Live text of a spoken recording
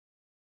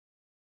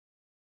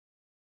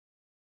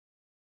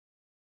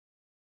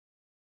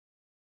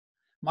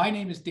My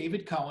name is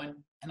David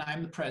Cohen, and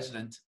I'm the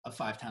president of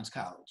Five Towns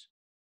College.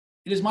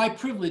 It is my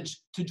privilege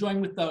to join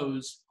with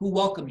those who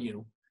welcome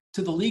you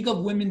to the League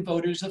of Women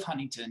Voters of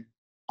Huntington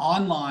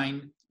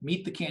online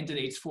Meet the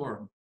Candidates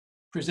Forum,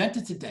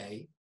 presented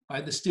today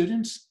by the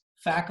students,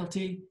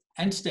 faculty,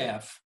 and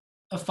staff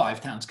of Five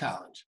Towns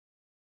College.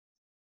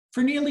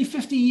 For nearly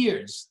 50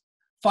 years,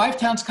 Five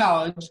Towns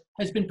College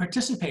has been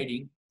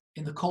participating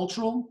in the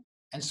cultural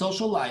and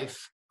social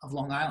life of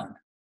Long Island.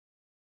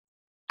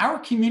 Our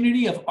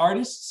community of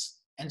artists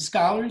and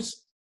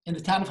scholars in the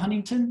town of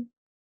Huntington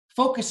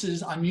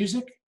focuses on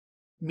music,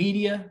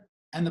 media,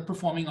 and the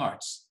performing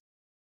arts.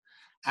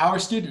 Our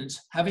students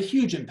have a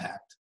huge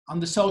impact on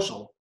the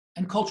social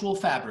and cultural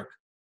fabric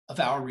of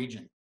our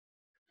region.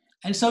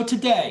 And so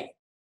today,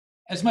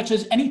 as much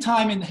as any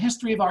time in the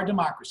history of our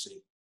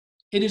democracy,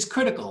 it is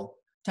critical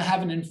to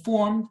have an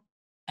informed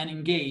and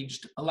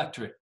engaged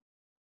electorate.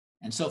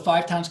 And so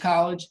Five Towns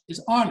College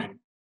is honored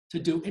to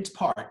do its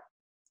part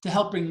to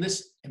help bring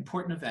this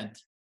important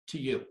event to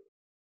you.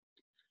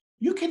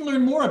 You can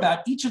learn more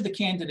about each of the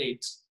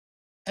candidates,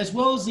 as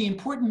well as the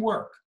important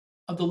work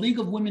of the League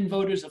of Women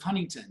Voters of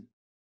Huntington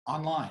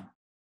online.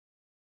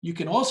 You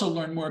can also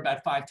learn more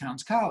about Five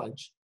Towns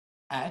College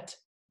at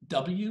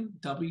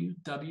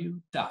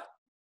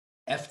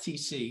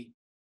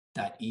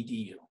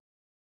www.ftc.edu.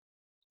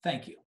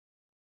 Thank you.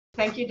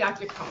 Thank you,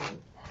 Dr.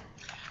 Cohen.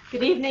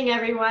 Good evening,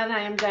 everyone. I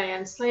am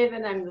Diane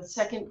Slavin. I'm the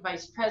second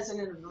vice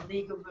president of the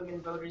League of Women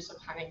Voters of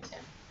Huntington.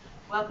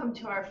 Welcome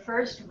to our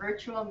first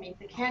virtual Meet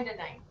the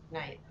Candidate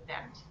Night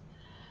event.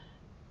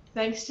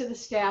 Thanks to the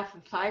staff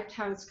of Five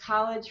Towns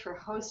College for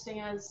hosting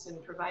us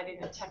and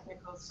providing the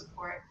technical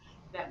support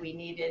that we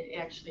needed,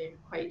 actually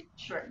at quite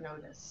short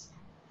notice.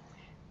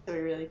 So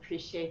we really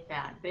appreciate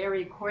that. They are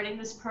recording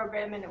this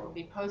program and it will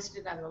be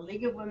posted on the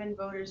League of Women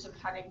Voters of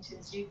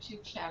Huntington's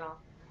YouTube channel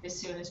as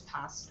soon as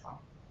possible.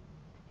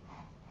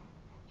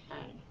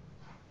 Okay.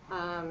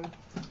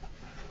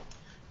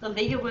 The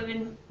League of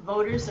Women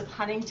Voters of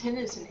Huntington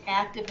is an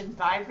active and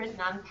vibrant,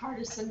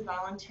 nonpartisan,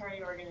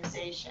 voluntary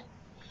organization.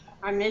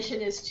 Our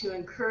mission is to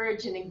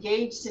encourage and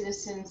engage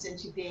citizens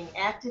into being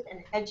active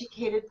and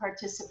educated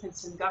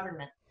participants in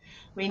government.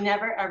 We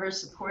never ever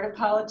support a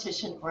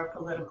politician or a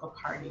political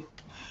party.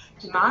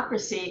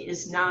 Democracy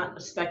is not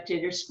a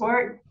spectator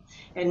sport,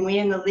 and we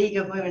in the League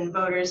of Women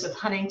Voters of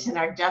Huntington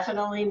are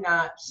definitely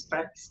not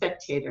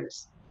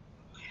spectators.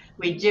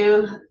 We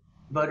do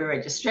voter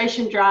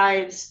registration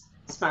drives,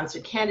 sponsor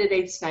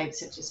candidates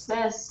nights such as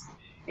this,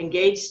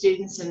 engage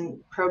students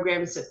in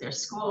programs at their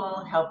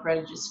school, help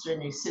register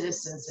new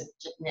citizens at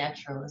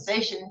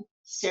naturalization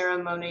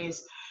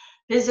ceremonies,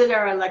 visit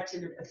our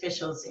elected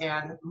officials,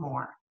 and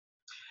more.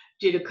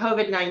 Due to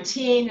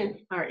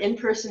COVID-19, our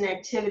in-person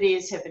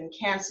activities have been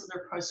canceled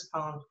or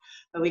postponed,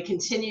 but we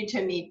continue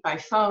to meet by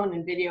phone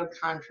and video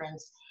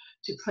conference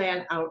to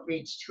plan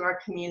outreach to our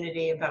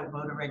community about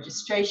voter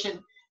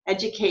registration,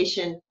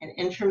 education, and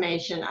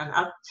information on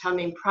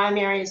upcoming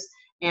primaries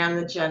and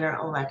the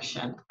general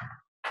election.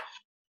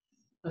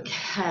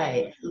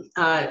 Okay,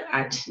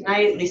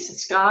 tonight Lisa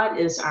Scott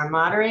is our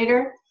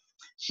moderator.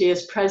 She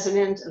is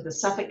president of the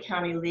Suffolk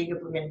County League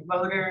of Women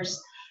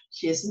Voters.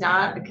 She is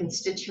not a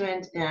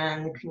constituent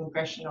in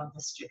Congressional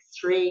District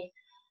 3,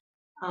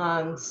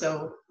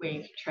 so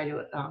we try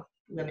to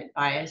limit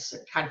bias or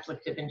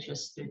conflict of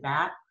interest through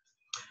that.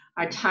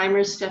 Our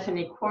timer,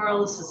 Stephanie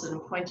Quarles, is an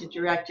appointed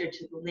director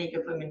to the League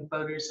of Women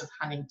Voters of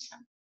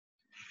Huntington.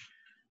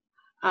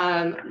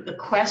 The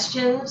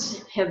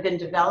questions have been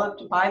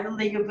developed by the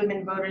League of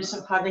Women Voters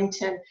of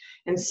Huntington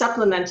and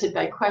supplemented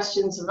by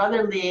questions of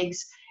other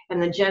leagues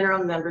and the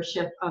general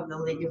membership of the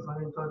League of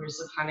Women Voters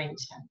of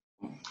Huntington.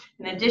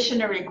 In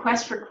addition, a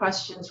request for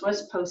questions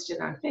was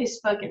posted on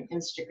Facebook and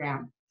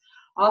Instagram.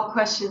 All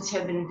questions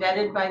have been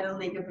vetted by the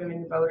League of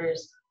Women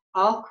Voters.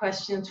 All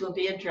questions will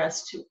be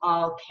addressed to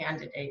all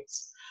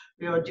candidates.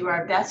 We will do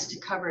our best to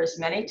cover as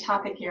many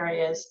topic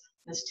areas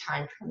as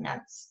time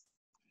permits.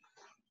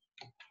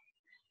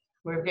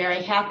 We're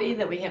very happy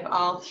that we have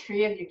all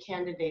three of you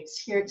candidates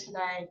here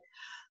today,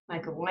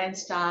 Michael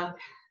Weinstock,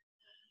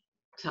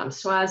 Tom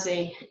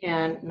Suozzi,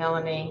 and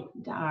Melanie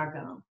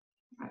Arrigo.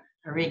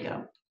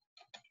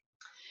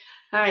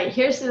 All right,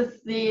 here's the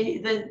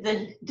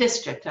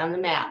district on the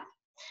map.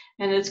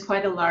 And it's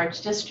quite a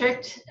large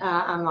district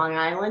on Long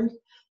Island.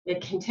 It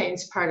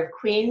contains part of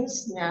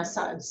Queens,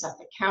 Nassau, and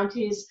Suffolk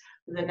counties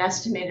with an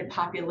estimated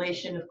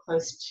population of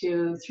close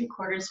to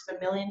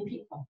 750,000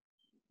 people.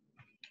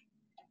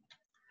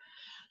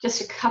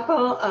 Just a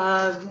couple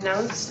of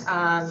notes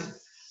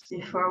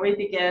before we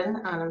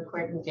begin on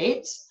important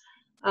dates.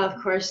 Of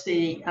course,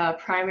 the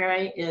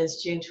primary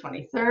is June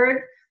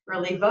 23rd.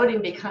 Early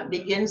voting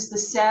begins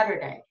this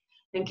Saturday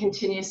and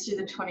continues through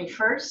the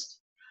 21st.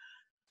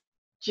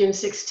 June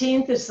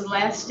 16th is the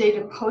last date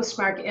of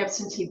postmark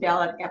absentee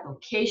ballot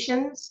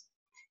applications,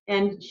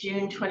 and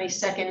June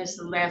 22nd is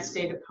the last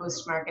date of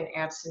postmark and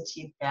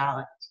absentee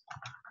ballot.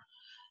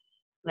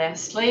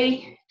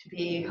 Lastly,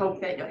 we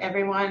hope that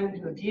everyone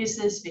who views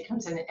this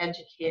becomes an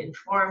educated,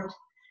 informed,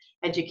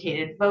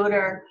 educated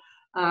voter.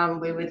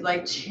 We would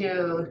like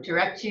to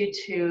direct you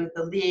to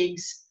the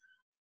League's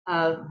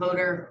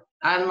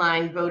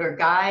online voter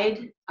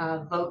guide,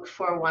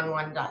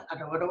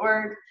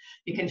 vote411.org.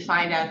 You can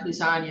find out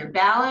who's on your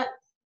ballot,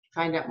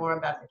 find out more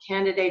about the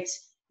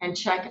candidates, and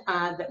check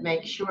that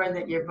make sure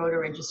that your voter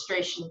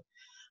registration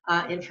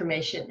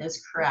information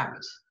is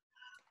correct.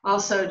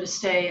 Also, to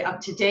stay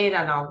up to date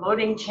on all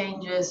voting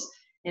changes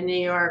in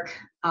New York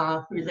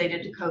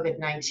related to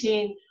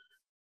COVID-19,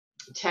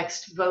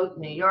 text Vote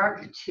New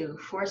York to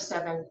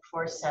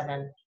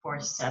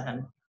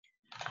 474747.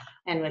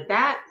 And with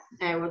that,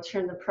 I will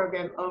turn the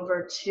program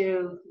over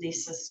to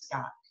Lisa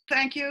Scott.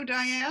 Thank you,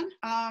 Diane.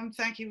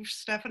 Thank you,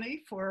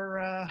 Stephanie,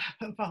 for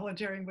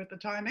volunteering with the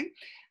timing.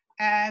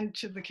 And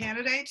to the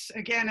candidates,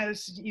 again,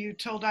 as you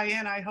told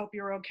Diane, I hope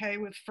you're okay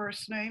with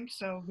first names.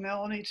 So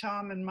Melanie,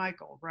 Tom, and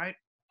Michael, right?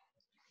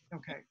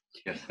 Okay.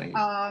 Yes, thank you.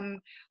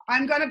 I'm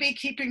going to be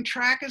keeping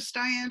track, as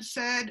Diane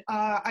said.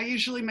 I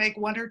usually make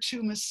 1 or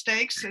 2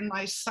 mistakes in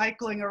my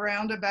cycling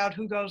around about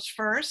who goes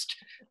first.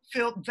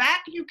 Phil,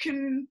 that you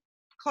can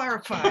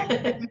clarify,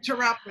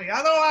 interrupt me.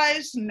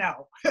 Otherwise,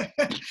 no.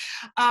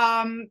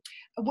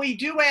 We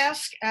do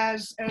ask,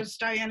 as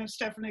Diane and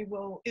Stephanie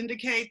will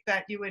indicate,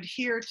 that you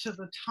adhere to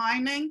the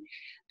timing.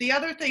 The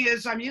other thing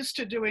is, I'm used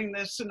to doing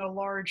this in a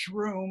large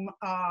room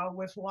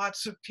with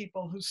lots of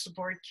people who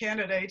support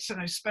candidates,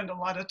 and I spend a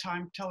lot of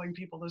time telling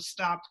people to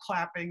stop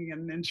clapping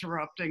and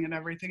interrupting and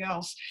everything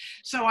else.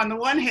 So on the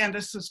one hand,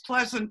 this is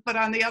pleasant, but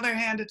on the other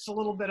hand, it's a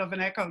little bit of an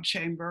echo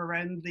chamber,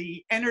 and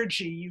the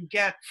energy you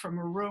get from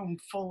a room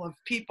full of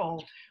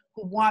people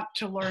who want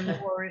to learn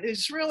more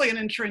is really an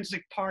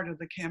intrinsic part of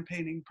the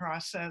campaigning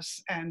process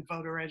and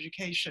voter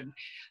education.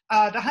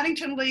 The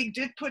Huntington League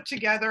did put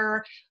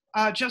together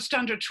just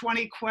under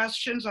 20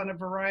 questions on a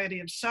variety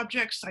of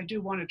subjects. I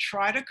do want to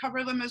try to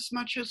cover them as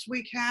much as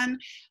we can.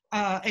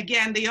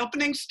 Again, the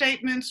opening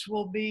statements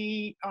will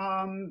be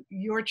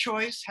your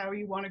choice, how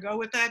you want to go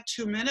with that,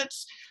 2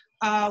 minutes.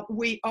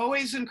 We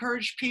always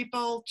encourage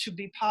people to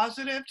be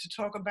positive, to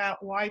talk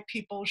about why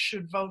people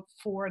should vote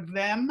for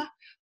them.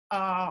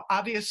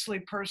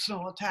 Obviously,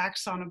 personal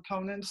attacks on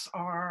opponents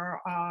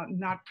are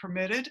not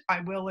permitted.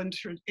 I will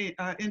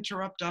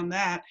interrupt on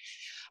that.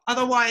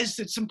 Otherwise,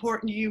 it's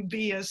important you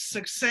be as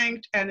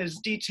succinct and as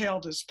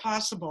detailed as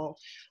possible.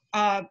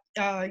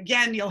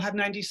 Again, you'll have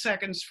 90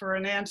 seconds for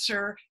an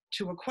answer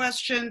to a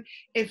question.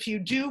 If you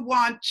do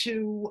want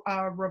to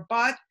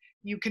rebut,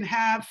 you can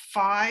have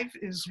 5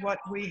 is what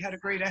we had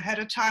agreed ahead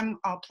of time.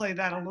 I'll play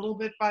that a little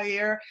bit by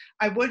ear.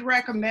 I would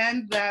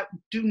recommend that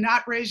do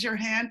not raise your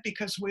hand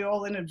because we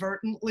all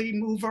inadvertently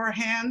move our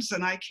hands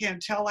and I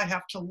can't tell. I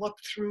have to look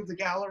through the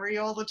gallery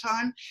all the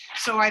time.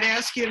 So I'd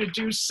ask you to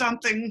do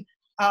something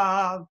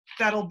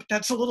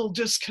that's a little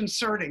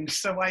disconcerting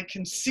so I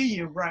can see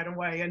you right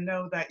away and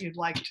know that you'd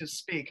like to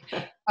speak.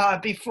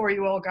 Before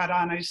you all got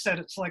on, I said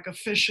it's like a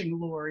fishing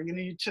lure. You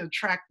need to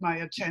attract my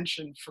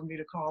attention for me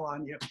to call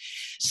on you.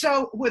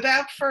 So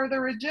without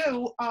further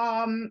ado,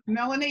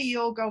 Melanie,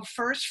 you'll go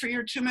first for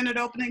your 2-minute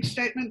opening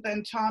statement,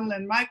 then Tom,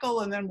 then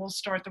Michael, and then we'll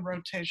start the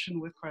rotation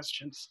with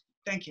questions.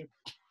 Thank you.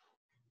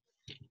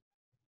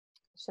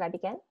 Should I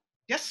begin?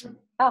 Yes.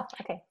 Oh,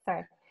 okay,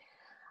 sorry.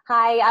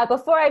 Hi,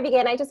 before I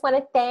begin, I just want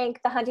to thank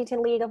the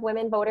Huntington League of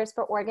Women Voters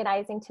for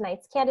organizing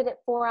tonight's candidate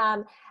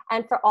forum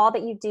and for all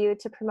that you do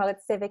to promote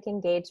civic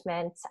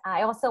engagement.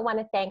 I also want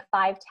to thank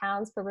 5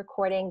 Towns for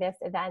recording this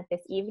event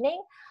this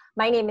evening.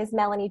 My name is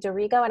Melanie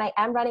Dorigo, and I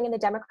am running in the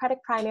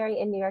Democratic primary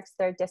in New York's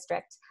 3rd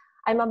District.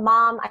 I'm a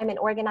mom, I'm an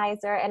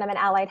organizer, and I'm an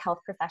allied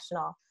health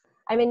professional.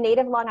 I'm a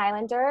native Long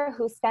Islander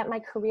who spent my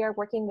career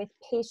working with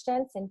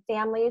patients and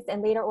families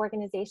and later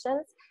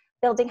organizations,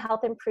 building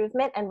health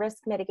improvement and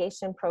risk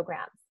mitigation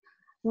programs.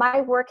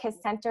 My work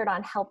has centered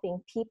on helping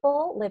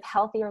people live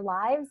healthier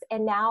lives,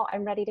 and now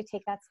I'm ready to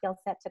take that skill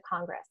set to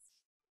Congress.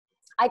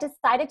 I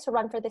decided to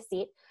run for the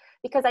seat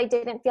because I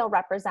didn't feel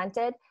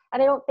represented,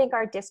 and I don't think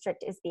our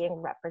district is being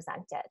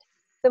represented.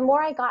 The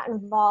more I got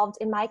involved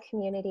in my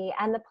community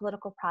and the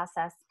political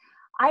process,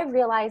 I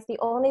realized the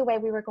only way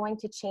we were going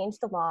to change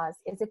the laws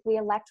is if we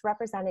elect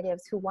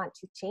representatives who want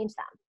to change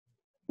them.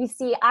 You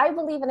see, I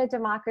believe in a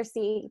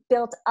democracy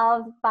built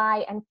of,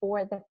 by, and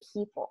for the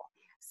people.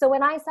 So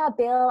when I saw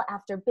bill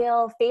after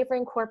bill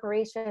favoring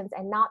corporations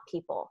and not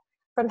people,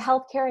 from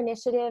healthcare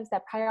initiatives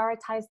that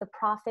prioritize the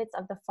profits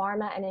of the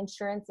pharma and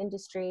insurance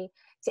industry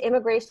to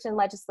immigration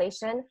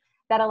legislation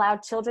that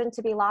allowed children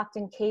to be locked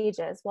in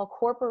cages while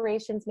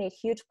corporations made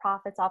huge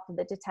profits off of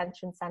the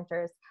detention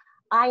centers,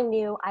 I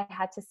knew I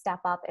had to step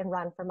up and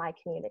run for my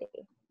community.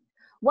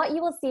 What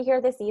you will see here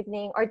this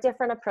evening are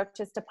different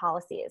approaches to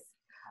policies.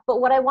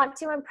 But what I want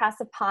to impress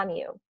upon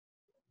you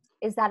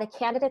is that a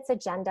candidate's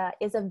agenda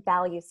is a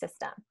value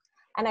system.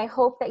 And I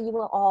hope that you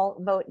will all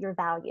vote your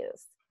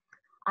values,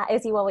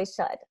 as you always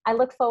should. I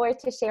look forward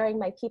to sharing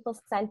my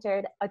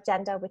people-centered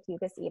agenda with you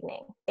this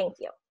evening.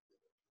 Thank you.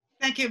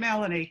 Thank you,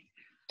 Melanie.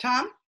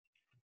 Tom?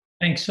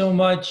 Thanks so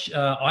much.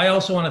 I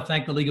also want to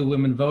thank the League of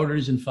Women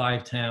Voters in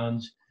 5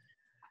 Towns.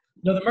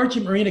 You know, the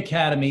Merchant Marine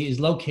Academy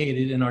is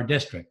located in our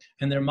district,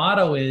 and their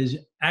motto is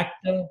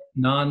acta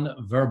non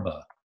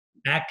verba.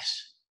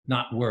 acts,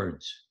 not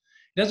words.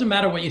 It doesn't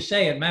matter what you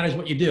say, it matters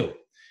what you do.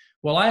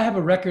 Well, I have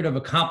a record of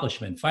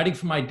accomplishment fighting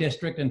for my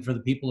district and for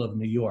the people of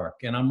New York,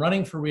 and I'm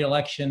running for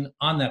re-election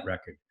on that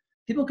record.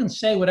 People can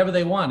say whatever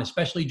they want,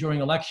 especially during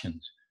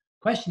elections.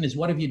 Question is,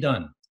 what have you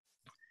done?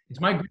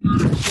 It's my great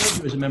honor to serve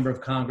you as a member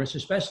of Congress,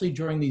 especially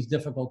during these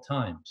difficult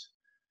times.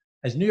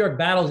 As New York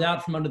battles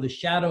out from under the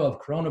shadow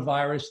of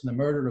coronavirus and the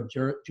murder of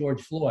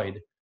George Floyd,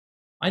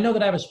 I know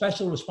that I have a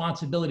special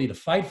responsibility to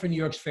fight for New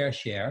York's fair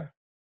share,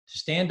 to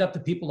stand up to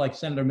people like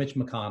Senator Mitch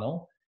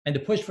McConnell, and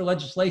to push for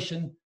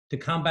legislation to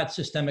combat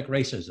systemic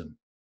racism.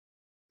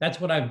 That's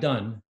what I've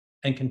done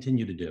and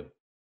continue to do.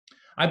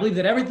 I believe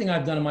that everything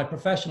I've done in my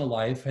professional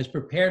life has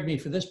prepared me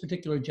for this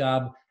particular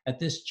job at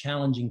this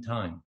challenging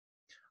time.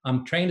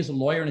 I'm trained as a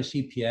lawyer and a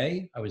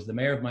CPA. I was the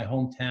mayor of my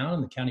hometown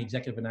and the county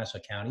executive of Nassau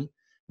County.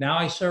 Now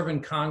I serve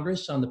in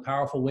Congress on the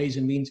powerful Ways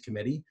and Means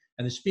Committee,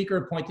 and the Speaker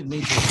appointed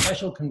me to a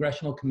special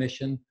Congressional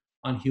Commission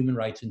on Human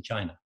Rights in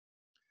China.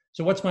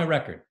 So what's my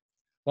record?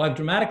 Well, I've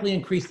dramatically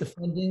increased the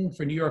funding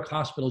for New York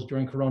hospitals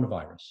during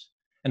coronavirus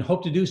and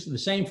hope to do the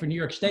same for New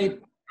York State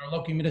and our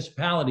local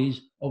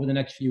municipalities over the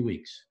next few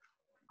weeks.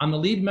 I'm the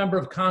lead member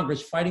of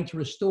Congress fighting to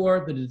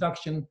restore the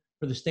deduction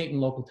for the state and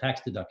local tax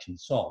deduction,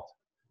 SALT.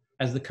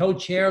 As the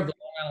co-chair of the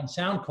Long Island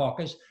Sound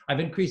Caucus, I've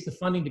increased the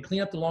funding to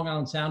clean up the Long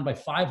Island Sound by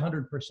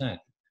 500%.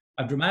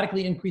 I've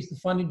dramatically increased the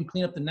funding to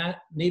clean up the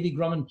Navy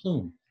Grumman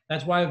Plume.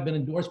 That's why I've been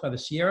endorsed by the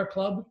Sierra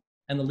Club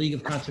and the League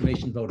of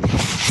Conservation Voters.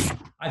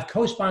 I've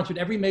co-sponsored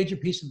every major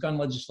piece of gun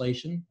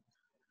legislation,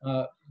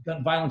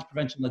 gun violence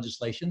prevention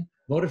legislation,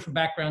 voted for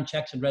background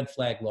checks and red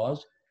flag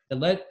laws, that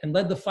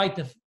led the fight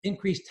to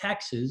increase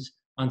taxes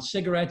on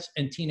cigarettes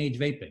and teenage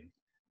vaping.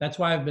 That's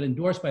why I've been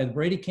endorsed by the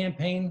Brady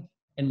campaign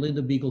and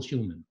Linda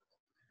Beagle-Schulman.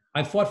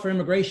 I've fought for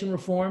immigration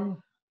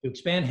reform, to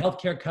expand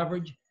healthcare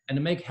coverage, and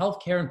to make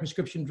healthcare and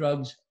prescription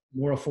drugs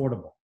more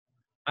affordable.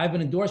 I've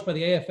been endorsed by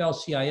the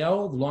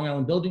AFL-CIO, the Long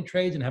Island Building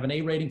Trades, and have an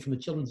A rating from the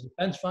Children's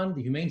Defense Fund,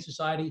 the Humane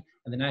Society,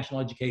 and the National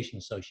Education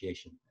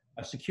Association.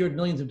 I've secured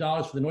millions of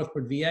dollars for the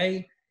Northport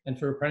VA and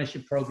for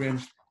apprenticeship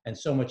programs, and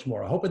so much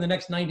more. I hope in the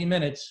next 90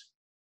 minutes,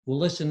 we'll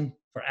listen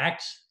for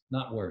acts,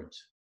 not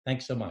words.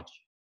 Thanks so much.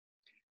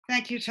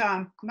 Thank you,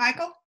 Tom.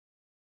 Michael?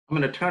 I'm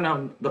going to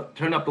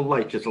turn up the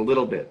light just a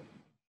little bit.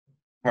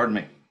 Pardon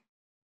me.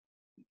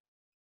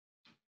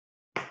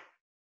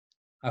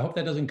 I hope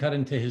that doesn't cut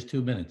into his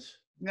 2 minutes.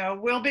 No,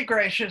 we'll be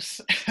gracious.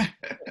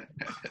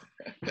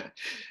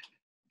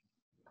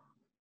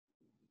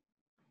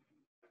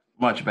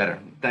 Much better.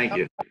 Thank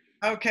you.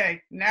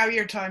 Okay, now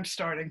your time's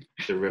starting.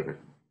 The river.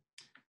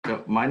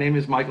 So my name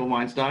is Michael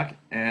Weinstock,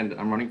 and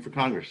I'm running for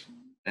Congress.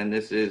 And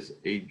this is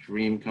a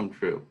dream come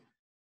true.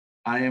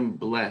 I am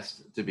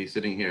blessed to be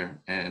sitting here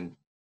and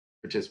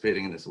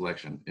participating in this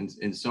election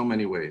in so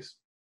many ways.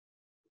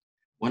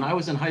 When I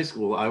was in high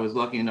school, I was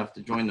lucky enough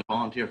to join the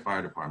volunteer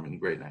fire department in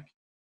Great Neck.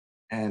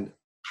 And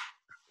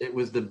it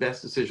was the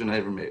best decision I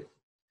ever made.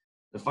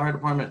 The fire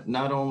department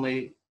not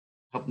only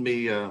helped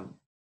me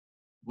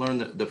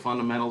learn the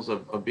fundamentals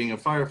of being a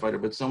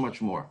firefighter, but so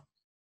much more.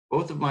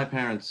 Both of my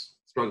parents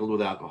struggled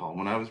with alcohol.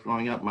 When I was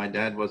growing up, my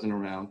dad wasn't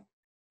around,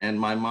 and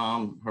my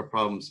mom, her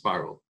problems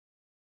spiraled.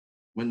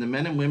 When the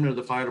men and women of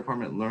the fire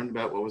department learned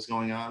about what was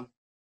going on,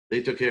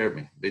 they took care of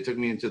me. They took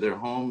me into their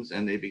homes,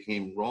 and they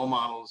became role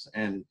models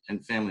and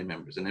family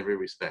members in every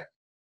respect.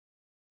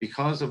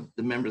 Because of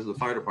the members of the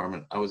fire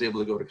department, I was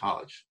able to go to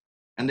college,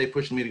 and they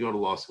pushed me to go to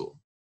law school.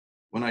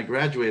 When I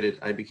graduated,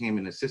 I became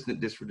an assistant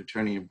district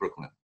attorney in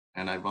Brooklyn,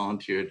 and I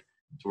volunteered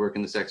to work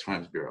in the Sex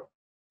Crimes Bureau.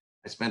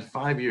 I spent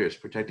 5 years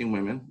protecting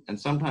women and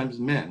sometimes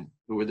men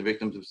who were the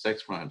victims of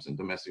sex crimes and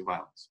domestic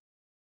violence.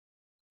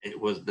 It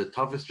was the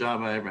toughest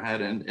job I ever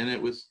had, and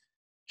it was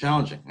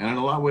challenging. And in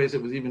a lot of ways,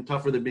 it was even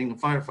tougher than being a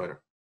firefighter.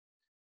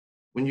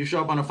 When you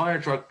show up on a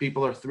fire truck,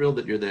 people are thrilled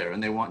that you're there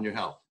and they want your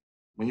help.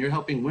 When you're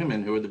helping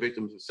women who are the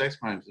victims of sex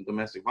crimes and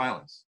domestic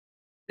violence,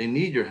 they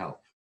need your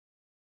help,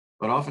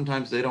 but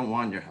oftentimes they don't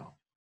want your help.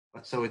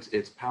 So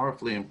it's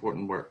powerfully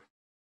important work.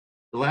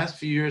 The last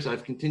few years,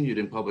 I've continued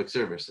in public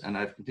service, and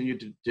I've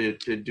continued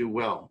to do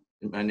well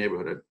in my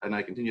neighborhood, and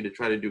I continue to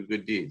try to do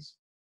good deeds.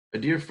 A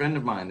dear friend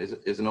of mine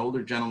is an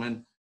older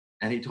gentleman,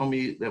 and he told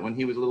me that when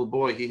he was a little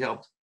boy, he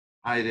helped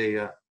hide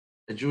a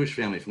Jewish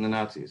family from the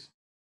Nazis.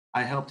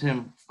 I helped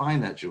him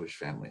find that Jewish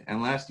family,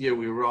 and last year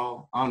we were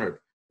all honored.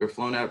 We were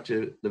flown out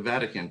to the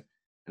Vatican,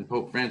 and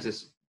Pope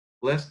Francis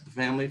blessed the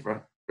family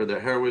for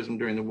their heroism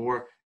during the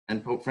war,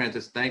 and Pope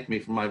Francis thanked me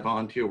for my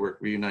volunteer work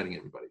reuniting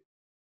everybody.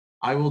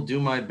 I will do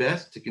my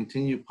best to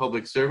continue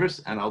public service,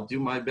 and I'll do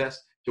my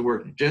best to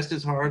work just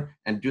as hard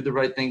and do the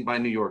right thing by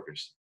New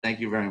Yorkers. Thank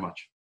you very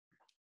much.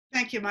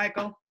 Thank you,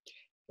 Michael.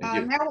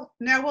 Thank you.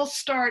 Now we'll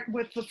start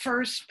with the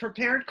first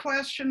prepared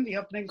question, the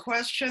opening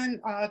question.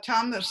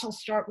 Tom, this will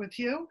start with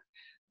you.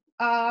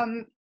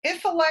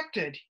 If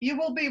elected, you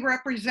will be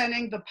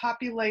representing the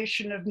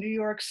population of New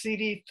York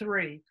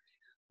CD3.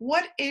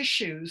 What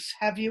issues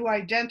have you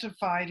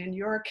identified in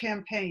your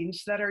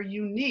campaigns that are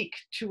unique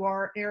to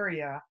our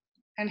area,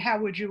 and how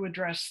would you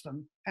address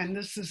them? And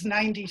this is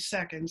 90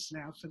 seconds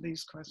now for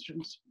these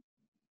questions.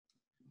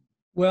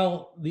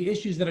 Well, the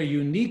issues that are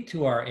unique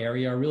to our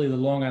area are really the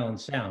Long Island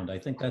Sound. I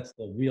think that's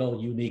the real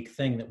unique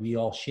thing that we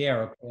all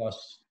share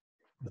across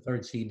the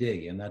third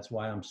CD. And that's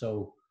why I'm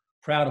so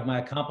proud of my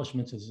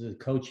accomplishments as the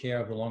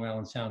co-chair of the Long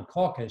Island Sound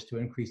Caucus to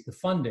increase the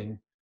funding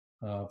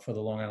for the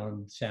Long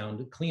Island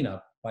Sound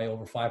cleanup by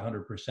over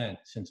 500%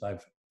 since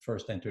I've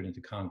first entered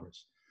into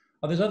Congress.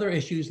 There's other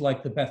issues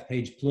like the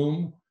Bethpage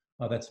plume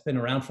that's been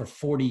around for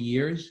 40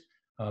 years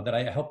that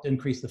I helped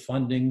increase the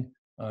funding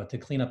to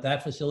clean up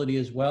that facility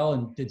as well,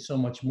 and did so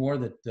much more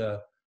that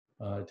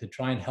to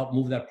try and help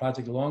move that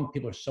project along.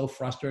 People are so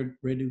frustrated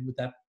with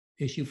that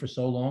issue for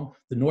so long.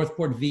 The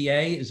Northport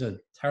VA is a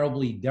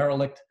terribly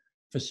derelict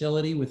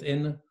facility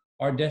within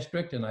our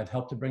district, and I've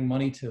helped to bring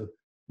money to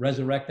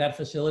resurrect that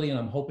facility, and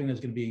I'm hoping there's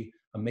going to be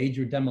a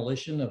major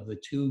demolition of the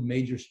two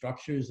major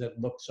structures that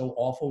look so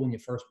awful when you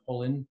first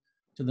pull in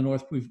to the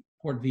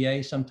Northport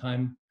VA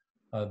sometime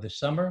this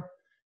summer.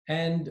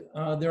 And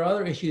there are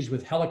other issues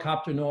with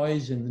helicopter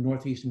noise in the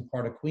northeastern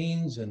part of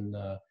Queens and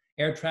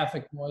air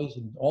traffic noise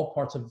in all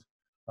parts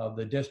of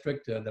the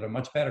district that are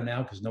much better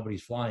now because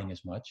nobody's flying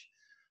as much.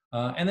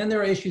 And then there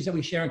are issues that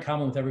we share in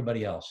common with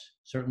everybody else.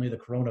 Certainly the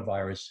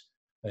coronavirus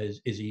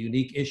is a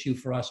unique issue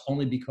for us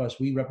only because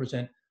we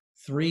represent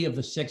 3 of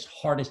the 6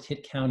 hardest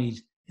hit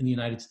counties in the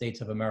United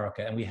States of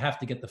America. And we have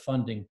to get the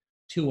funding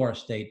to our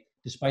state,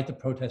 despite the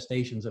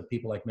protestations of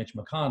people like Mitch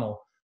McConnell,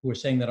 who are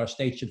saying that our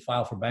state should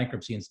file for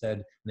bankruptcy instead,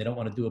 and they don't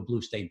want to do a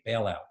blue state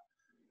bailout.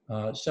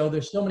 So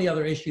there's so many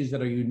other issues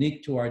that are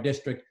unique to our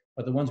district,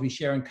 but the ones we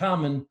share in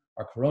common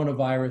are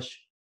coronavirus,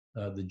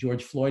 the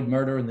George Floyd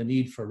murder and the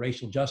need for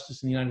racial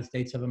justice in the United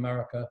States of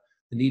America,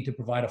 the need to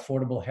provide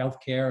affordable health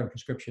care and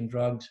prescription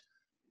drugs.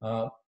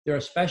 There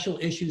are special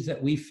issues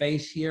that we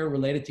face here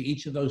related to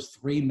each of those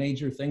 3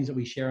 major things that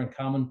we share in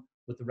common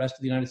with the rest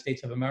of the United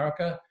States of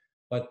America,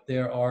 but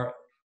there are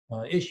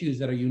issues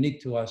that are unique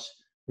to us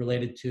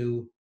related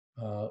to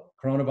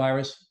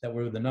coronavirus, that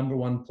we're the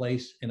 #1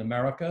 place in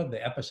America, the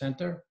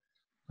epicenter,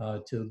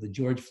 to the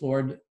George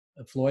Floyd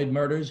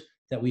murders,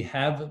 that we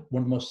have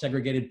one of the most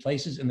segregated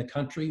places in the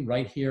country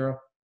right here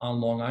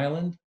on Long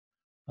Island.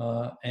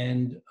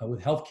 And with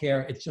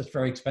healthcare, it's just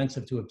very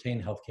expensive to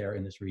obtain healthcare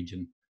in this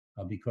region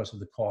because of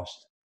the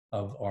cost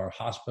of our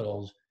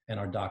hospitals and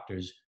our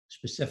doctors,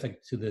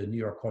 specific to the New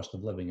York cost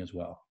of living as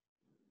well.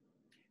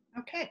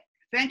 Okay,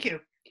 thank you.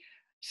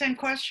 Same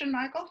question,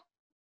 Michael?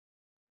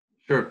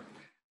 Sure.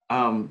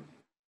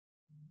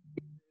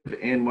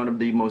 In one of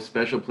the most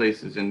special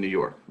places in New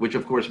York, which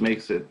of course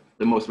makes it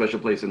the most special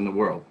place in the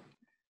world.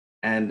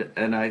 And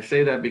I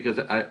say that because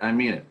I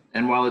mean it.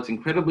 And while it's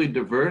incredibly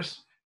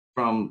diverse,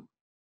 from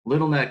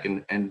Little Neck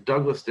and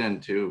Douglaston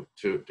to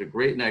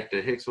Great Neck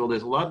to Hicksville,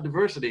 there's a lot of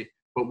diversity,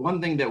 but one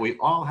thing that we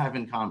all have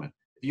in common,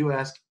 if you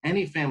ask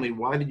any family,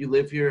 why did you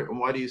live here and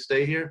why do you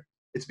stay here?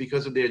 It's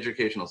because of the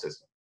educational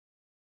system.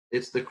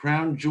 It's the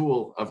crown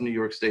jewel of New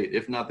York State,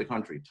 if not the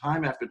country.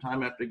 Time after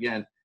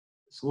again,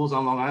 schools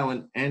on Long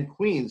Island and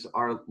Queens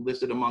are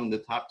listed among the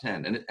top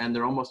 10, and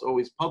they're almost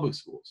always public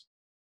schools.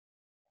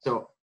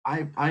 So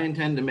I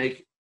intend to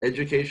make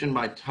education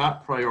my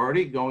top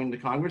priority going to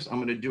Congress. I'm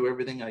going to do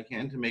everything I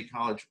can to make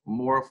college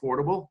more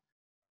affordable.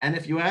 And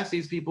if you ask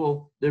these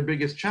people their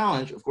biggest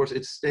challenge, of course,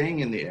 it's staying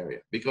in the area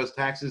because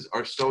taxes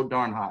are so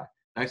darn high.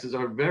 Taxes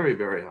are very,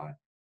 very high.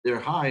 They're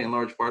high in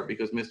large part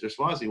because Mr.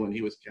 Suozzi, when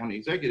he was county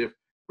executive,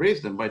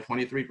 raised them by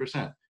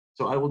 23%.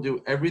 So I will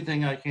do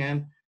everything I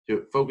can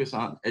to focus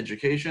on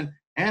education,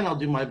 and I'll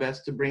do my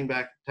best to bring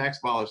back tax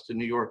dollars to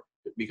New York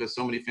because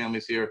so many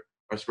families here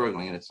are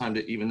struggling, and it's time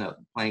to even that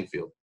playing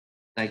field.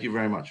 Thank you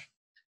very much.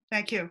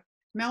 Thank you.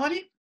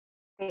 Melanie?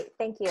 Great,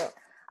 thank you.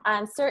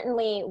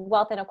 Certainly,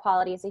 wealth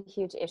inequality is a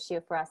huge issue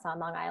for us on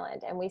Long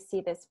Island, and we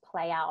see this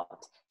play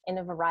out in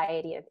a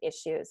variety of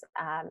issues.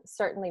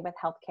 Certainly with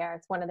healthcare,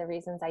 it's one of the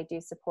reasons I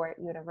do support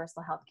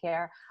universal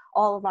healthcare.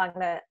 All along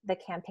the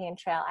campaign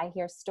trail, I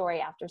hear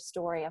story after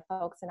story of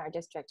folks in our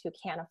district who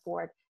can't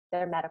afford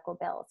their medical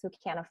bills, who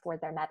can't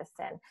afford their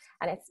medicine,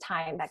 and it's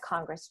time that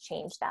Congress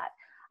change that.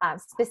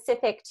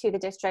 Specific to the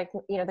district,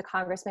 the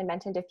congressman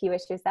mentioned a few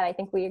issues that I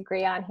think we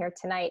agree on here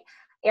tonight.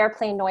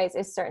 Airplane noise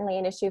is certainly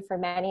an issue for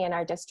many in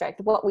our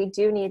district. What we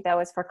do need, though,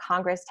 is for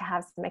Congress to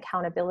have some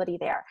accountability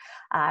there.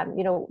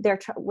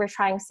 We're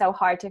trying so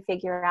hard to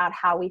figure out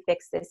how we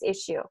fix this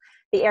issue.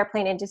 The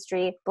airplane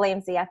industry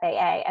blames the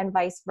FAA and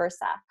vice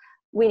versa.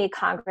 We need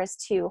Congress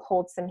to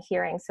hold some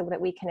hearings so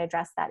that we can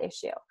address that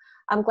issue.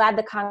 I'm glad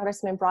the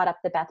congressman brought up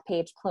the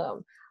Bethpage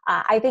plume.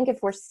 I think if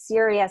we're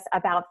serious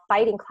about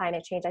fighting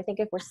climate change, I think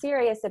if we're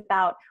serious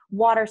about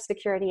water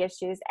security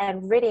issues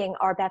and ridding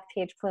our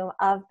Bethpage plume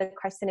of the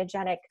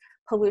carcinogenic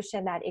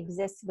pollution that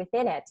exists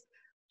within it,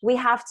 we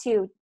have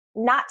to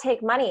not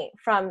take money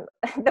from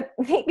the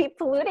maybe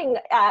polluting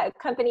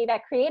company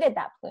that created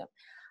that plume.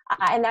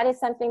 And that is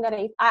something that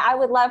I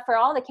would love for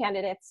all the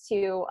candidates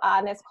to,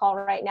 on this call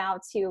right now,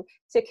 to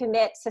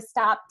commit to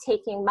stop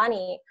taking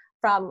money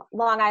from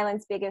Long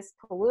Island's biggest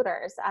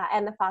polluters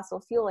and the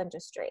fossil fuel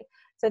industry.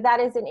 So that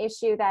is an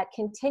issue that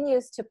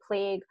continues to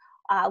plague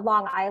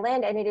Long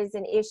Island, and it is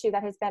an issue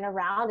that has been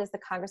around, as the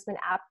Congressman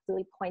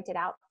aptly pointed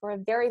out, for a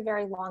very,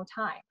 very long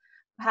time.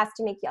 It has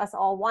to make us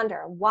all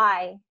wonder,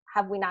 why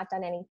have we not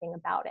done anything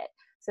about it?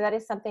 So that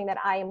is something that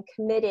I am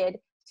committed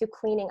to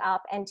cleaning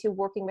up and to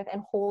working with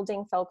and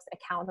holding folks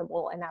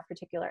accountable in that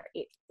particular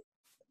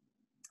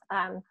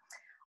area.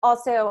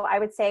 Also, I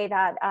would say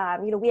that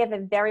we have a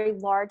very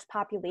large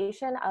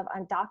population of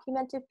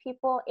undocumented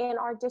people in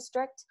our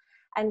district,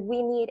 and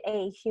we need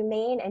a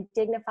humane and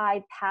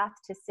dignified path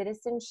to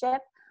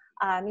citizenship.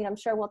 I'm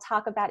sure we'll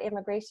talk about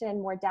immigration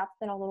in more depth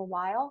in a little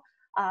while,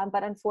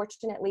 but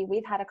unfortunately,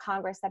 we've had a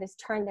Congress that has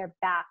turned their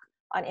back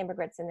on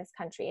immigrants in this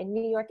country. And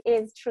New York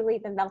is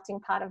truly the melting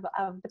pot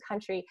of the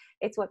country.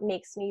 It's what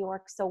makes New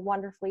York so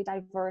wonderfully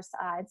diverse.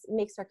 It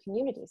makes our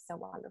communities so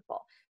wonderful.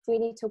 So we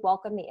need to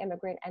welcome the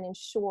immigrant and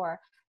ensure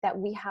that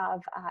we have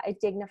a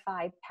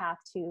dignified path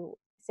to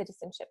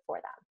citizenship for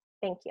them.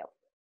 Thank you.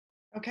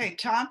 Okay,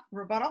 Tom,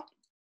 rebuttal?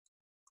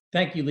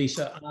 Thank you,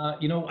 Lisa.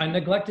 I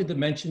neglected to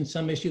mention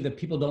some issue that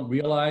people don't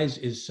realize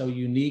is so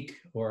unique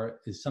or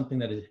is something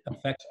that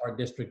affects our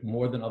district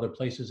more than other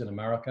places in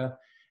America.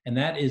 And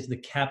that is the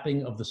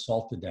capping of the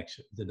SALT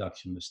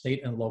deduction, the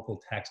state and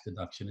local tax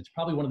deduction. It's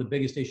probably one of the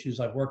biggest issues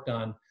I've worked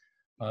on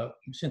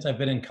since I've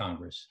been in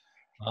Congress.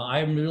 I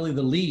am really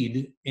the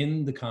lead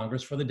in the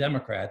Congress for the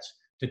Democrats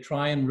to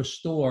try and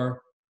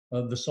restore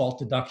the SALT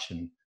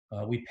deduction.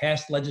 We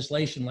passed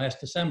legislation last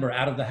December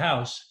out of the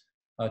House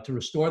to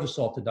restore the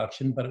SALT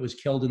deduction, but it was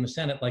killed in the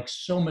Senate, like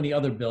so many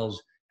other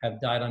bills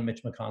have died on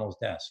Mitch McConnell's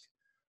desk.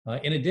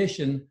 In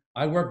addition,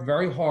 I worked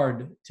very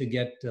hard to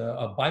get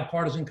a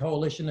bipartisan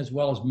coalition, as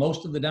well as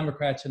most of the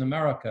Democrats in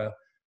America,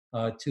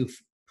 to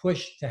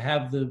push to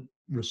have the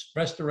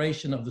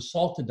restoration of the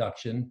SALT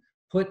deduction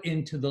put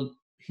into the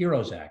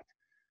HEROES Act.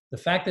 The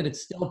fact that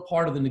it's still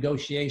part of the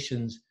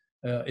negotiations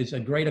is a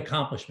great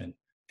accomplishment.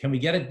 Can we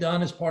get it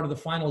done as part of the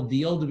final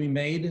deal to be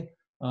made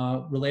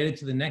related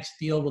to the next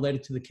deal,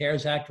 related to the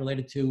CARES Act,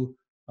 related to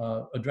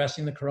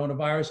addressing the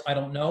coronavirus? I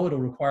don't know. It'll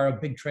require a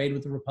big trade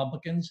with the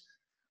Republicans.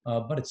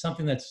 But it's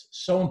something that's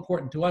so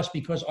important to us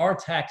because our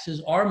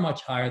taxes are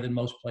much higher than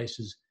most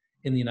places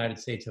in the United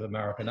States of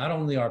America. Not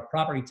only our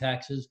property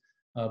taxes,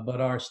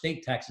 but our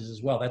state taxes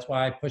as well. That's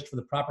why I pushed for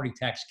the property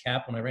tax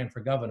cap when I ran for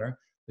governor.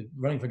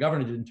 Running for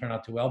governor didn't turn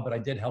out too well, but I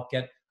did help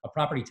get a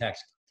property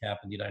tax cap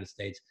in the United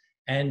States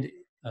and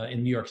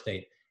in New York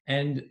State.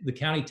 And the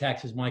county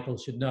taxes, Michael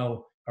should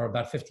know, are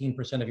about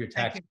 15% of your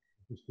taxes.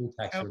 School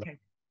taxes. Okay,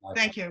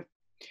 thank you.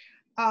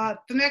 The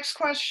next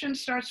question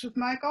starts with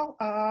Michael.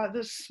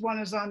 This one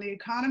is on the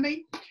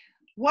economy.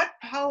 What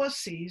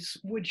policies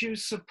would you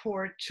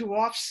support to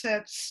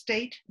offset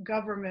state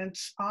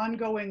government's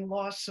ongoing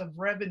loss of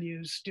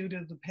revenues due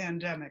to the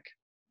pandemic?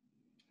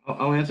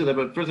 I'll answer that,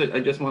 but first I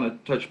just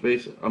want to touch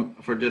base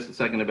for just a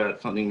second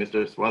about something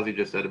Mr. Suozzi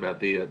just said about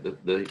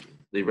the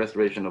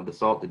restoration of the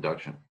SALT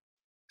deduction.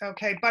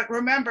 Okay, but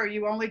remember,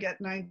 you only get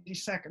 90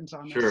 seconds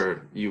on this.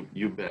 Sure,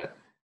 you bet.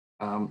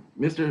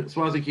 Mr.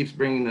 Suozzi keeps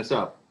bringing this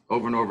up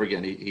over and over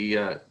again.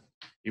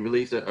 He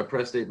released a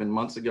press statement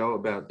months ago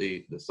about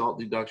the SALT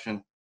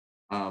deduction,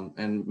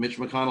 and Mitch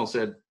McConnell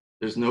said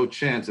there's no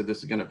chance that this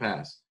is going to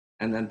pass.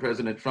 And then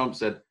President Trump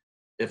said,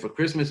 if a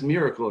Christmas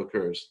miracle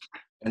occurs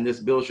and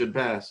this bill should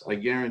pass, I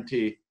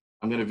guarantee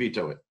I'm going to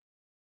veto it.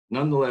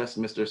 Nonetheless,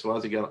 Mr.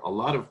 Suozzi got a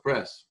lot of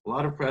press,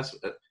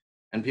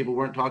 and people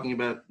weren't talking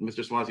about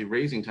Mr. Suozzi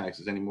raising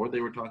taxes anymore.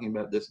 They were talking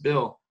about this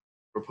bill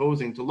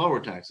proposing to lower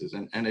taxes,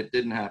 and it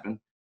didn't happen.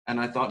 And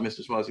I thought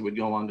Mr. Suozzi would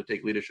go on to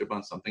take leadership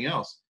on something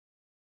else.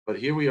 But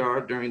here we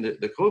are during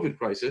the COVID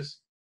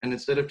crisis, and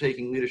instead of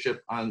taking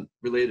leadership on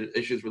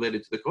issues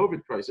related to the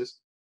COVID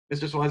crisis,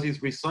 Mr. Suozzi is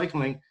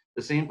recycling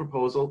the same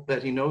proposal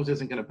that he knows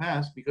isn't going to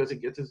pass because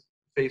it gets his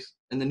face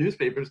in the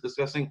newspapers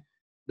discussing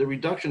the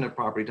reduction of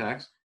property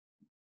tax,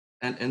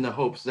 and in the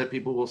hopes that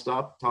people will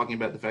stop talking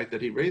about the fact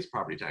that he raised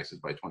property taxes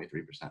by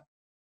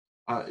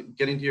 23%.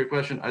 Getting to your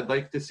question, I'd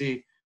like to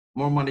see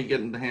more money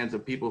get in the hands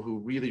of people who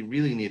really,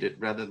 really need it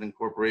rather than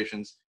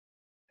corporations.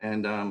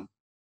 And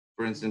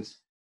for instance,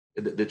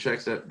 the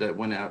checks that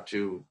went out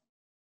to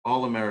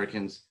all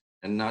Americans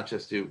and not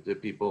just to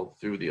people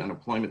through the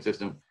unemployment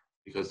system,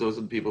 because those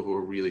are the people who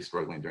are really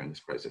struggling during this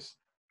crisis.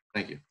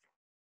 Thank you.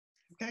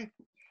 Okay.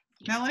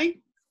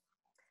 Melanie?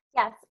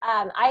 Yes,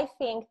 I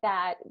think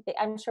that,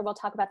 I'm sure we'll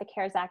talk about the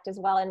CARES Act as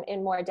well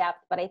in more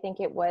depth, but I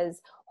think it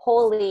was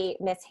wholly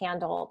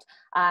mishandled.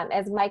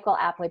 As Michael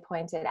aptly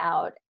pointed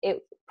out, it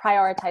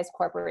prioritized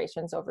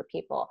corporations over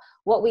people.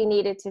 What we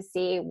needed to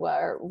see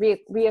were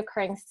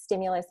reoccurring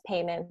stimulus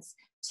payments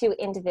to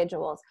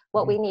individuals.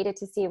 What we needed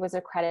to see was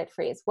a credit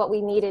freeze. What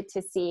we needed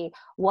to see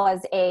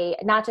was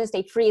not just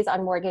a freeze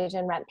on mortgage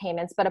and rent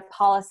payments, but a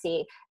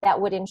policy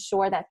that would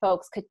ensure that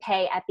folks could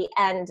pay at the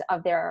end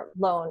of their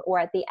loan, or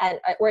at the end,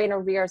 or in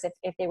arrears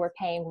if they were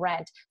paying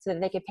rent, so that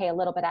they could pay a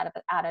little bit out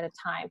at a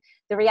time.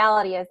 The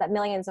reality is that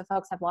millions of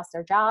folks have lost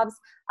their jobs,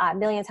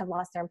 millions have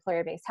lost their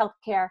employer-based health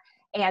care,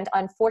 And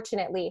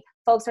unfortunately,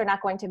 folks are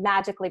not going to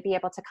magically be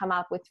able to come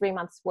up with 3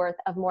 months worth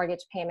of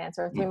mortgage payments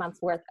or 3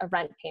 months worth of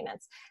rent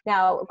payments.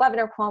 Now,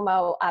 Governor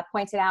Cuomo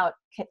pointed out,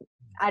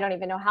 I don't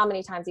even know how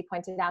many times he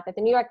pointed out, that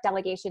the New York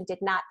delegation did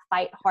not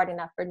fight hard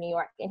enough for New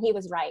York. And he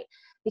was right,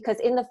 because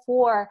in the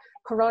 4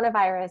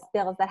 coronavirus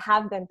bills that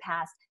have been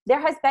passed, there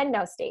has been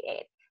no state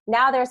aid.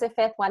 Now there's a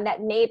 5th one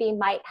that maybe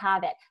might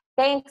have it.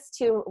 Thanks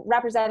to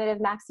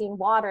Representative Maxine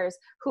Waters,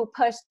 who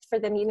pushed for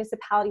the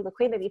municipality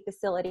liquidity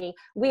facility,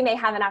 we may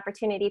have an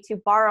opportunity to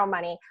borrow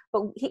money,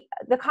 but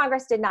the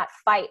Congress did not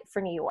fight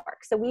for New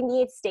York. So we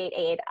need state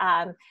aid.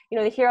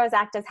 The HEROES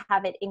Act does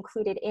have it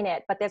included in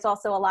it, but there's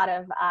also a lot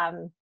of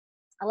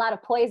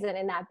poison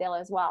in that bill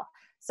as well.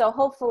 So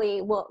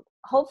hopefully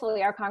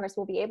our Congress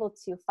will be able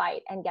to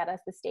fight and get us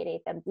the state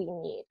aid that we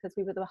need, because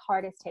we were the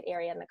hardest hit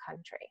area in the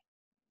country.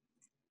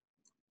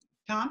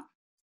 Tom?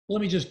 Let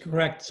me just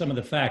correct some of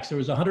the facts. There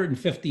was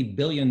 $150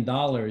 billion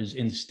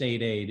in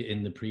state aid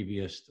in the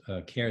previous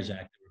CARES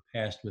Act that were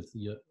passed with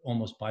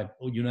almost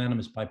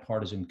unanimous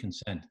bipartisan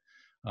consent.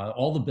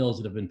 All the bills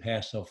that have been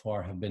passed so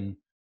far have been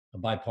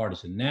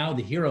bipartisan. Now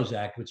the HEROES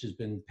Act, which has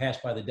been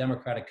passed by the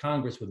Democratic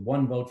Congress with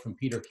 1 vote from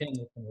Peter King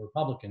from the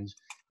Republicans,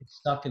 it's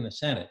stuck in the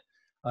Senate.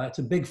 It's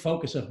a big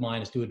focus of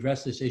mine is to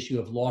address this issue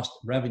of lost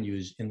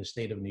revenues in the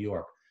state of New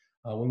York.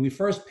 When we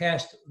first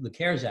passed the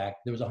CARES Act,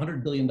 there was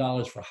 $100 billion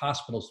for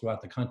hospitals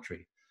throughout the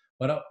country.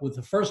 But with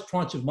the first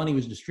tranche of money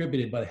was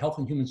distributed by the Health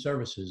and Human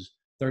Services,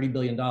 $30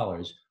 billion,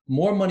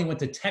 more money went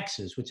to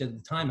Texas, which at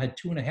the time had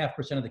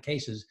 2.5% of the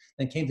cases,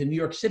 than came to New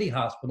York City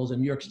hospitals and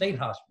New York State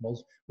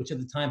hospitals, which at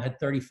the time had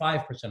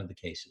 35% of the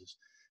cases.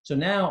 So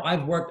now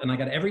I've worked, and I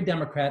got every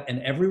Democrat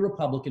and every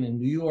Republican in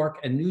New York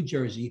and New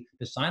Jersey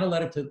to sign a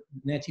letter to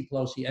Nancy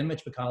Pelosi and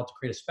Mitch McConnell to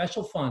create a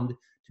special fund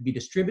to be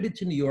distributed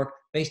to New York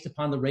based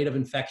upon the rate of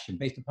infection,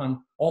 based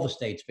upon all the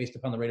states, based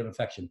upon the rate of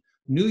infection.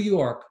 New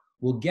York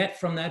will get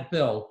from that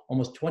bill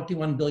almost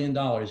 $21 billion,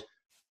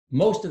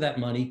 most of that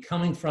money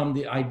coming from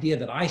the idea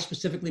that I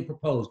specifically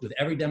proposed with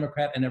every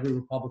Democrat and every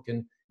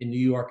Republican in New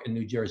York and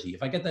New Jersey.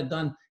 If I get that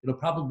done, it'll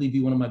probably be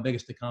one of my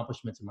biggest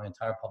accomplishments in my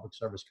entire public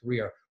service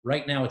career.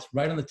 Right now, it's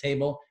right on the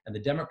table, and the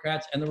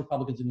Democrats and the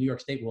Republicans in New York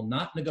State will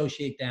not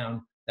negotiate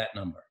down that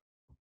number.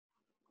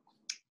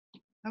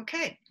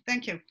 Okay,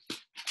 thank you.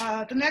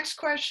 The next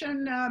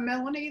question,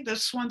 Melanie,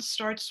 this one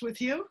starts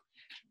with you.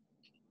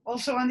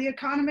 Also on the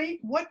economy,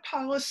 what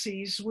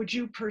policies would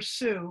you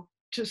pursue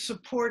to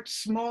support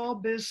small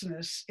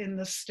business in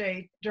the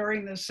state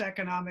during this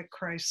economic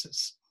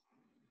crisis?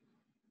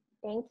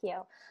 Thank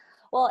you.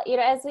 Well,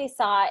 as we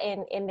saw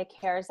in the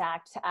CARES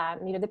Act,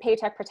 the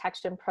Paycheck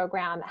Protection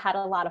Program had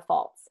a lot of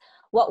faults.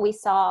 What we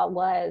saw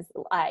was,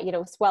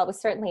 while it was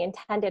certainly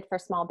intended for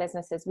small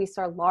businesses, we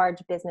saw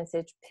large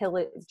businesses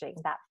pillaging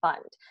that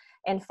fund.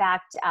 In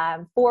fact,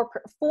 4%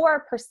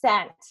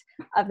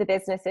 of the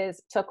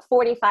businesses took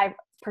 45%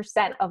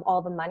 of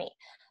all the money.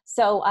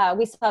 So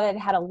we saw that it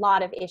had a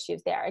lot of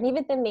issues there. And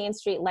even the Main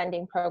Street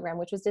Lending Program,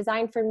 which was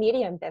designed for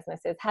medium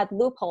businesses, had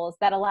loopholes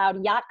that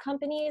allowed yacht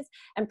companies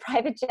and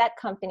private jet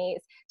companies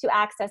to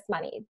access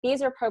money.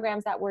 These are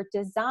programs that were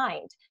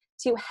designed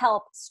to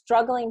help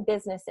struggling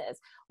businesses.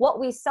 What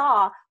we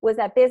saw was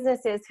that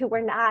businesses who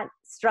were not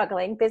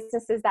struggling,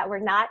 businesses that were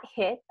not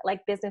hit,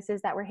 like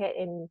businesses that were hit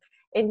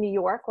in New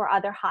York or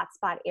other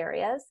hotspot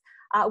areas,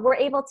 were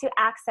able to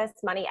access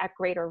money at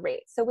greater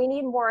rates. So we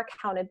need more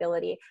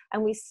accountability,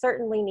 and we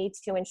certainly need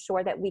to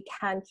ensure that we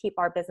can keep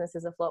our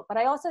businesses afloat. But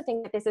I also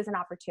think that this is an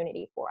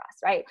opportunity for us,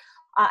 right?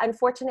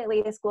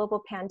 Unfortunately, this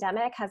global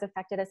pandemic has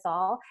affected us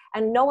all,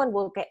 and no one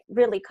will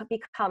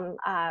come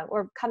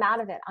out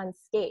of it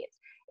unscathed.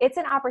 It's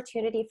an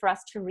opportunity for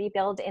us to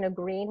rebuild in a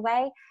green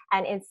way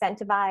and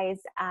incentivize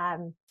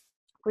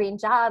green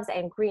jobs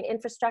and green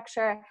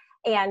infrastructure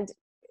and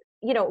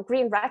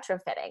green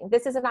retrofitting.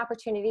 This is an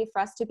opportunity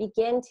for us to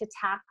begin to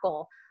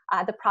tackle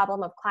the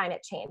problem of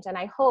climate change. And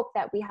I hope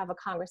that we have a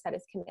Congress that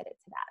is committed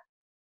to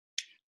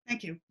that.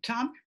 Thank you.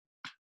 Tom?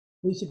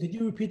 Lisa, could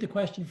you repeat the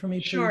question for me,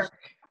 please? Sure.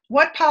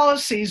 What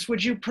policies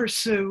would you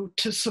pursue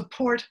to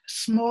support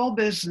small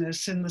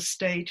business in the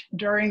state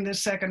during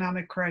this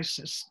economic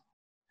crisis?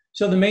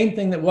 So the main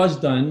thing that was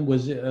done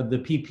was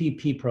the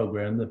PPP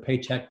program, the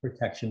Paycheck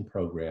Protection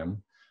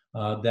Program,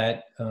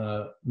 that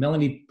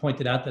Melanie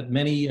pointed out that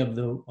many of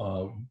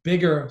the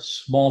bigger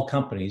small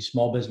companies,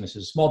 small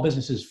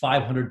businesses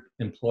 500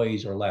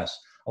 employees or less,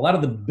 a lot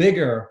of the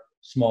bigger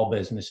small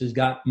businesses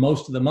got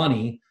most of the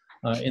money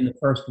in the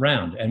first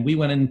round. And we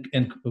went in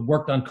and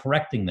worked on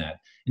correcting that.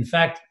 In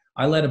fact,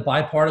 I led a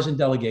bipartisan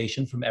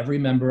delegation from every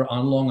member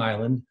on Long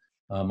Island,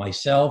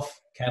 myself,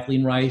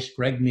 Kathleen Rice,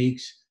 Greg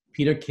Meeks,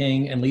 Peter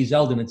King, and Lee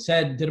Zeldin,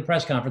 and did a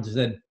press conference and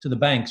said to the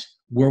banks,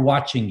 we're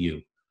watching you.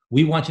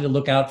 We want you to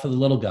look out for the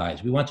little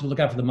guys. We want you to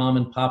look out for the mom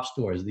and pop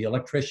stores, the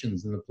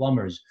electricians and the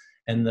plumbers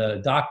and the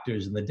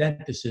doctors and the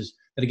dentists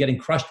that are getting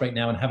crushed right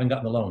now and haven't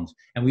gotten the loans.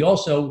 And we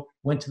also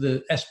went to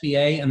the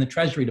SBA and the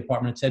Treasury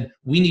Department and said,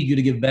 we need you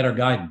to give better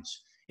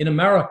guidance. In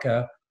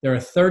America, there are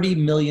 30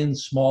 million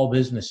small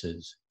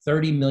businesses,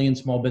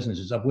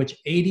 of which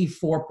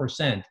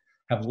 84%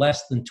 have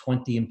less than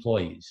 20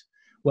 employees.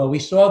 Well, we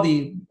saw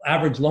the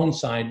average loan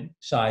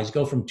size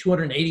go from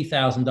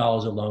 $280,000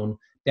 a loan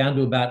down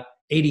to about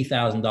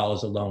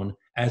 $80,000 a loan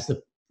as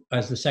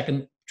the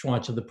second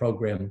tranche of the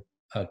program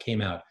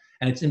came out.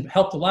 And it's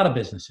helped a lot of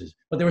businesses,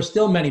 but there were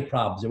still many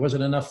problems. There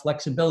wasn't enough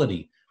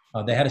flexibility.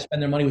 They had to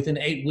spend their money within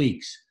 8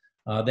 weeks.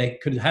 They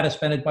had to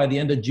spend it by the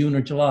end of June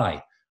or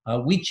July.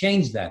 We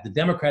changed that. The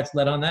Democrats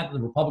led on that. The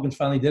Republicans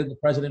finally did it. The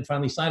president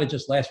finally signed it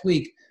just last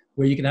week,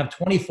 where you can have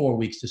 24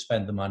 weeks to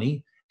spend the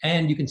money,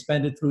 and you can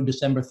spend it through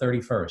December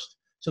 31st.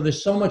 So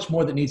there's so much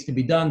more that needs to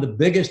be done. The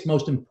biggest,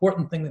 most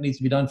important thing that needs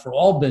to be done for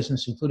all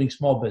business, including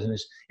small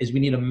business, is we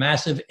need a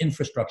massive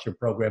infrastructure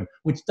program,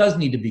 which does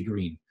need to be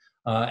green.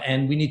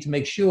 And we need to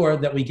make sure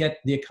that we get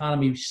the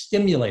economy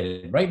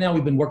stimulated. Right now,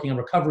 we've been working on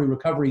recovery,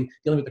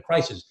 dealing with the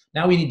crisis.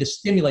 Now we need to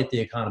stimulate the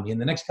economy. In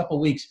the next couple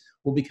of weeks,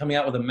 we'll be coming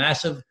out with a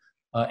massive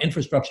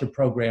infrastructure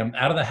program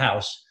out of the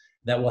House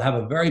that will have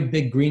a very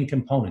big green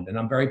component. And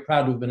I'm very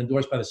proud to have been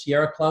endorsed by the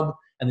Sierra Club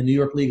and the New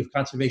York League of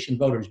Conservation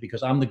Voters,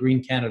 because I'm the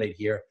green candidate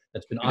here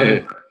that's been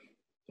honored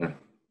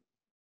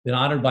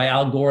by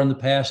Al Gore in the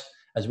past,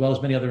 as well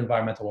as many other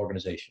environmental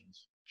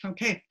organizations.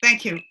 Okay,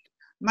 thank you.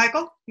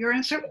 Michael, your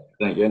answer?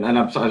 Thank you. And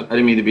I'm sorry, I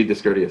didn't mean to be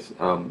discourteous.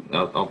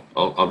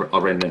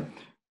 I'll rein it in.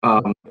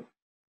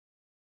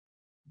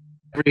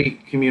 Every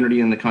community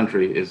in the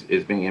country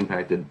is being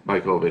impacted by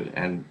COVID,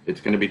 and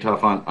it's going to be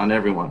tough on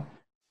everyone.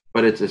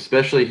 But it's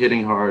especially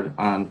hitting hard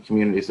on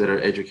communities that are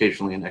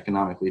educationally and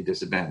economically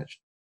disadvantaged.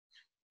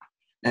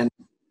 And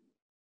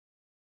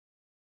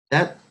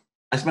that,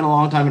 I spent a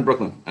long time in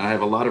Brooklyn, and I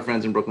have a lot of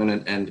friends in Brooklyn,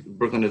 and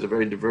Brooklyn is a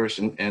very diverse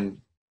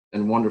and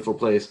wonderful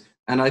place.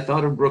 And I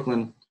thought of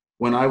Brooklyn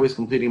when I was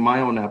completing my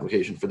own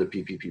application for the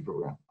PPP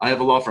program. I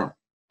have a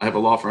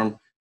law firm.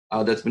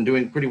 That's been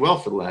doing pretty well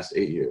for the last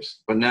 8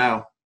 years. But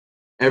now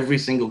every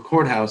single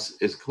courthouse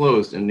is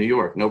closed in New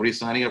York. Nobody's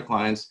signing up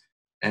clients,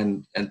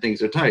 and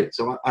things are tight.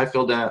 So I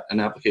filled out an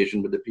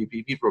application with the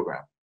PPP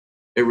program.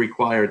 It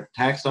required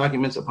tax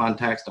documents upon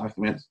tax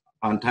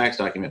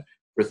document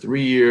for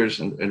 3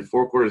 years and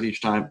 4 quarters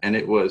each time. And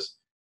it was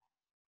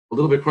a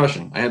little bit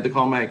crushing. I had to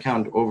call my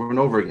accountant over and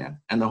over again.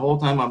 And the whole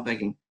time I'm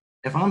thinking,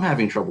 if I'm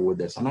having trouble with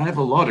this and I have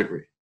a law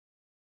degree,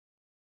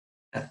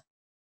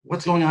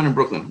 what's going on in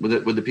Brooklyn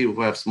with the people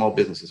who have small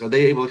businesses? Are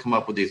they able to come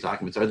up with these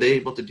documents? Are they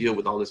able to deal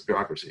with all this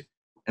bureaucracy?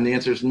 And the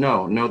answer is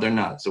no, they're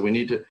not. So we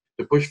need to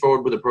push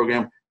forward with a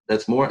program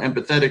that's more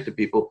empathetic to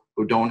people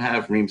who don't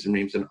have reams and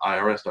reams of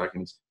IRS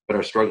documents, but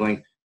are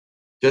struggling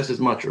just as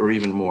much or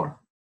even more.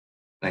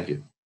 Thank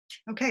you.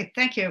 Okay,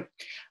 thank you.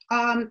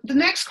 The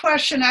next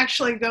question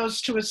actually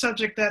goes to a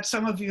subject that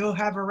some of you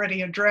have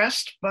already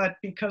addressed, but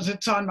because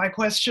it's on my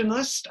question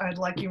list, I'd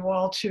like you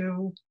all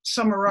to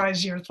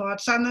summarize your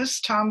thoughts on this.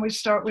 Tom, we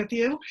start with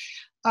you.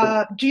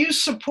 Do you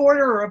support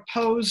or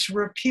oppose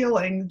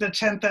repealing the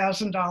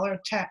 $10,000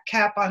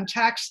 cap on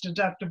tax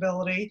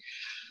deductibility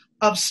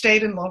of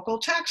state and local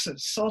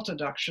taxes, SALT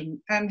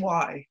deduction, and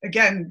why?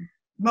 Again,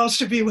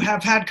 most of you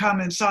have had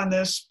comments on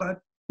this, but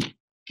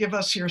give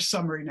us your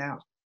summary now.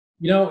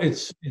 You know,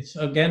 it's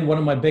again, one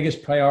of my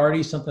biggest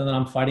priorities, something that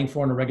I'm fighting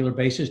for on a regular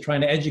basis, trying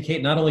to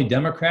educate not only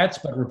Democrats,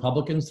 but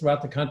Republicans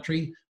throughout the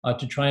country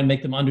to try and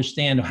make them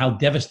understand how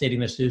devastating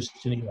this is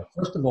to New York.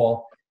 First of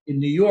all, in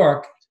New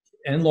York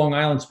and Long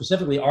Island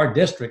specifically, our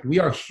district, we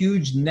are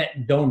huge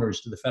net donors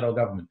to the federal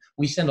government.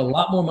 We send a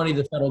lot more money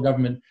to the federal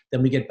government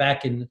than we get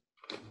back in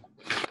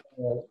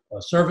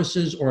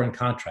services or in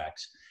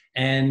contracts.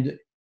 And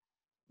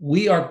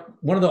we are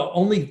one of the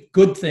only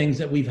good things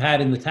that we've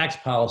had in the tax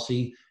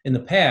policy in the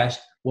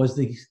past was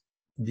the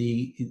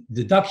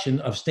deduction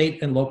of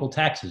state and local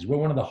taxes. We're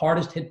one of the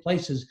hardest hit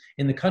places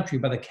in the country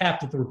by the cap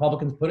that the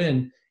Republicans put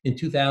in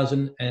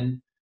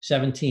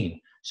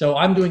 2017. So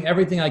I'm doing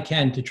everything I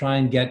can to try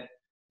and get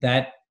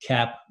that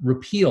cap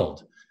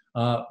repealed.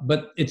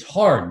 But it's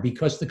hard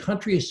because the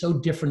country is so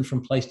different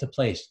from place to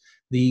place,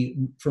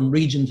 from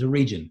region to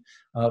region.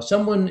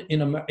 Someone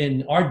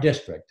in our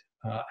district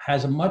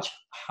has a much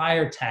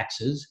higher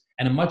taxes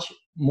and a much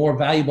more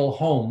valuable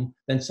home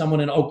than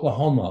someone in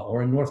Oklahoma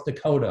or in North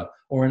Dakota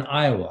or in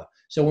Iowa.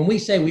 So when we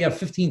say we have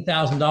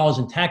 $15,000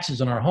 in taxes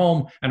on our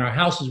home and our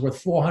house is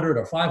worth $400,000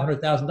 or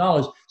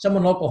 $500,000,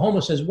 someone in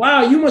Oklahoma says,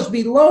 wow, you must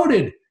be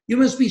loaded. You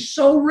must be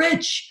so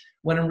rich.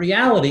 When in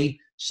reality,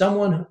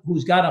 someone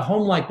who's got a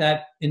home like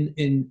that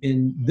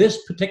in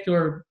this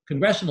particular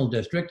congressional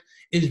district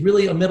is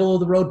really a middle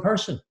of the road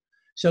person.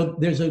 So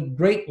there's a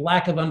great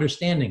lack of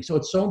understanding. So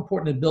it's so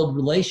important to build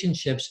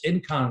relationships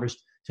in Congress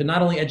to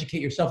not only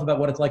educate yourself about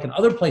what it's like in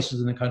other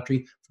places in the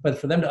country, but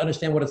for them to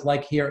understand what it's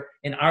like here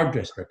in our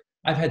district.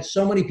 I've had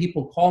so many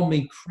people call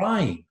me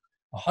crying,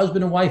 a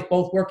husband and wife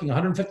both working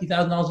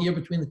 $150,000 a year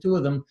between the two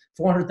of them,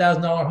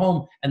 $400,000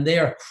 home, and they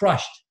are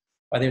crushed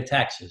by their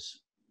taxes.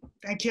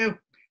 Thank you.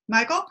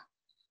 Michael?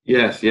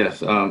 Yes.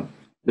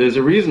 There's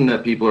a reason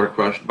that people are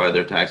crushed by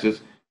their taxes,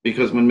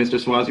 because when Mr.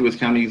 Suozzi was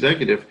county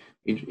executive,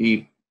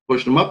 he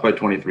pushed them up by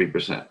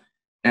 23%.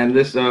 And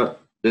this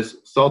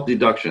SALT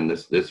deduction,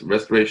 this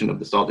restoration of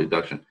the SALT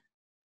deduction,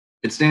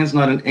 it stands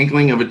not an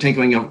inkling of a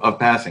tinkling of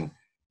passing.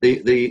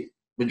 The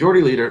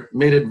majority leader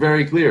made it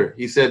very clear.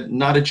 He said,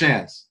 not a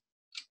chance.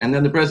 And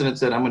then the president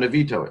said, I'm going to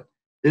veto it.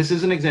 This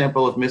is an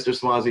example of Mr.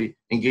 Suozzi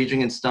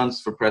engaging in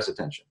stunts for press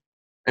attention.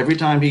 Every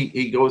time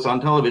he goes on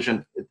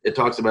television, it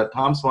talks about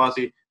Tom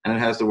Suozzi, and it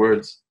has the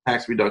words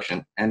tax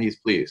reduction, and he's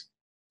pleased.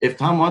 If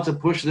Tom wants to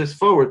push this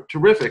forward,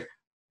 terrific.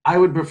 I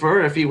would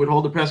prefer if he would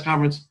hold a press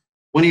conference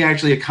when he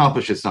actually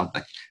accomplishes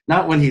something,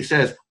 not when he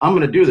says, I'm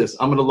going to do this,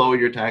 I'm going to lower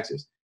your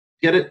taxes.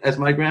 Get it, as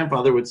my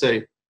grandfather would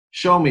say,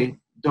 show me,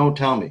 don't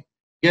tell me.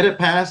 Get it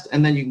passed,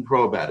 and then you can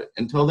crow about it.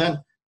 Until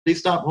then, please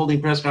stop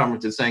holding press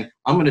conferences saying,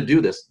 I'm going to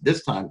do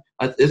this time.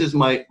 This is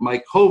my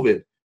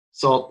COVID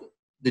SALT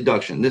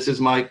deduction. This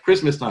is my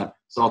Christmas time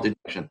SALT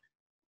deduction.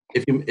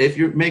 If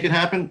you make it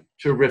happen,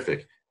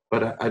 terrific.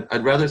 But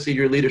I'd rather see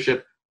your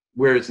leadership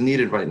where it's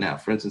needed right now,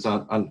 for instance,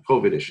 on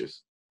COVID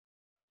issues.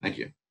 Thank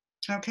you.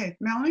 Okay,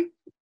 Melanie?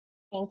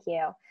 Thank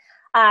you.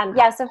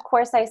 Yes, of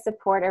course, I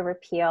support a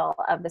repeal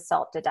of the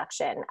SALT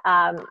deduction.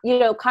 You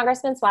know,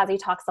 Congressman Suozzi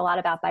talks a lot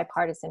about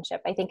bipartisanship.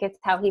 I think it's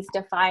how he's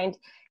defined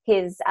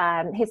his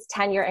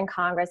tenure in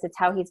Congress. It's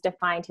how he's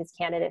defined his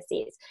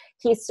candidacies.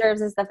 He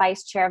serves as the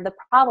vice chair of the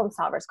Problem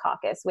Solvers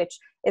Caucus, which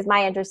is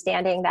my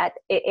understanding that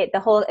the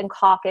whole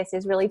caucus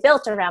is really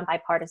built around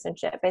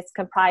bipartisanship. It's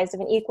comprised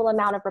of an equal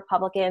amount of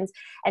Republicans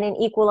and an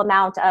equal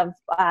amount of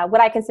what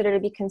I consider to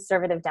be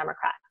conservative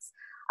Democrats.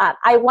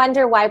 I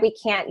wonder why we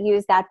can't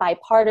use that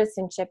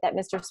bipartisanship that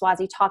Mr.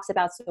 Suozzi talks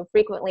about so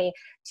frequently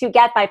to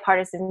get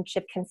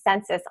bipartisanship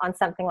consensus on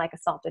something like a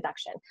SALT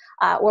deduction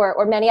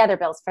or many other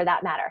bills for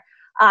that matter.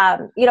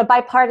 You know,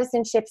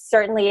 bipartisanship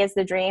certainly is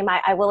the dream.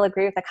 I will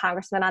agree with the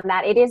congressman on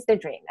that. It is the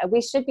dream.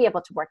 We should be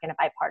able to work in a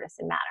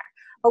bipartisan manner.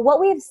 But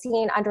what we've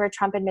seen under a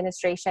Trump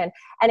administration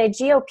and a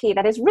GOP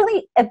that has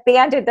really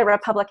abandoned the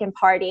Republican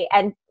Party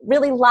and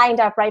really lined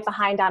up right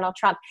behind Donald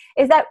Trump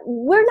is that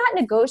we're not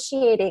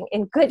negotiating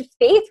in good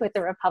faith with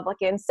the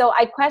Republicans. So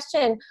I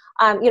question,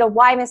 you know,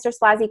 why Mr.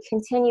 Suozzi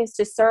continues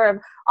to serve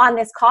on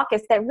this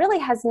caucus that really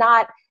has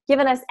not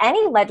given us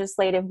any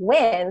legislative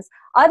wins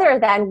other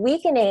than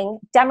weakening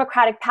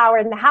Democratic power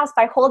in the House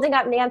by holding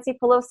up Nancy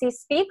Pelosi's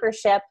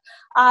speakership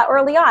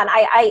early on.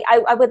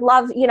 I would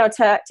love, you know,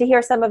 to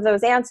hear some of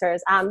those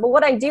answers. But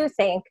what I do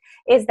think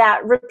is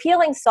that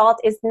repealing SALT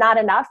is not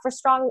enough for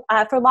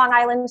Long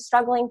Island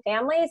struggling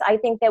families. I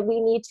think that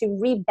we need to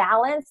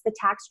rebalance the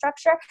tax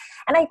structure,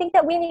 and I think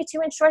that we need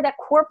to ensure that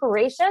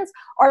corporations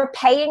are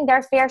paying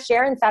their fair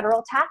share in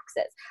federal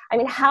taxes. I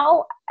mean,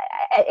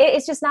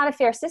 it's just not a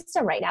fair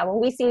system right now when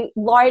we see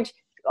large,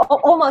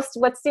 almost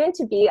what's soon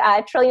to be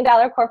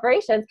trillion-dollar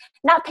corporations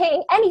not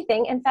paying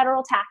anything in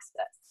federal taxes.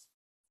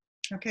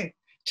 Okay,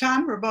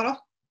 Tom, rebuttal.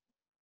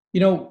 You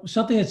know,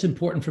 something that's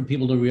important for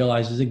people to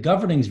realize is that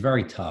governing is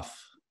very tough.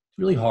 It's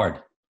really hard.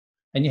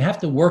 And you have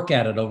to work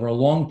at it over a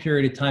long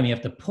period of time. You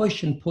have to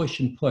push and push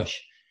and push.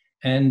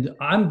 And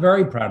I'm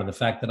very proud of the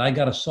fact that I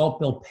got a SALT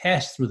bill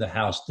passed through the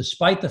House,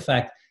 despite the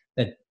fact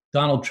that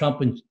Donald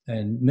Trump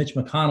and Mitch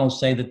McConnell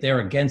say that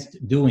they're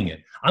against doing it.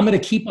 I'm going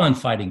to keep on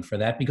fighting for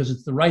that because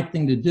it's the right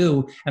thing to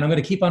do. And I'm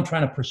going to keep on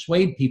trying to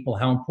persuade people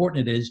how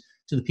important it is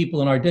to the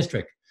people in our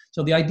district.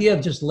 So the idea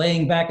of just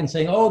laying back and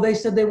saying, oh, they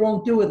said they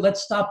won't do it,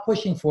 let's stop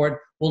pushing for it,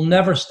 will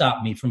never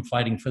stop me from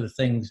fighting for the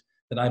things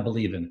that I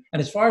believe in.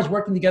 And as far as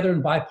working together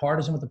in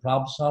bipartisan with the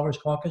Problem Solvers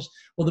Caucus,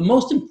 well, the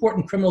most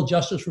important criminal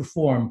justice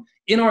reform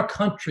in our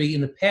country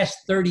in the past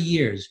 30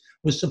 years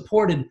was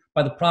supported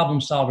by the Problem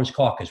Solvers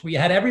Caucus, where you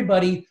had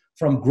everybody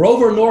from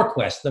Grover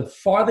Norquist, the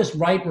farthest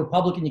right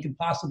Republican you could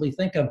possibly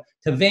think of,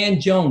 to Van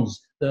Jones,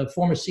 the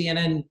former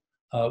CNN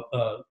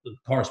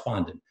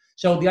correspondent.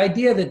 So the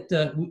idea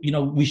that you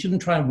know, we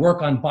shouldn't try and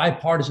work on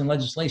bipartisan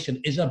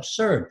legislation is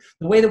absurd.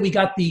 The way that we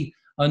got the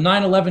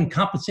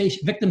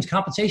 9/11 Victims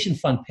Compensation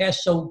Fund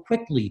passed so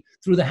quickly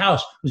through the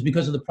House was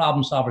because of the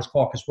Problem Solvers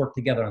Caucus worked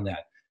together on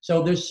that.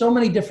 So there's so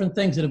many different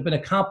things that have been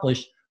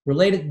accomplished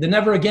related. The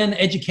Never Again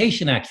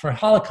Education Act for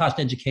Holocaust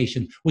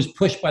education was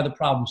pushed by the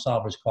Problem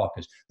Solvers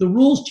Caucus. The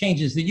rules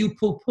changes that you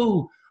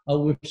poo-poo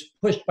were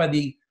pushed by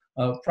the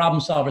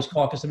Problem Solvers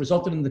Caucus and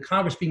resulted in the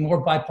Congress being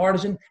more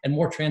bipartisan and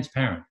more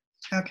transparent.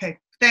 Okay,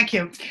 thank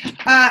you.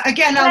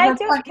 Again,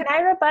 Can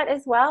I rebut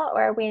as well,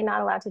 or are we not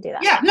allowed to do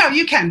that? Yeah, no,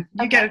 you can.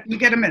 You Okay.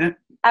 get a minute.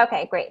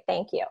 Okay, great,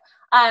 thank you.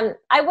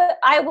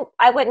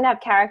 I wouldn't have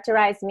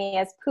characterized me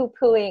as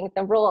poo-pooing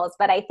the rules,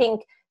 but I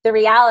think the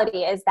reality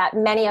is that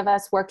many of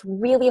us worked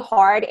really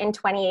hard in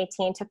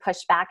 2018 to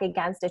push back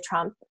against a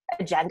Trump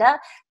agenda.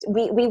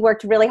 We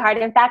worked really hard.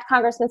 In fact,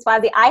 Congressman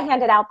Suozzi, I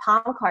handed out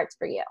palm cards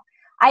for you.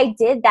 I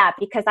did that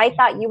because I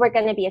thought you were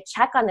going to be a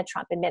check on the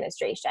Trump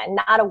administration,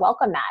 not a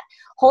welcome mat.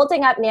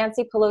 Holding up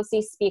Nancy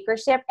Pelosi's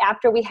speakership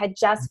after we had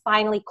just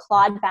finally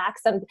clawed back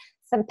some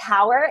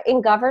power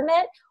in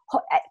government,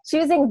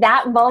 choosing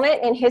that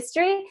moment in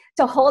history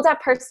to hold up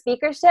her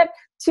speakership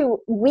to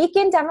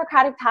weaken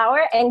Democratic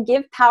power and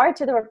give power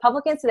to the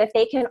Republicans so that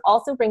they can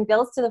also bring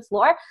bills to the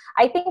floor,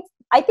 I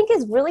think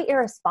is really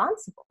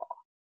irresponsible.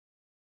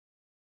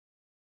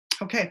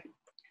 Okay,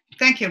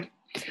 thank you.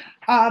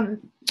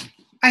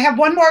 I have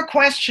one more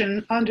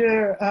question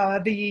under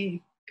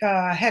the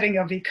heading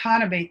of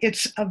economy.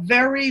 It's a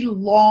very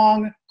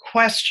long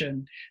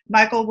question.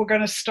 Michael, we're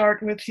going to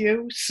start with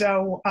you.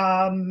 So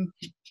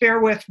bear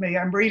with me.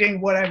 I'm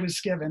reading what I was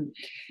given.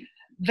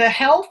 The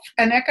health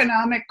and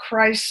economic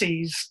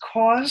crises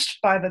caused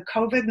by the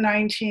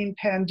COVID-19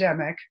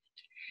 pandemic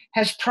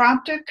has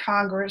prompted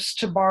Congress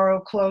to borrow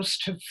close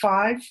to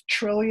 $5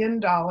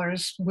 trillion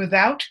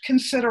without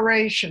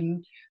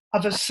consideration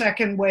of a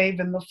second wave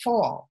in the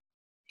fall.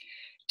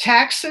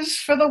 Taxes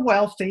for the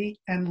wealthy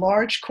and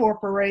large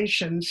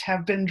corporations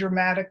have been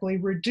dramatically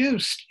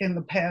reduced in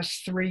the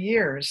past 3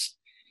 years,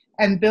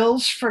 and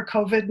bills for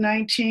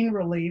COVID-19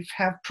 relief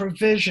have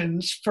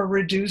provisions for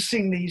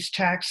reducing these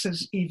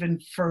taxes even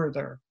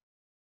further.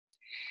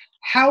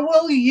 How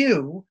will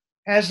you,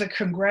 as a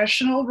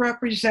congressional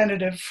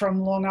representative from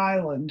Long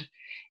Island,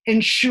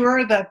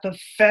 ensure that the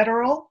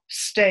federal,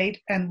 state,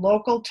 and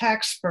local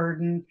tax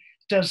burden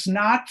does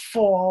not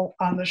fall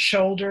on the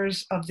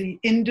shoulders of the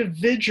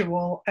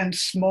individual and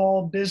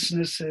small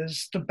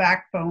businesses, the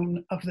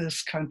backbone of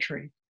this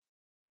country?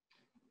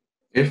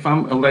 If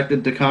I'm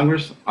elected to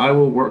Congress, I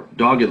will work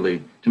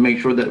doggedly to make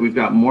sure that we've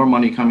got more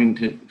money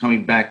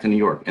coming back to New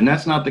York. And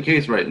that's not the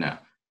case right now.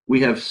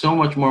 We have so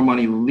much more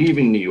money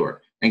leaving New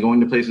York and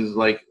going to places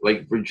like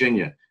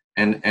Virginia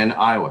and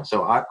Iowa.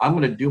 So I'm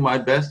going to do my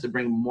best to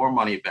bring more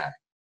money back.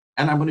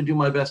 And I'm going to do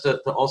my best to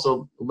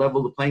also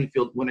level the playing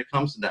field when it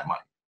comes to that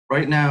money.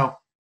 Right now,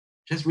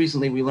 just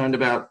recently, we learned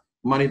about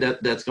money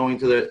that's going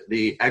to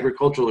the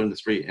agricultural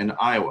industry in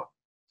Iowa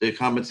to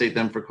compensate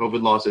them for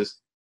COVID losses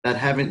that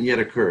haven't yet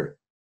occurred.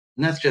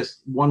 And that's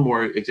just one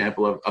more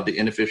example of the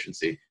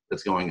inefficiency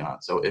that's going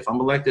on. So if I'm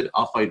elected,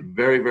 I'll fight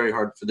very, very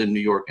hard for the New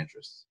York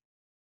interests.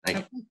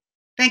 Thank you.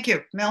 Thank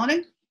you.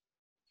 Melanie?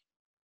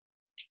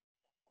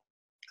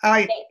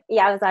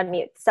 Yeah, I was on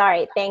mute.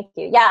 Sorry. Thank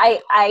you. Yeah,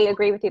 I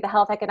agree with you. The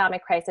health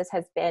economic crisis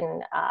has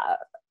been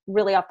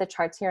really off the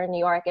charts here in New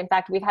York. In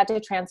fact, we've had to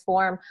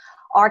transform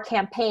our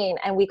campaign,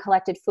 and we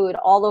collected food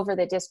all over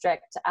the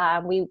district.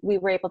 We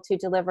were able to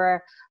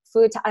deliver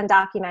food to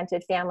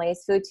undocumented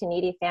families, food to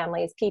needy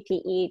families,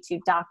 PPE to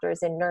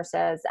doctors and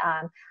nurses.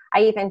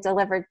 I even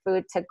delivered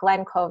food to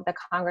Glen Cove, the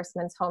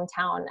congressman's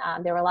hometown.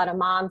 There were a lot of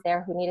moms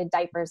there who needed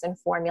diapers and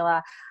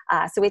formula.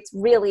 So it's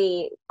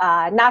really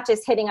not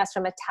just hitting us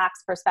from a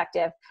tax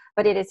perspective,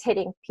 but it is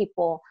hitting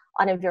people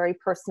on a very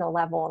personal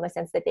level in the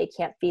sense that they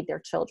can't feed their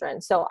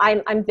children. So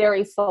I'm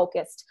very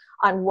focused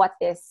on what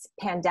this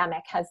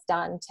pandemic has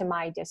done to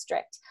my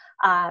district.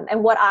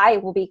 And what I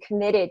will be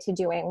committed to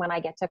doing when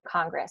I get to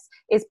Congress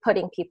is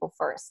putting people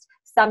first,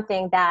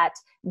 something that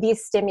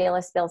these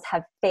stimulus bills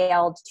have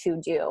failed to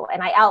do.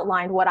 And I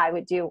outlined what I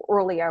would do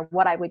earlier,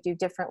 what I would do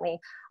differently.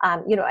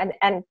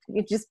 And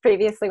you just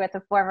previously with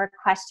the former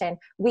question,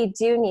 we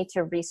do need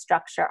to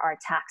restructure our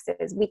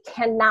taxes. We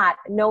cannot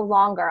no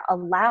longer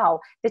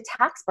allow the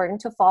tax burden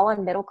to fall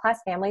on middle-class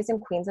families in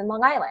Queens and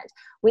Long Island.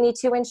 We need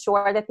to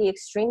ensure that the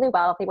extremely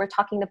wealthy, we're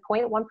talking the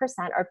 0.1%,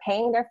 are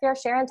paying their fair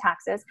share in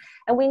taxes.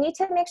 And we need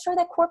to make sure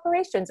that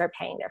corporations are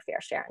paying their fair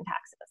share in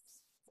taxes.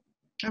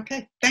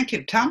 Okay, thank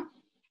you. Tom?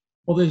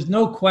 Well, there's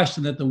no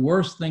question that the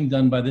worst thing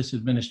done by this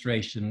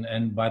administration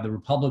and by the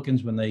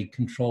Republicans when they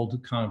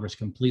controlled Congress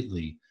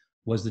completely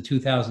was the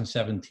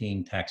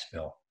 2017 tax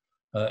bill.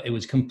 It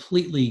was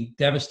completely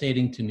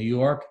devastating to New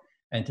York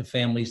and to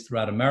families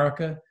throughout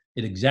America.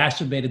 It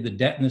exacerbated the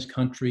debt in this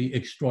country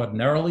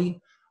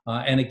extraordinarily,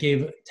 and it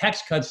gave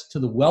tax cuts to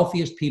the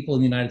wealthiest people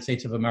in the United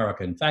States of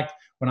America. In fact,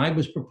 when I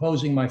was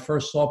proposing my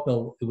first SALT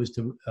bill, it was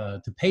to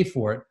pay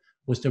for it,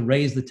 was to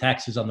raise the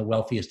taxes on the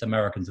wealthiest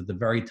Americans at the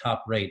very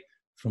top rate,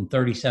 from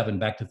 37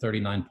 back to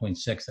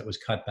 39.6 that was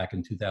cut back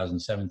in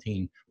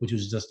 2017, which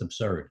was just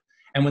absurd.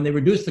 And when they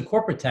reduced the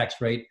corporate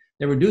tax rate,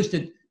 they reduced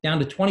it down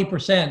to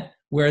 20%,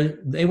 where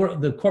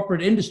the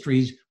corporate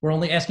industries were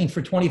only asking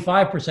for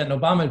 25%, and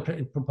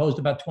Obama proposed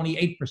about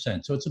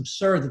 28%. So it's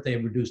absurd that they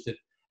reduced it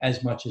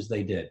as much as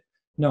they did.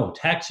 No,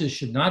 taxes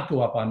should not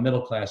go up on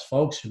middle-class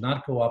folks, should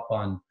not go up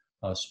on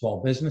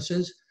small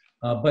businesses.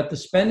 But the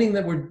spending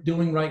that we're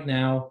doing right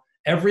now,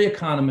 every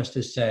economist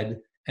has said,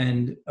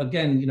 and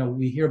again,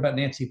 we hear about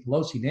Nancy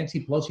Pelosi.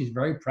 Nancy Pelosi is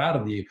very proud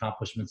of the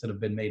accomplishments that have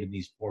been made in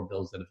these 4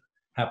 bills that have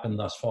happened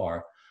thus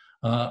far.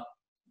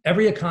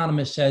 Every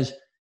economist says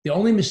the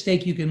only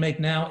mistake you can make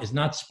now is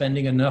not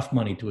spending enough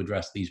money to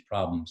address these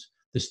problems.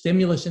 The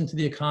stimulus into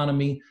the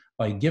economy,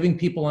 by giving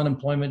people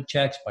unemployment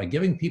checks, by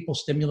giving people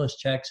stimulus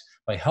checks,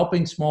 by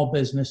helping small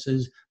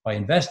businesses, by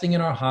investing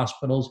in our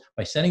hospitals,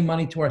 by sending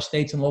money to our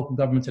states and local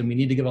governments, and we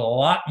need to give a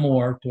lot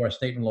more to our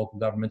state and local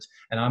governments,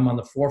 and I'm on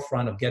the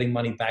forefront of getting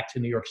money back to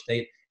New York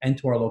State and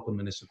to our local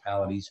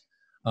municipalities,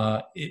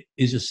 it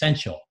is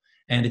essential.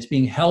 And it's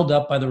being held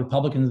up by the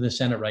Republicans in the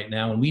Senate right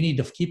now, and we need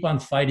to keep on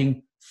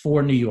fighting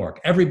for New York.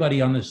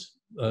 Everybody on this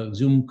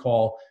Zoom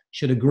call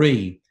should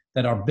agree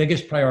that our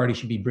biggest priority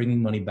should be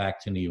bringing money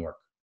back to New York.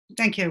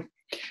 Thank you.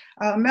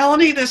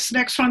 Melanie, this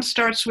next one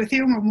starts with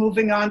you. We're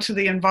moving on to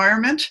the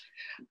environment.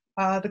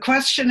 The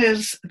question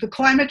is, the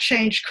climate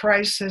change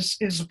crisis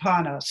is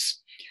upon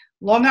us.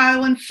 Long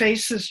Island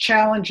faces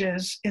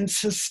challenges in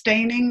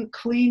sustaining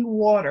clean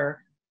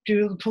water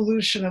due to the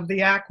pollution of the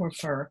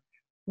aquifer,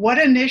 what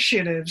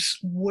initiatives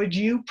would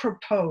you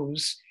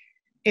propose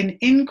in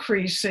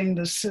increasing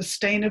the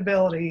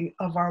sustainability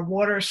of our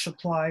water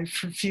supply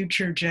for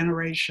future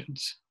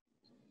generations?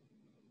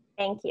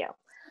 Thank you.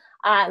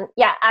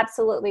 Yeah,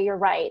 absolutely, you're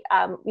right.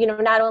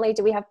 Not only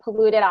do we have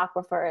polluted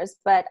aquifers,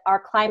 but our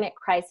climate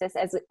crisis,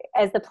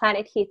 as the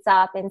planet heats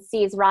up and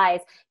seas rise,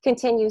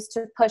 continues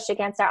to push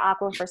against our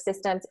aquifer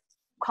systems,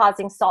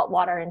 causing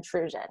saltwater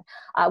intrusion,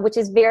 which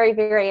is very,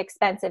 very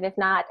expensive, if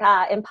not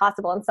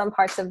impossible in some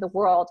parts of the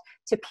world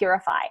to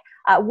purify.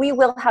 We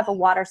will have a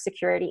water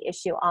security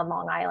issue on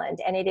Long Island,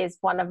 and it is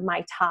one of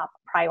my top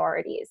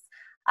priorities.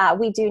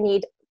 We do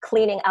need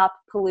cleaning up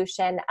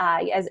pollution.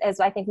 As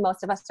I think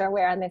most of us are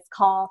aware on this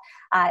call,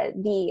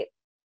 the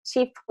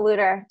chief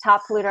polluter,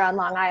 top polluter on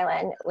Long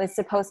Island was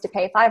supposed to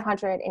pay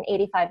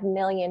 $585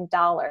 million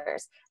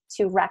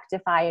to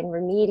rectify and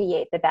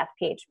remediate the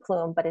Bethpage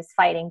plume, but is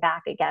fighting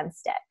back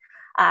against it.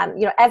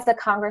 As a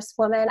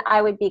congresswoman,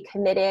 I would be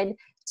committed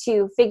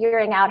to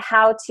figuring out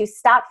how to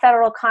stop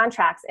federal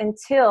contracts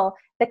until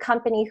the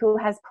company who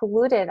has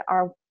polluted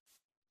our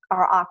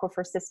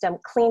aquifer system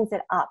cleans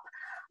it up.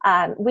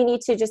 We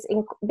need to just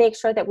make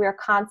sure that we're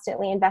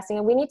constantly investing,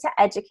 and we need to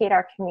educate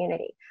our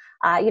community.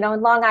 In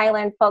Long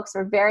Island, folks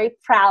are very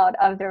proud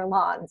of their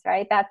lawns,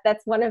 right?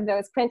 That's one of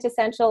those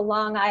quintessential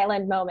Long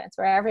Island moments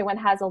where everyone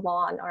has a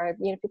lawn, or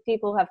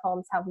people who have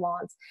homes have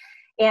lawns.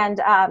 And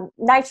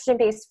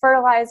nitrogen-based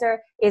fertilizer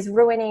is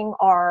ruining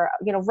our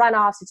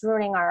runoffs. It's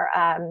ruining our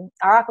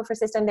aquifer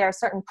system. There are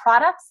certain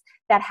products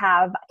that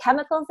have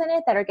chemicals in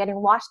it that are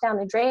getting washed down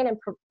the drain and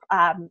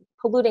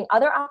polluting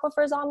other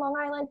aquifers on Long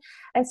Island.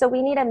 And so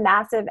we need a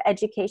massive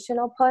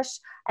educational push,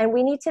 and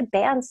we need to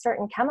ban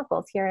certain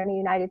chemicals here in the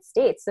United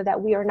States so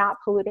that we are not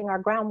polluting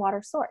our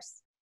groundwater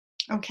source.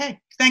 Okay,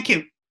 thank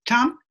you.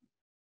 Tom?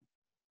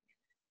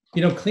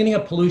 Cleaning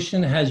up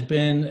pollution has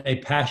been a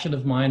passion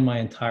of mine my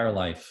entire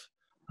life.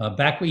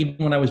 Back even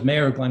when I was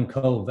mayor of Glen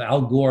Cove,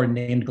 Al Gore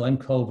named Glen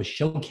Cove a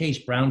showcase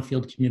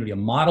brownfield community, a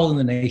model in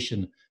the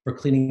nation for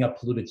cleaning up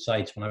polluted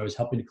sites, when I was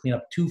helping to clean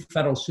up 2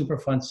 federal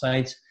Superfund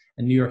sites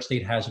and New York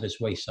State hazardous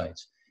waste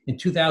sites. In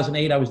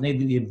 2008, I was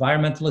named the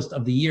Environmentalist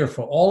of the Year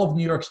for all of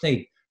New York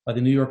State by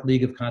the New York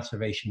League of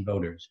Conservation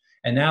Voters.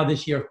 And now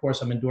this year, of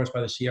course, I'm endorsed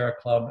by the Sierra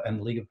Club and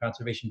the League of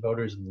Conservation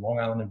Voters and the Long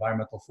Island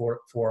Environmental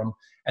Forum,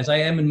 as I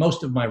am in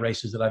most of my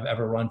races that I've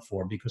ever run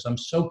for, because I'm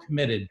so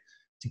committed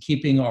to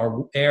keeping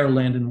our air,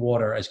 land, and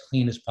water as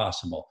clean as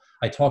possible.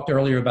 I talked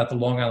earlier about the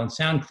Long Island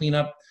Sound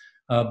cleanup,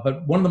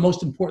 but one of the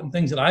most important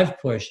things that I've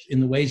pushed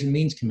in the Ways and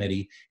Means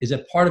Committee is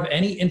that part of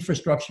any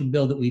infrastructure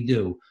bill that we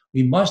do,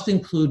 we must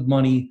include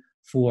money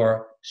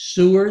for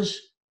sewers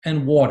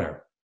and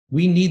water.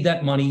 We need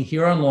that money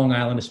here on Long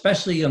Island,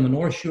 especially on the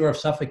North Shore of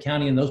Suffolk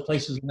County and those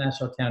places in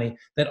Nassau County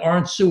that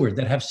aren't sewered,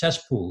 that have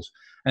cesspools,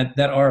 and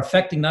that are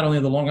affecting not only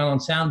the Long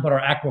Island Sound, but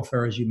our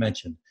aquifer, as you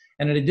mentioned.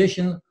 And in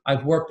addition,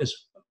 I've worked as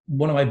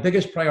one of my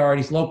biggest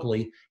priorities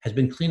locally has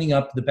been cleaning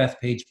up the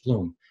Bethpage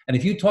plume. And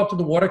if you talk to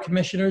the water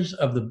commissioners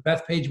of the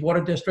Bethpage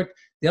Water District,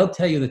 they'll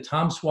tell you that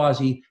Tom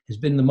Suozzi has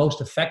been the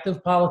most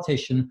effective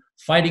politician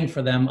fighting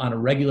for them on a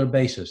regular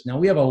basis. Now,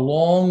 we have a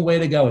long way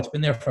to go. It's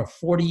been there for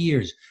 40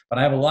 years, but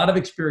I have a lot of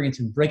experience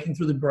in breaking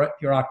through the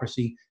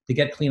bureaucracy to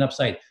get cleanup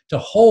site, to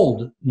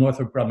hold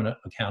Northrop Grumman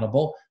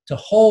accountable, to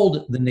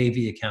hold the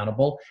Navy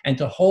accountable, and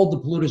to hold the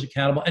polluters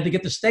accountable, and to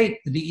get the state,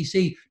 the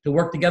DEC, to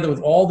work together with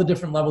all the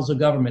different levels of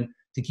government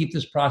to keep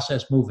this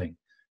process moving.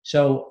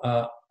 So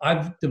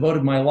I've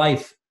devoted my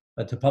life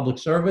to public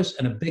service,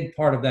 and a big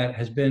part of that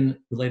has been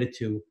related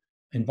to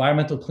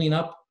environmental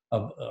cleanup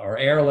of our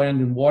air,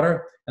 land, and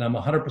water, and I'm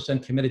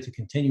 100% committed to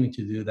continuing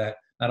to do that,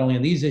 not only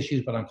on these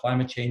issues, but on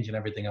climate change and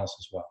everything else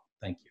as well.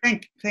 Thank you.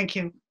 Thank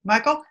you.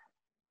 Michael?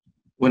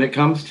 When it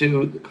comes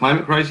to the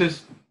climate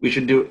crisis, we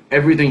should do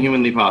everything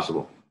humanly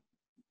possible,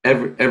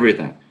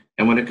 everything.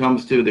 And when it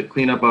comes to the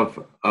cleanup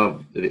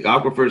of the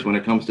aquifers, when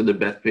it comes to the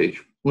Bethpage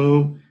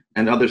plume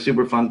and other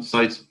Superfund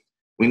sites,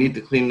 we need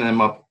to clean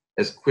them up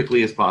as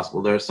quickly as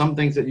possible. There are some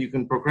things that you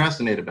can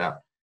procrastinate about.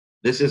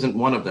 This isn't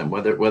one of them.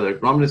 Whether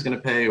Grumman is going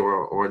to pay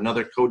or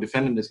another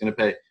co-defendant is going to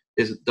pay,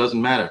 it doesn't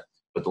matter.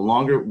 But the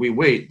longer we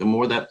wait, the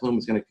more that plume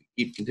is going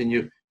to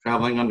continue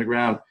traveling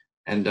underground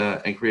and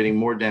creating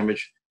more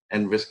damage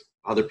and risk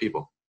other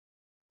people.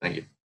 Thank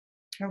you.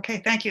 Okay,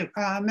 thank you.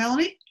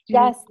 Melanie?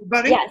 Yes,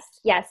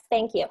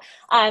 thank you.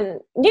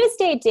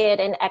 Newsday did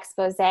an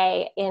expose,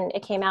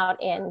 it came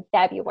out in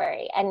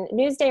February, and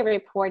Newsday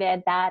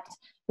reported that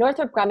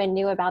Northrop Grumman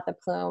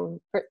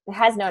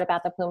has known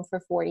about the plume for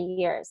 40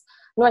 years.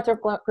 Newsday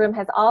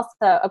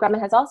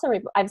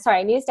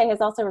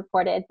has also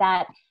reported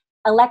that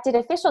elected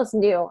officials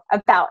knew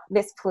about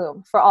this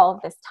plume for all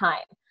of this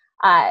time.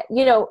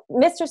 Mr.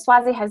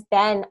 Suozzi has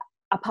been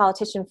a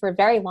politician for a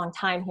very long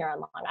time here on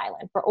Long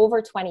Island, for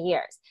over 20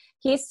 years.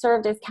 He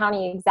served as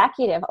county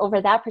executive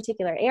over that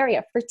particular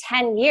area for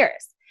 10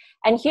 years.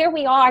 And here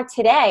we are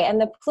today,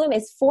 and the plume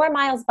is 4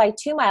 miles by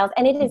 2 miles,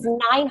 and it is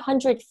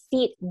 900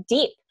 feet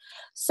deep.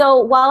 So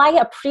while I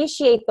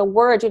appreciate the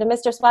words,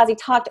 Mr. Suozzi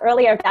talked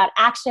earlier about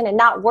action and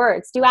not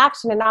words, do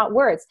action and not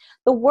words.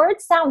 The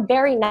words sound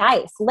very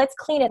nice. Let's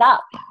clean it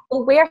up.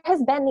 But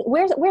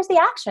where's the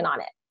action on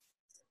it?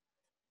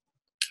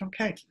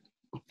 Okay,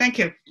 thank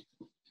you.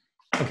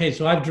 Okay,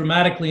 so I've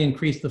dramatically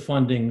increased the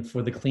funding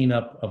for the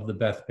cleanup of the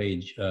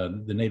Bethpage,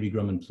 the Navy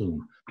Grumman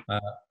plume.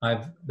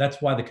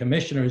 That's why the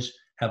commissioners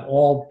have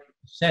all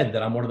said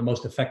that I'm one of the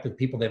most effective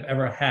people they've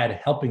ever had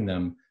helping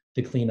them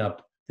to clean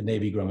up the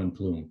Navy Grumman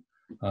plume.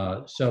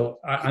 So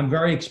I'm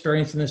very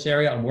experienced in this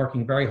area. I'm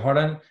working very hard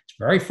on it. It's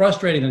very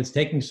frustrating that it's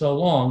taking so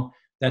long.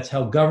 That's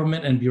how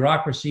government and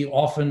bureaucracy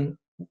often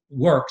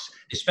works,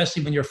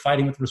 especially when you're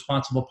fighting with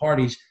responsible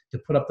parties to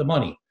put up the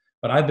money.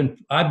 But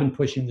I've been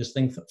pushing this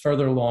thing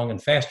further along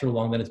and faster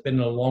along than it's been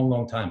in a long,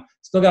 long time.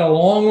 Still got a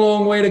long,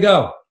 long way to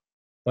go,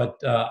 but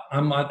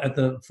I'm at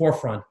the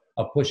forefront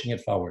of pushing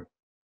it forward.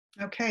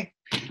 Okay,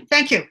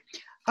 thank you.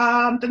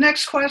 The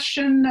next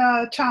question,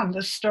 Tom,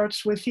 this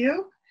starts with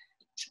you.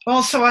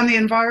 Also on the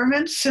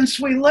environment, since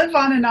we live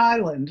on an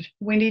island,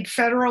 we need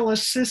federal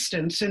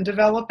assistance in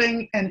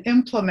developing and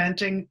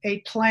implementing a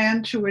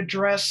plan to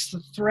address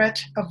the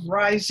threat of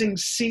rising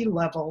sea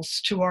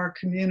levels to our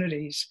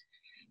communities.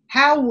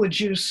 How would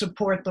you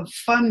support the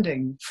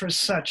funding for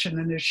such an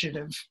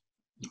initiative?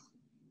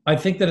 I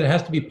think that it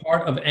has to be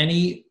part of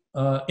any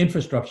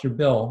infrastructure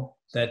bill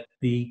that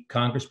the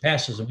Congress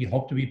passes, and we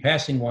hope to be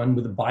passing one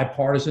with a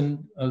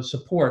bipartisan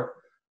support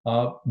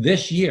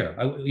this year.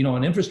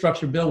 An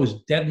infrastructure bill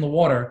was dead in the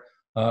water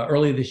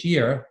earlier this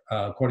year,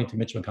 according to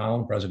Mitch McConnell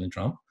and President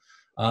Trump.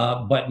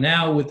 But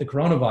now with the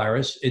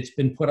coronavirus, it's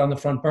been put on the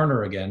front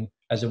burner again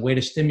as a way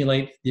to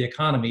stimulate the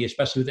economy,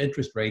 especially with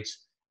interest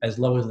rates as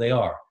low as they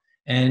are.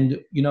 And,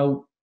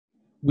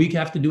 we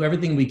have to do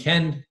everything we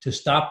can to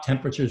stop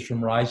temperatures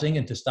from rising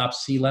and to stop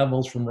sea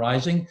levels from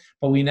rising.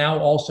 But we now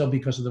also,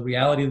 because of the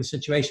reality of the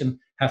situation,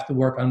 have to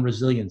work on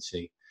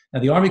resiliency. Now,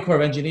 the Army Corps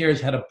of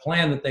Engineers had a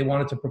plan that they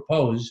wanted to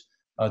propose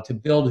to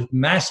build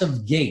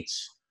massive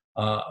gates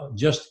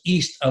just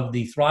east of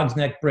the Throgs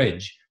Neck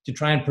Bridge to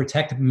try and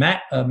protect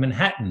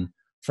Manhattan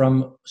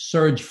from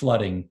surge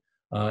flooding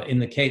in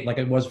the Cape, like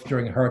it was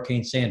during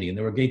Hurricane Sandy. And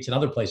there were gates in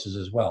other places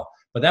as well.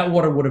 But that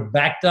water would have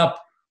backed up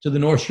to the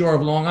North Shore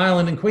of Long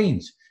Island and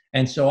Queens.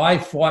 And so I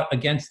fought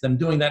against them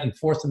doing that and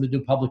forced them to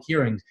do public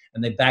hearings,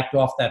 and they backed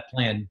off that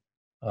plan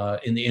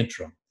in the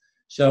interim.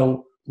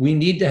 So we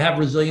need to have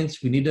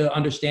resilience. We need to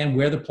understand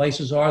where the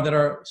places are that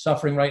are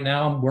suffering right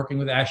now. I'm working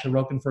with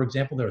Asharoken, for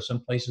example. There are some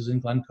places in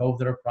Glen Cove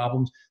that are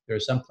problems. There are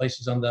some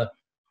places on the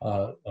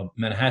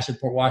Manhasset,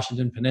 Port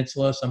Washington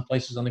Peninsula, some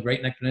places on the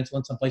Great Neck Peninsula,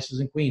 and some places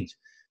in Queens.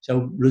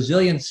 So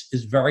resilience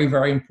is very,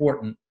 very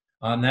important.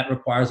 And that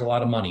requires a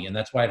lot of money. And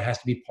that's why it has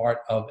to be part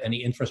of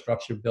any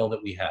infrastructure bill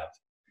that we have.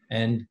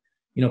 And,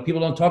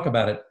 people don't talk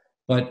about it,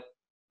 but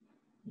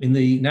in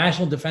the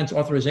National Defense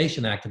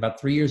Authorization Act about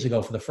 3 years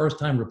ago, for the first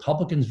time,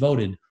 Republicans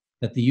voted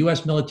that the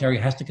U.S. military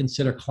has to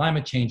consider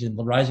climate change and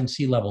the rising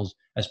sea levels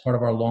as part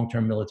of our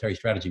long-term military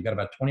strategy. We've got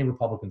about 20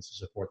 Republicans to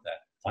support that,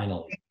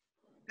 finally.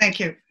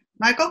 Thank you.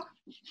 Michael?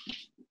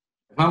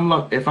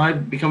 If I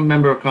become a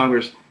member of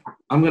Congress,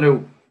 I'm going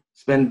to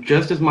spend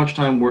just as much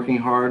time working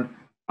hard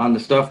on the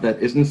stuff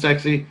that isn't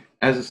sexy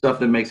as the stuff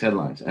that makes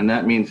headlines. And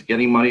that means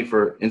getting money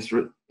for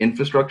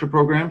infrastructure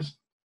programs,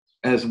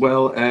 as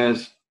well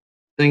as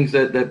things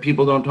that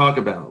people don't talk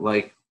about,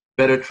 like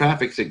better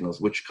traffic signals,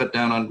 which cut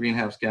down on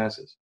greenhouse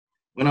gases.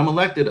 When I'm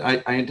elected,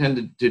 I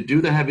intend to do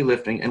the heavy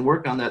lifting and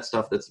work on that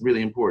stuff that's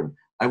really important.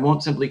 I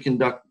won't simply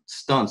conduct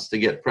stunts to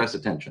get press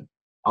attention.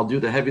 I'll do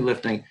the heavy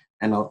lifting,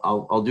 and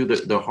I'll do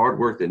the hard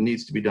work that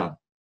needs to be done.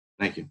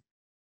 Thank you.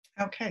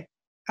 Okay.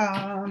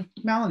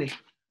 Melanie.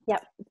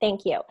 Yep,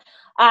 thank you.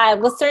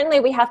 Well, certainly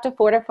we have to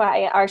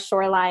fortify our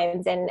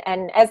shorelines.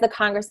 And as the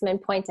congressman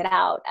pointed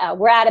out,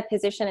 we're at a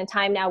position in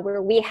time now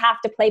where we have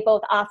to play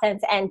both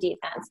offense and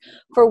defense.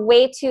 For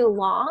way too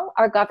long,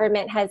 our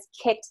government has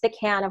kicked the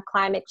can of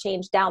climate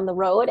change down the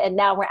road, and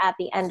now we're at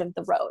the end of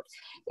the road.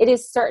 It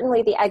is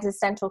certainly the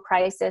existential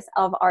crisis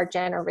of our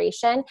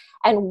generation.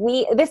 And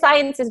the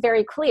science is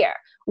very clear.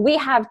 We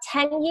have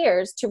 10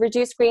 years to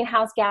reduce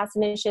greenhouse gas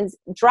emissions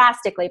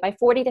drastically by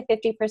 40 to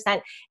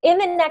 50% in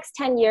the next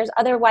 10 years.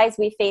 Otherwise,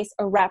 we face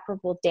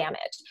irreparable damage.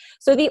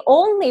 So the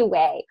only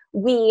way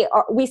we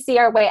see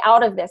our way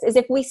out of this is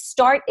if we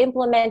start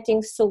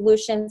implementing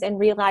solutions and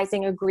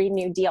realizing a Green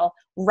New Deal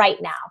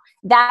right now.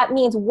 That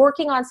means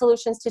working on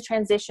solutions to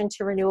transition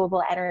to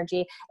renewable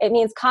energy. It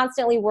means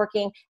constantly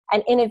working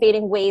and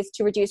innovating ways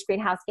to reduce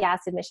greenhouse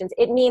gas emissions.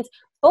 It means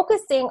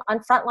focusing on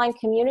frontline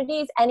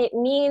communities, and it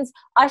means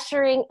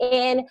ushering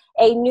in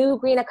a new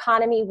green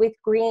economy with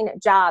green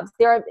jobs.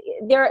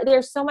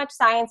 There's so much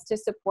science to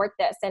support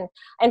this,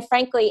 and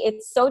frankly,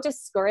 it's so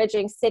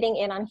discouraging sitting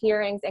in on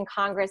hearings in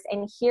Congress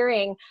and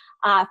hearing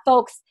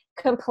folks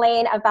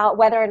complain about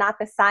whether or not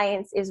the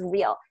science is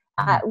real.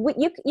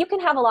 You can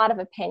have a lot of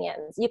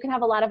opinions, you can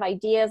have a lot of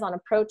ideas on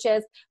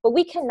approaches, but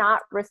we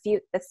cannot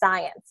refute the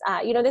science.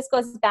 This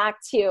goes back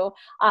to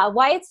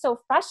why it's so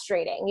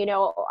frustrating,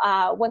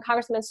 when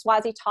Congressman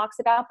Suozzi talks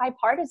about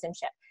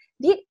bipartisanship.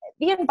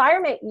 the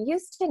environment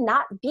used to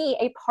not be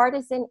a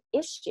partisan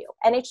issue,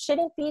 and it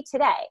shouldn't be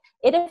today.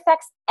 It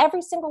affects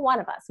every single one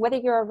of us, whether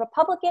you're a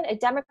Republican, a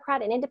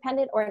Democrat, an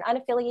independent, or an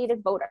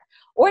unaffiliated voter,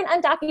 or an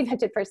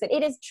undocumented person.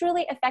 It is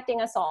truly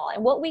affecting us all.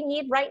 And what we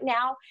need right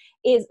now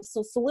is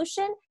a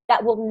solution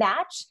that will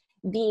match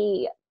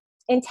the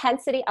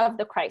intensity of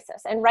the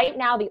crisis. And right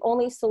now, the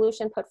only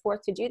solution put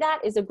forth to do that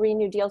is a Green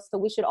New Deal. So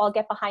we should all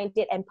get behind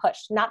it and push,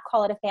 not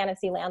call it a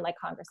fantasy land like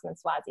Congressman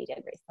Suozzi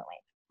did recently.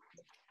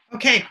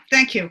 Okay,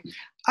 thank you.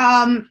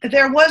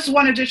 There was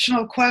one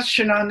additional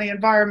question on the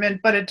environment,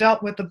 but it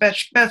dealt with the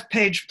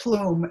Bethpage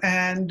plume,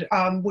 and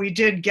we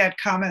did get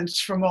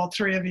comments from all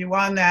three of you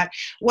on that.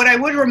 What I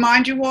would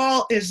remind you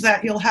all is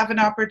that you'll have an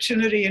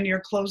opportunity in your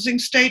closing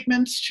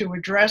statements to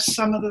address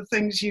some of the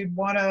things you'd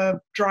want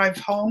to drive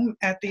home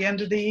at the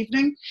end of the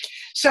evening.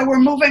 So we're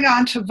moving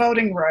on to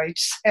voting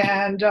rights,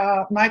 and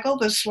Michael,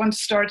 this one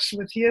starts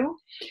with you.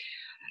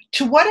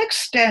 To what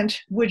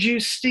extent would you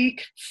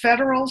seek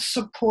federal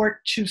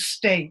support to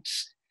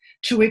states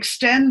to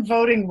extend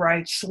voting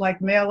rights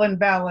like mail-in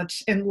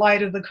ballots in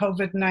light of the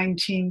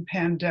COVID-19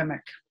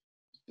 pandemic?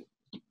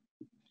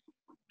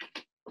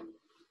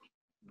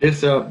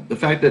 The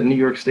fact that New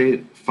York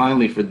State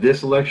finally for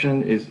this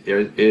election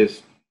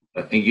is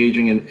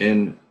engaging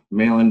in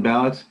mail-in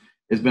ballots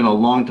has been a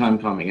long time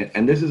coming.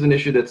 And this is an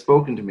issue that's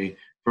spoken to me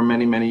for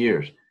many, many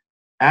years.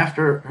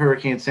 After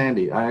Hurricane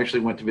Sandy, I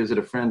actually went to visit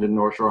a friend in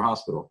North Shore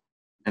Hospital.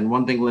 And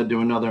one thing led to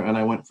another, and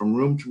I went from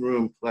room to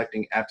room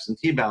collecting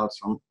absentee ballots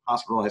from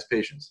hospitalized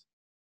patients.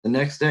 The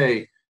next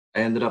day, I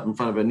ended up in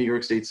front of a New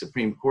York State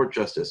Supreme Court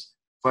justice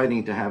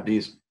fighting to have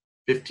these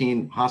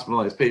 15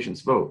 hospitalized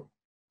patients vote.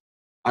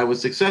 I was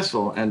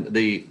successful, and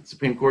the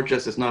Supreme Court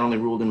justice not only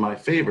ruled in my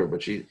favor,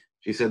 but she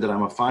said that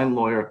I'm a fine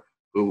lawyer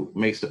who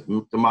makes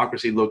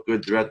democracy look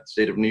good throughout the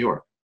state of New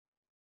York.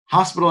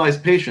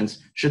 Hospitalized patients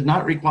should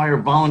not require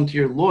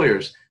volunteer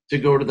lawyers to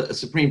go to the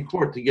Supreme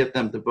Court to get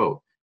them to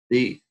vote.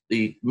 The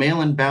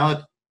mail-in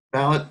ballot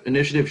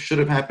initiative should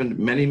have happened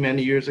many,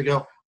 many years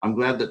ago. I'm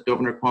glad that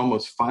Governor Cuomo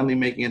is finally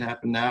making it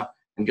happen now,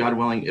 and God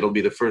willing, it'll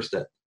be the first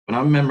step. When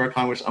I'm a member of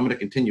Congress, I'm going to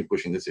continue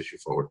pushing this issue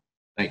forward.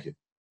 Thank you.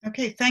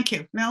 Okay, thank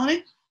you.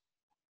 Melanie?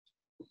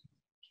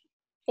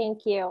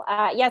 Thank you.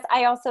 Yes,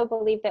 I also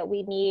believe that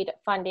we need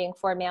funding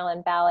for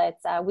mail-in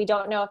ballots. We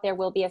don't know if there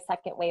will be a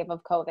second wave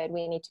of COVID.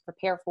 We need to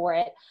prepare for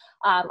it.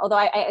 Although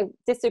I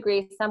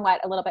disagree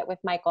somewhat a little bit with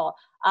Michael.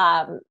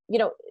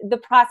 The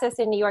process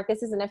in New York,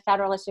 this isn't a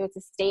federal issue, it's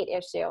a state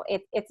issue.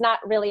 It's not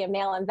really a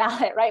mail-in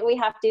ballot, right? We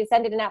have to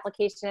send in an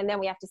application and then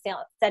we have to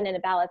send in a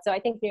ballot. So I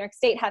think New York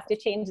State has to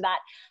change that.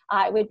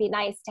 It would be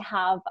nice to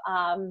have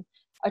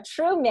a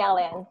true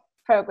mail-in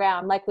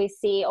program like we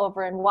see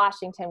over in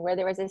Washington, where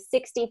there is a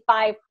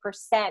 65%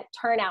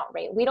 turnout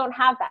rate. We don't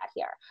have that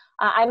here.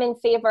 I'm in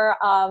favor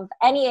of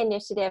any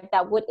initiative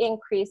that would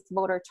increase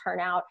voter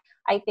turnout.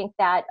 I think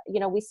that,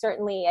 we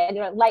certainly,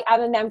 like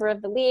I'm a member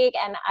of the league,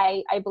 and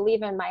I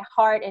believe in my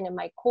heart and in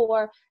my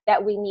core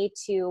that we need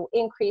to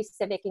increase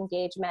civic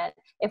engagement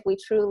if we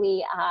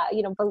truly,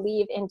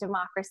 believe in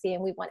democracy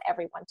and we want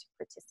everyone to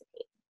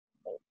participate.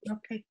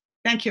 Okay,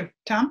 thank you.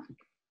 Tom?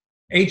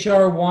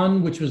 HR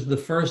 1, which was the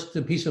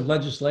first piece of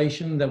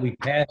legislation that we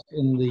passed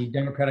in the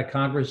Democratic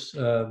Congress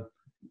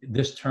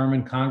this term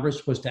in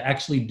Congress, was to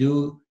actually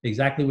do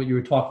exactly what you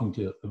were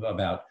talking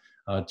about,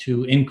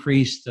 to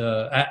increase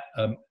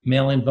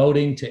mail-in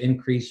voting, to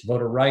increase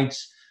voter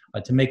rights,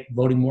 to make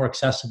voting more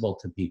accessible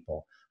to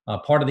people.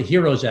 Part of the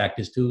HEROES Act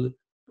is to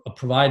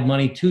provide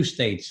money to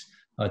states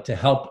to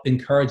help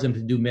encourage them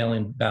to do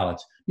mail-in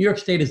ballots. New York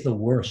State is the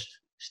worst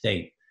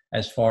state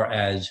as far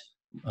as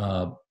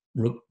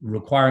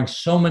requiring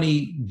so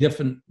many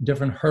different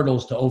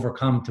hurdles to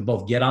overcome to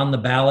both get on the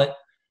ballot,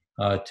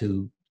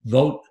 to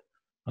vote.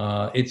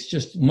 It's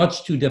just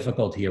much too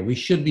difficult here. We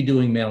should be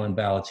doing mail-in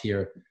ballots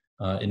here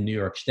in New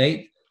York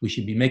State. We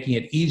should be making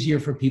it easier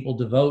for people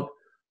to vote.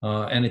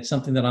 And it's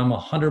something that I'm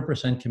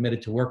 100%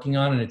 committed to working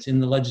on. And it's in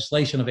the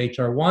legislation of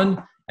HR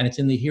 1 and it's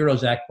in the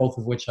HEROES Act, both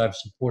of which I've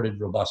supported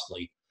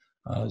robustly.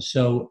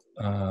 So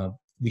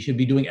we should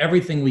be doing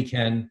everything we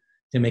can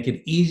to make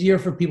it easier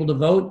for people to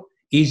vote,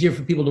 easier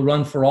for people to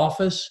run for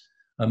office,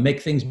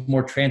 make things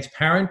more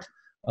transparent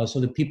so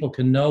that people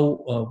can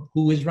know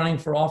who is running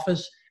for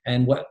office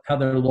and how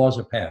their laws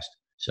are passed.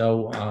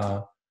 So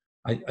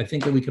I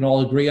think that we can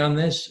all agree on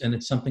this, and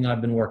it's something I've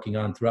been working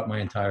on throughout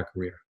my entire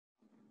career.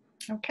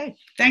 Okay,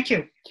 thank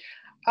you.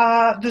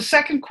 The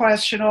second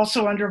question,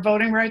 also under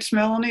voting rights,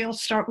 Melanie, I'll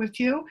start with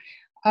you.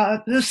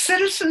 The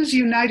Citizens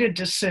United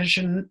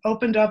decision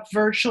opened up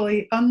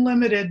virtually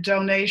unlimited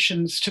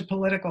donations to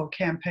political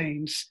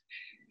campaigns.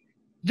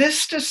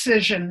 This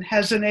decision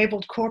has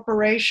enabled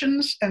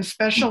corporations and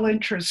special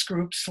interest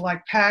groups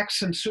like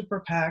PACs and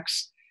super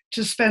PACs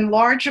to spend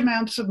large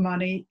amounts of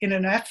money in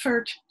an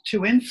effort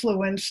to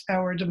influence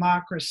our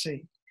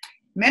democracy.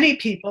 Many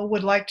people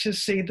would like to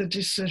see the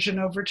decision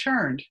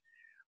overturned.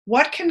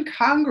 What can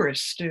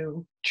Congress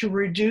do to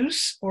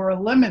reduce or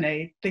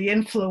eliminate the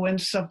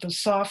influence of the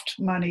soft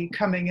money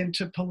coming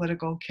into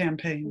political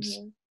campaigns?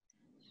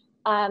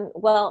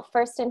 Well,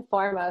 first and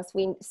foremost,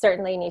 we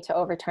certainly need to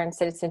overturn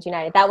Citizens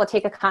United. That will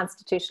take a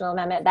constitutional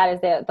amendment. That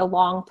is the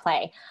long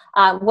play.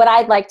 What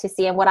I'd like to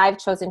see and what I've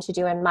chosen to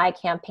do in my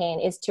campaign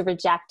is to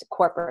reject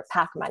corporate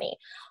PAC money.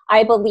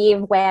 I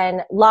believe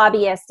when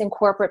lobbyists and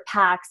corporate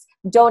PACs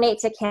donate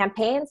to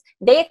campaigns,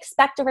 they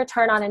expect a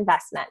return on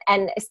investment.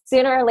 And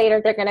sooner or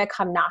later, they're going to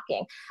come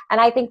knocking.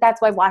 And I think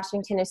that's why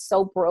Washington is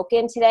so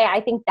broken today. I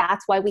think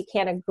that's why we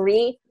can't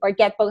agree or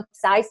get both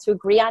sides to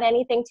agree on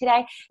anything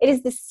today. It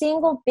is the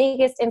single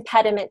biggest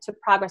impediment to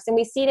progress. And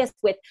we see this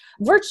with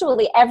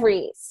virtually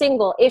every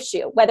single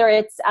issue, whether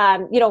it's,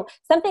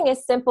 something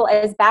as simple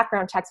as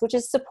background checks, which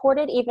is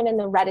supported even in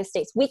the reddest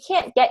states. We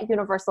can't get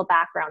universal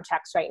background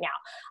checks right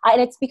now.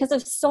 And it's because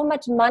of so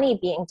much money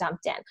being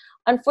dumped in.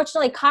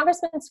 Unfortunately,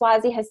 Congressman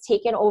Suozzi has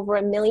taken over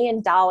 $1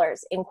 million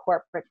in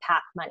corporate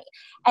PAC money.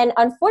 And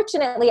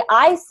unfortunately,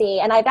 I see,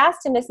 and I've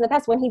asked him this in the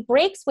past, when he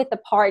breaks with the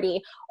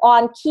party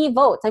on key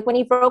votes, like when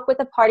he broke with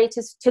the party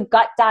to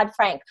gut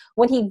Dodd-Frank,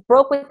 when he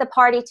broke with the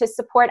party to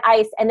support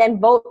ICE and then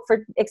vote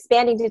for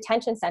expanding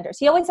detention centers,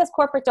 he always has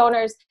corporate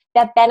donors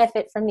that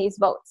benefit from these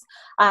votes.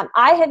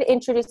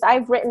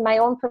 I've written my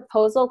own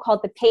proposal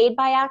called the Paid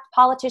by Act,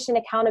 Politician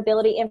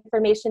Accountability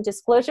Information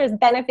Disclosure is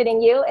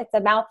benefiting you. It's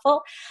a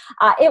mouthful.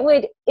 It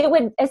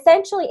would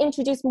essentially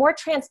introduce more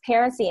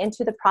transparency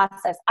into the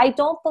process. I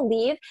don't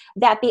believe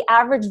that the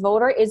average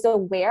voter is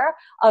aware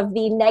of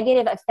the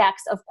negative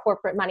effects of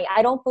corporate money.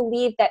 I don't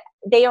believe that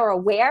they are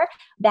aware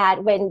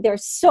that when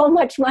there's so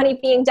much money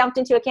being dumped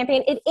into a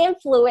campaign, it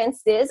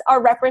influences our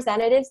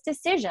representatives'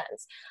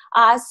 decisions.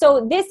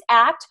 So this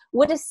act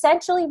would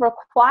essentially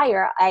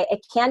require a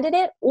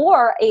candidate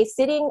or a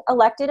sitting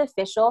elected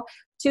official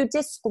to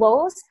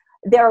disclose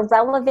their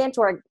relevant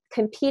or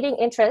competing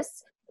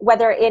interests,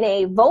 whether in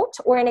a vote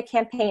or in a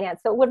campaign ad.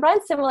 So it would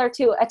run similar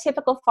to a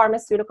typical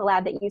pharmaceutical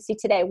ad that you see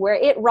today, where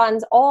it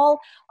runs all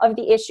of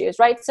the issues,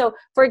 right? So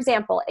for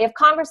example, if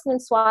Congressman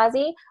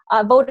Suozzi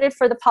voted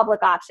for the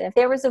public option, if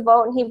there was a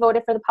vote and he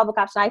voted for the public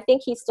option, I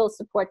think he still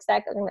supports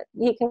that.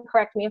 He can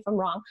correct me if I'm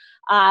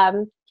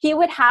wrong. He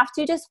would have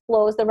to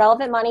disclose the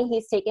relevant money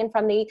he's taken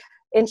from the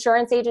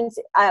insurance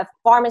agency,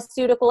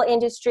 pharmaceutical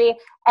industry,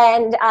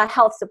 and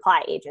health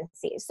supply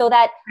agencies, so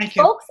that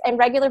folks and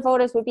regular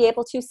voters would be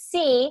able to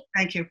see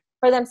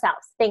for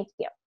themselves. Thank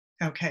you.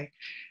 Okay,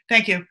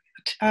 thank you.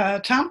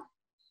 Tom?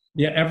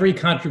 Yeah, every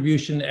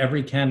contribution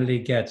every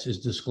candidate gets is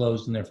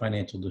disclosed in their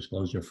financial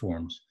disclosure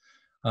forms.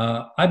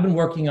 I've been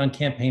working on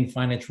campaign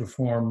finance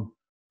reform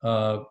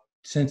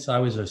since I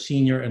was a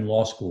senior in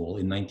law school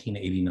in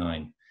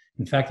 1989.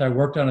 In fact, I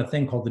worked on a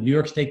thing called the New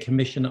York State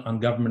Commission on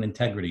Government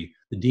Integrity.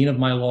 The dean of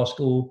my law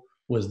school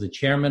was the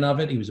chairman of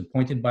it. He was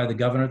appointed by the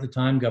governor at the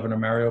time, Governor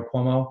Mario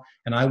Cuomo,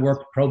 and I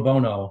worked pro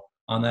bono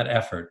on that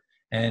effort.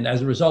 And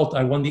as a result,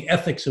 I won the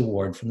Ethics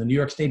Award from the New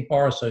York State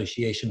Bar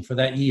Association for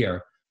that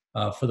year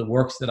for the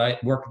work that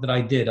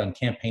I did on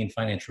campaign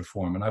finance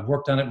reform. And I've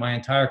worked on it my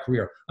entire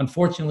career.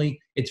 Unfortunately,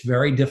 it's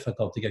very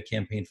difficult to get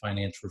campaign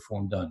finance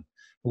reform done.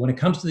 But when it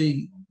comes to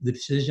the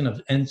decision of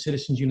End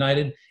Citizens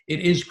United, it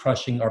is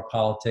crushing our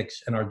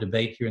politics and our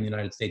debate here in the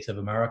United States of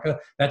America.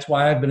 That's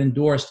why I've been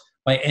endorsed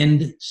by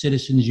End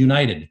Citizens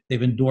United.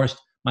 They've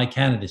endorsed my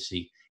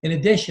candidacy. In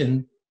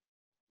addition,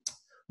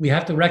 we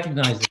have to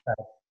recognize the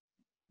fact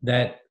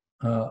that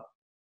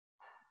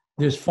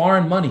there's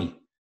foreign money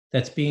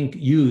that's being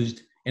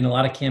used in a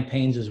lot of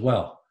campaigns as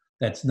well.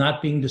 That's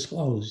not being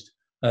disclosed,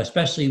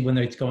 especially when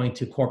it's going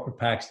to corporate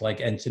PACs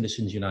like End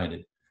Citizens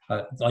United.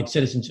 Like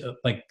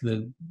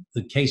the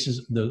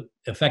cases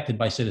affected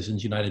by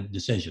Citizens United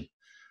decision.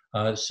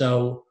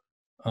 So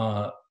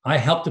I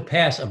helped to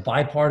pass a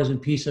bipartisan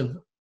piece of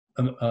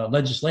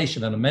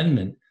legislation, an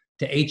amendment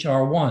to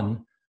H.R.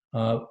 1,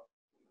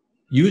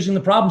 using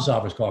the Problem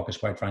Solvers Caucus,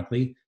 quite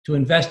frankly, to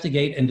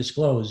investigate and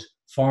disclose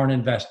foreign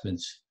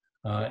investments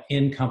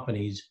in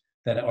companies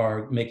that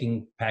are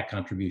making PAC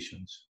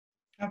contributions.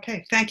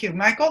 Okay, thank you.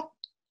 Michael?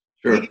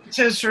 Sure. It's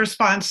his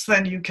response,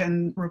 then you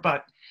can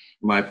rebut.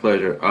 My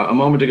pleasure. A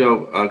moment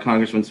ago,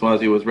 Congressman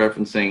Suozzi was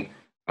referencing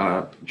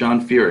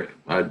John Feerick,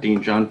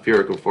 Dean John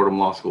Feerick of Fordham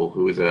Law School,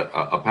 who is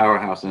a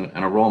powerhouse and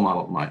a role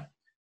model of mine.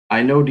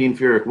 I know Dean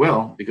Feerick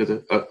well because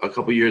a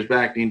couple years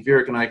back, Dean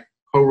Feerick and I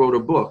co-wrote a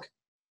book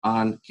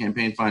on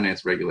campaign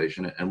finance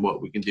regulation and what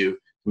we can do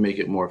to make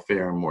it more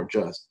fair and more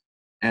just.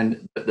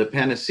 And the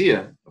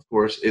panacea, of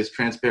course, is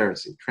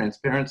transparency,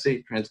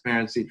 transparency,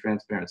 transparency,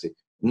 transparency,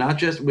 not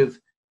just with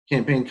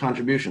campaign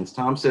contributions.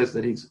 Tom says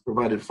that he's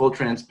provided full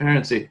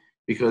transparency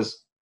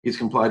because he's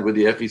complied with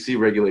the FEC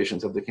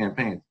regulations of the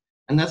campaign.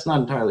 And that's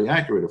not entirely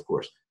accurate, of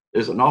course.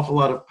 There's an awful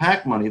lot of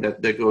PAC money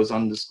that goes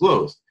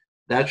undisclosed.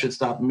 That should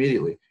stop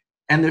immediately.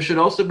 And there should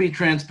also be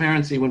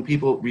transparency when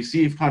people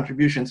receive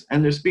contributions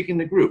and they're speaking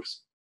to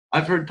groups.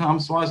 I've heard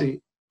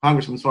Congressman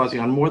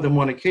Suozzi, on more than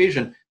one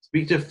occasion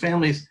speak to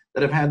families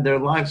that have had their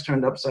lives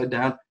turned upside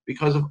down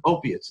because of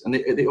opiates and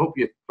the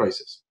opiate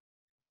crisis.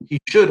 He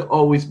should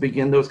always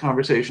begin those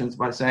conversations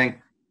by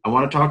saying, I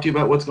want to talk to you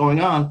about what's going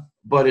on,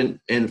 but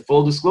in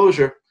full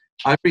disclosure,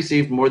 I've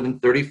received more than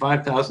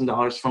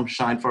 $35,000 from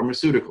Shine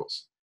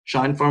Pharmaceuticals.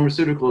 Shine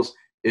Pharmaceuticals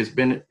has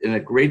been in a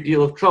great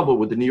deal of trouble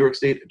with the New York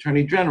State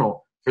Attorney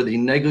General for the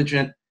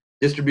negligent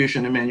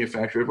distribution and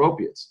manufacture of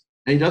opiates.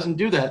 And he doesn't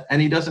do that, and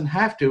he doesn't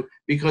have to,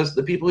 because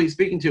the people he's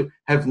speaking to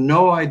have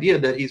no idea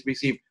that he's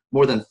received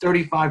more than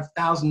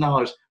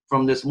 $35,000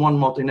 from this one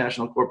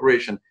multinational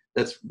corporation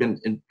that's been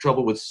in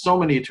trouble with so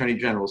many attorney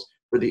generals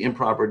for the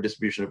improper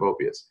distribution of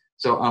opiates.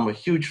 So I'm a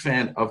huge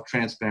fan of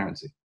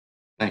transparency.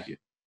 Thank you.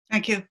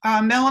 Thank you.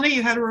 Melanie,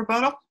 you had a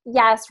rebuttal?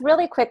 Yes,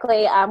 really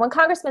quickly. When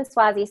Congressman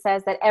Suozzi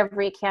says that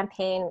every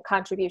campaign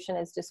contribution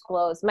is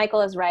disclosed,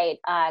 Michael is right.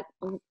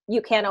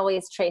 You can't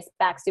always trace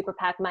back super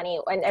PAC money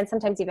and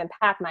sometimes even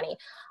PAC money.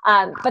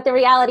 But the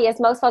reality is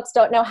most folks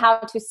don't know how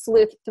to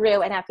sleuth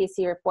through an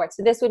FEC report.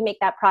 So this would make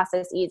that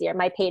process easier,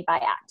 my paid by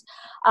act.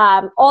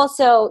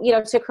 Also,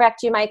 to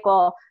correct you,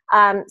 Michael,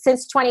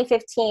 since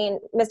 2015,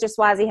 Mr.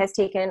 Suozzi has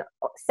taken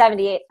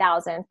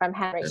 $78,000 from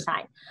Henry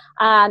Schein.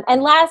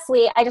 And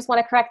lastly, I just want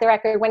to correct the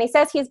record. When he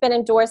says he's been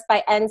endorsed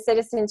by End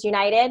Citizens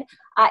United,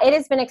 it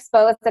has been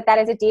exposed that that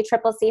is a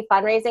DCCC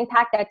fundraising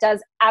PAC that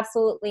does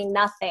absolutely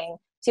nothing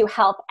to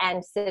help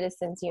End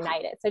Citizens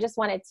United. So I just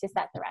wanted to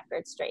set the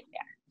record straight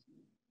there.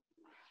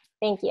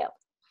 Thank you.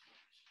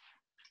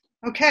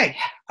 Okay,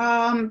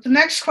 the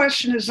next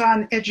question is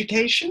on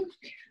education.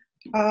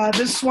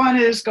 This one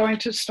is going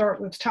to start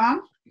with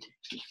Tom.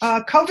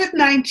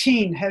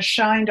 COVID-19 has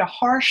shined a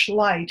harsh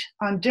light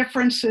on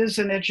differences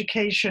in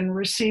education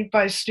received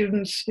by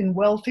students in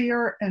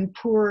wealthier and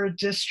poorer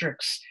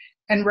districts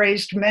and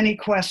raised many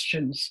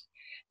questions.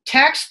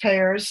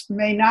 Taxpayers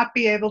may not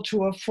be able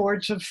to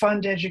afford to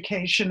fund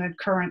education at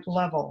current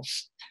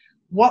levels.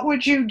 What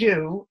would you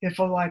do, if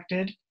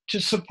elected,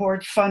 to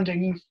support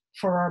funding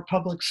for our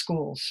public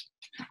schools?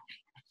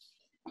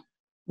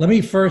 Let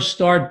me first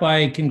start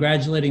by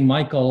congratulating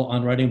Michael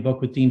on writing a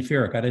book with Dean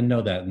Feerick. I didn't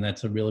know that, and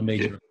that's a really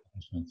major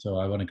accomplishment. So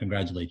I want to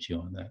congratulate you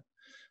on that.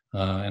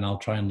 And I'll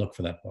try and look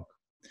for that book.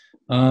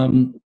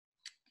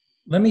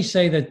 Let me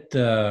say that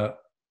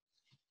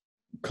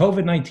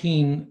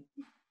COVID-19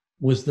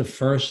 was the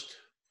first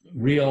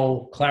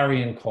real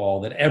clarion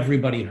call that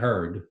everybody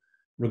heard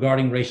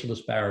regarding racial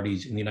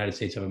disparities in the United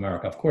States of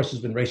America. Of course,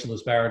 there's been racial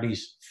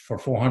disparities for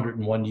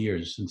 401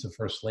 years since the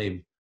first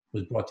slave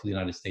was brought to the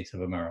United States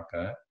of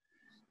America.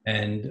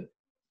 And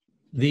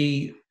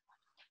the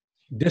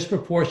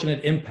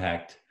disproportionate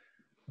impact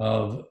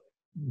of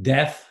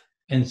death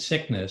and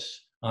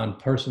sickness on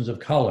persons of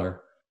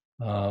color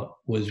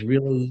was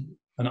really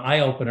an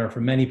eye-opener for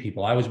many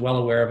people. I was well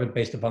aware of it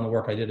based upon the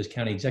work I did as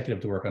county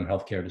executive to work on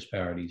healthcare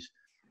disparities.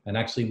 And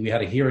actually, we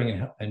had a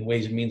hearing in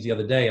Ways and Means the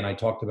other day, and I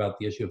talked about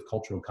the issue of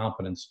cultural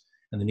competence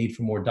and the need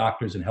for more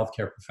doctors and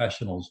healthcare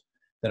professionals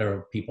that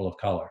are people of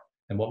color,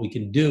 and what we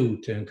can do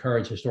to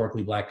encourage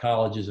historically Black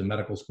colleges and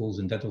medical schools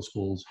and dental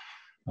schools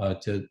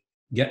to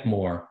get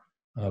more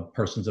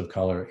persons of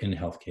color in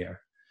healthcare.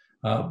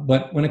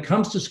 But when it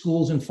comes to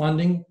schools and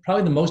funding,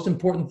 probably the most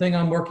important thing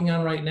I'm working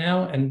on right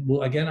now, and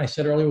again, I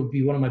said earlier, would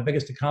be one of my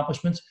biggest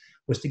accomplishments,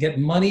 was to get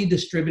money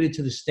distributed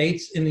to the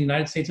states in the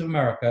United States of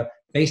America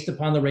based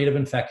upon the rate of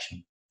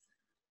infection.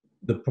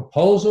 The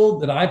proposal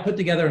that I put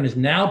together and is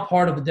now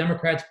part of the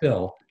Democrats'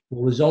 bill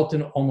will result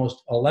in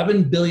almost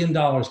 $11 billion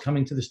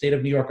coming to the state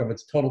of New York of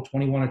its total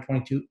 $21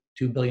 or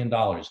 $22 billion.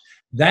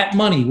 That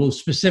money will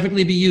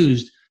specifically be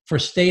used for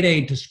state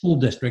aid to school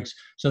districts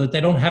so that they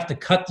don't have to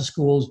cut the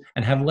schools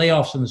and have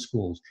layoffs in the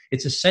schools.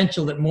 It's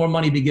essential that more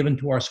money be given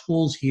to our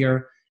schools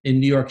here in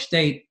New York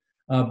State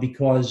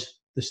because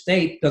the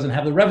state doesn't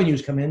have the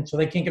revenues come in, so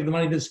they can't give the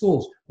money to the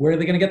schools. Where are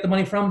they going to get the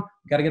money from?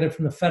 Got to get it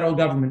from the federal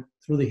government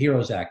through the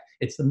HEROES Act.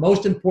 It's the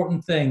most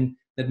important thing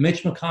that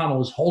Mitch McConnell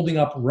is holding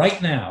up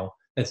right now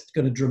that's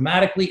going to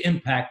dramatically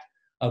impact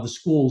the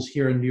schools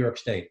here in New York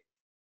State.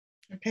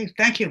 Okay,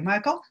 thank you.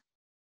 Michael?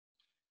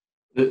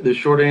 The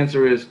short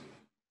answer is,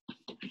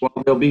 well,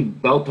 there'll be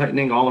belt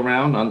tightening all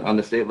around on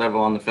the state level,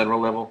 on the federal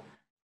level.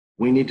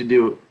 We need to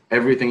do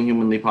everything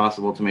humanly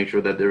possible to make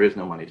sure that there is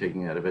no money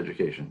taken out of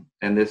education.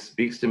 And this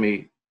speaks to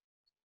me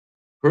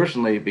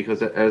personally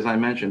because, as I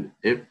mentioned,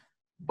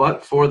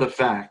 but for the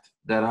fact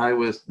that I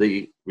was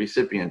the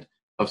recipient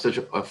of such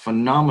a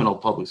phenomenal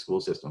public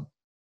school system,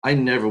 I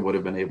never would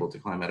have been able to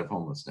climb out of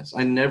homelessness.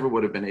 I never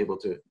would have been able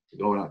to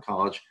go to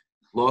college.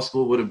 Law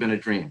school would have been a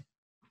dream.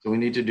 So we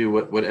need to do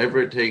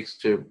whatever it takes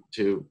to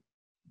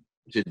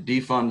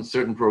defund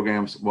certain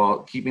programs while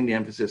keeping the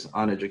emphasis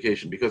on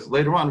education. Because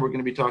later on, we're going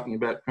to be talking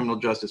about criminal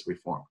justice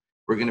reform.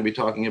 We're going to be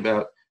talking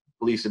about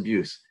police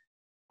abuse.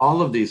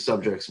 All of these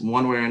subjects,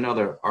 one way or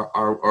another,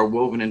 are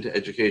woven into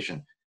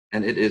education.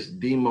 And it is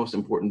the most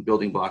important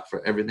building block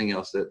for everything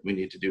else that we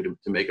need to do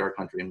to make our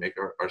country and make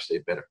our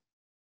state better.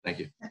 Thank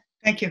you.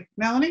 Thank you.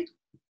 Melanie?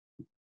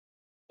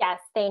 Yes,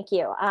 thank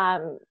you.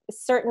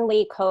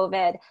 Certainly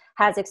COVID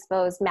has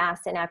exposed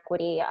mass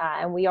inequity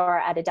and we are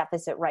at a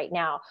deficit right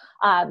now.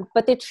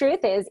 But the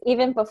truth is,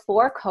 even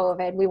before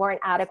COVID, we weren't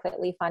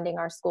adequately funding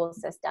our school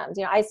systems.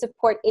 I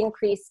support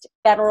increased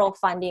federal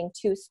funding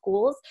to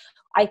schools.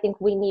 I think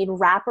we need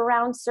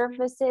wraparound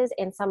services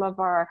in some of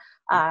our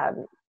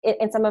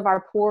in some of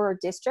our poorer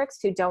districts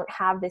who don't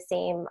have the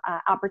same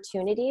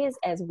opportunities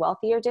as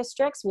wealthier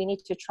districts. We need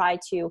to try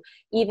to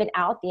even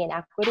out the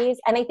inequities.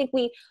 And I think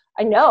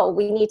I know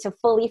we need to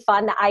fully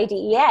fund the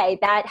IDEA.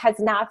 That has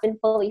not been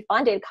fully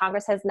funded.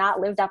 Congress has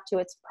not lived up to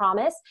its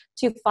promise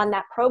to fund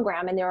that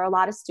program. And there are a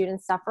lot of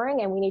students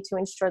suffering, and we need to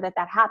ensure that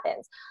that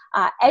happens.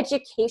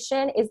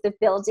 Education is the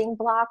building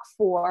block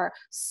for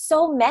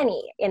so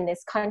many in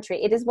this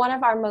country. It is one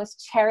of our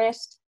most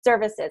cherished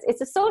services.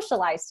 It's a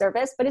socialized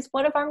service, but it's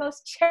one of our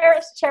most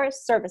cherished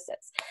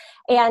services.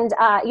 And,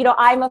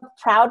 I'm a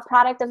proud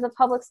product of the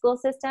public school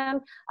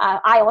system.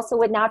 I also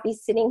would not be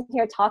sitting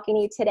here talking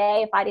to you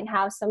today if I didn't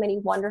have so many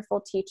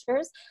wonderful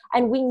teachers.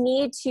 And we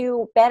need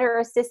to better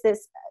assist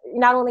this,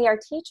 not only our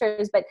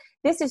teachers, but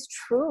this is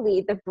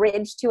truly the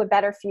bridge to a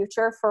better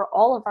future for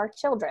all of our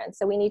children.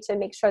 So we need to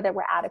make sure that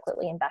we're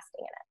adequately investing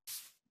in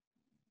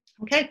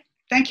it. Okay,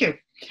 thank you.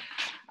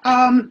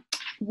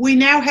 We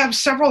now have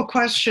several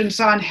questions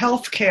on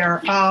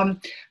healthcare,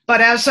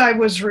 but as I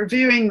was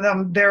reviewing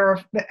them, there are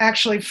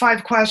actually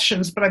 5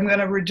 questions, but I'm going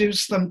to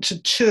reduce them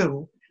to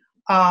 2.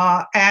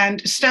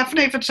 And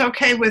Stephanie, if it's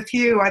okay with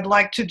you, I'd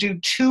like to do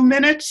 2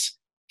 minutes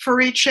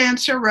for each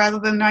answer rather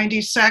than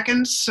 90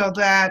 seconds so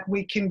that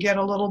we can get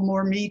a little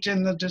more meat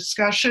in the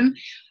discussion.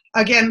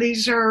 Again,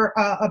 these are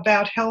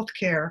about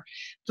healthcare.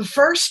 The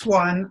first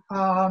one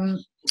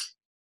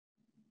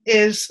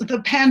is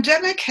the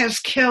pandemic has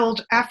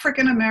killed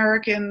African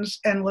Americans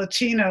and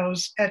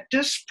Latinos at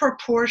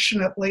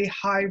disproportionately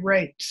high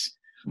rates.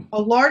 A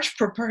large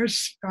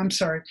percentage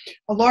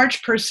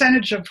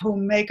of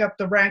whom make up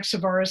the ranks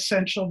of our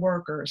essential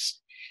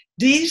workers.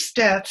 These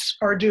deaths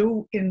are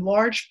due in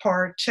large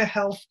part to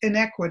health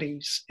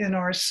inequities in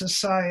our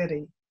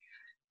society.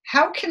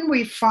 How can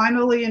we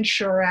finally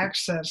ensure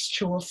access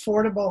to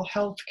affordable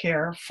health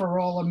care for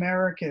all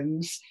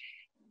Americans?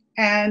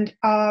 And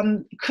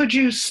could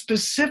you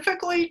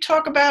specifically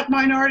talk about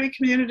minority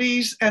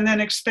communities and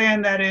then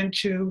expand that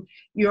into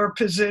your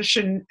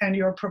position and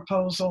your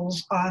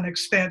proposals on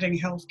expanding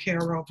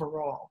healthcare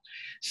overall?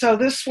 So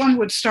this one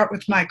would start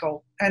with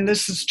Michael, and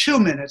this is 2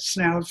 minutes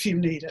now if you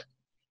need it.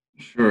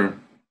 Sure.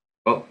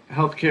 Well,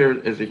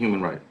 healthcare is a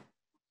human right.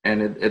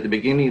 And at the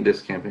beginning of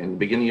this campaign, the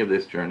beginning of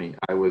this journey,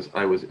 I was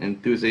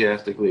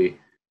enthusiastically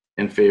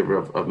in favor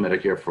of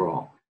Medicare for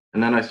all.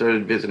 And then I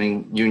started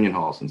visiting union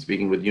halls and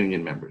speaking with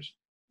union members.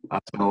 I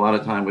spent a lot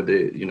of time with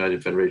the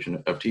United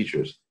Federation of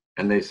Teachers,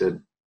 and they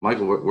said,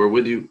 Michael, we're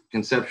with you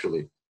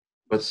conceptually,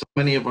 but so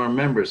many of our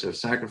members have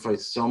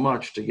sacrificed so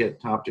much to get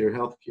top-tier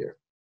health care.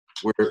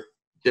 We're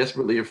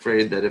desperately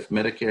afraid that if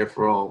Medicare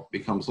for all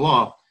becomes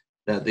law,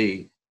 that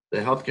the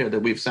health care that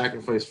we've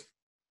sacrificed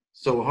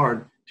so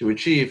hard to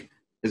achieve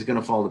is going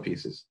to fall to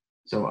pieces.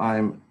 So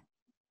I'm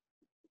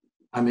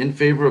in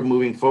favor of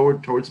moving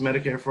forward towards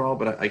Medicare for all,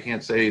 but I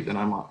can't say that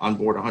I'm on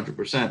board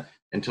 100%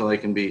 until I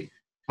can be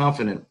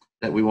confident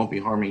that we won't be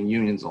harming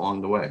unions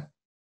along the way.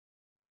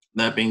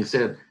 That being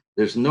said,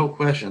 there's no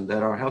question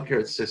that our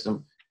healthcare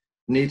system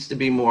needs to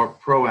be more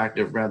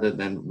proactive rather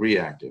than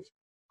reactive.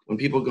 When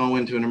people go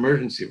into an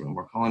emergency room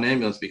or call an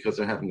ambulance because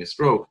they're having a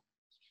stroke,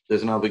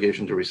 there's an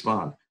obligation to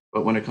respond.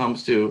 But when it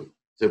comes to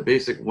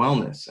basic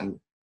wellness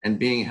and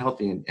being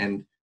healthy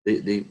and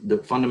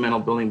the fundamental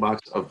building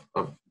blocks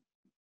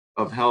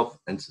of health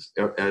and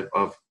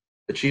of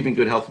achieving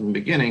good health from the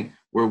beginning,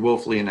 we're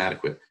woefully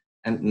inadequate.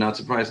 And not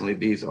surprisingly,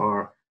 these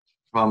are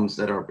problems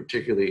that are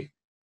particularly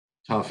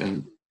tough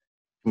in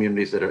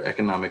communities that are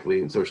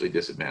economically and socially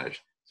disadvantaged.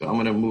 So I'm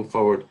going to move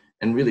forward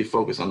and really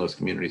focus on those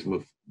communities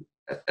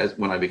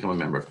when I become a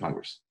member of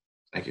Congress.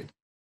 Thank you.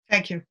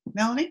 Thank you.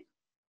 Melanie?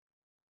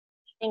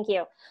 Thank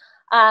you.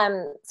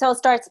 So I'll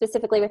start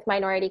specifically with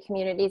minority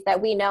communities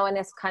that we know in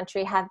this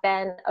country have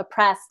been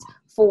oppressed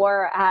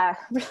for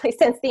really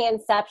since the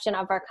inception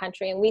of our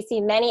country. And we see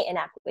many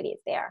inequities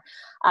there,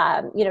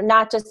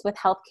 not just with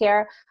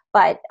healthcare,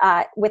 but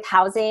with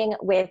housing,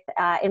 with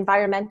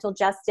environmental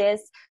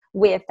justice,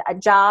 with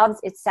jobs,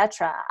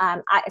 etc.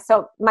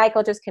 So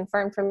Michael just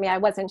confirmed for me, I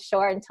wasn't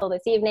sure until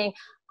this evening.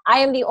 I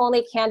am the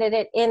only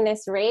candidate in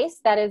this race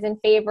that is in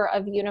favor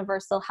of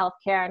universal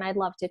healthcare, and I'd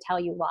love to tell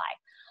you why.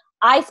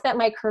 I spent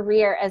my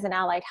career as an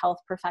allied health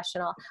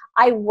professional.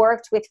 I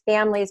worked with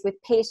families, with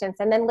patients,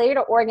 and then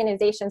later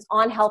organizations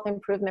on health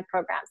improvement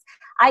programs.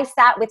 I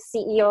sat with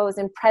CEOs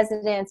and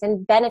presidents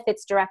and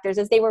benefits directors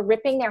as they were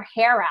ripping their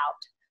hair out,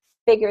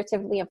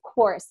 figuratively, of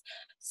course,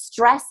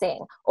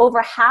 stressing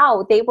over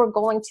how they were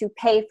going to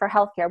pay for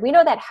healthcare. We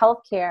know that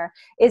healthcare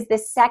is the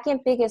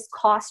second biggest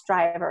cost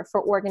driver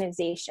for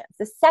organizations,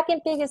 the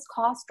second biggest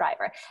cost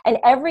driver. And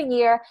every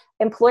year,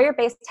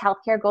 employer-based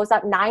healthcare goes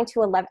up 3 to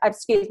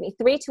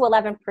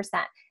 11%.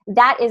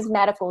 That is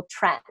medical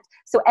trend.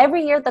 So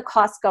every year the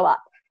costs go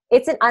up.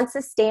 It's an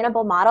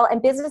unsustainable model,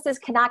 and businesses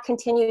cannot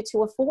continue to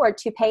afford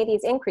to pay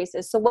these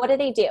increases. So what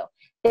do?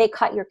 They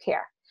cut your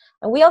care.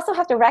 And we also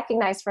have to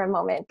recognize for a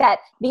moment that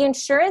the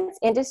insurance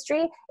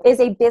industry is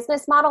a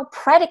business model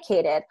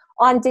predicated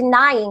on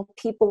denying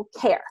people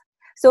care.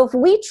 So if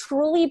we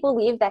truly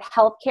believe that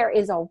healthcare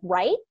is a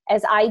right,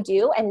 as I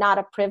do, and not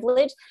a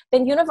privilege,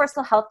 then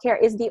universal healthcare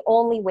is the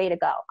only way to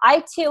go.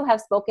 I too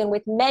have spoken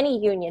with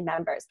many union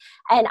members,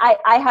 and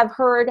I have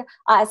heard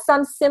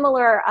some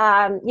similar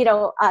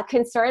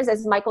concerns,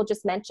 as Michael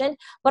just mentioned,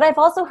 but I've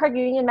also heard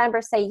union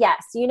members say,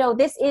 yes,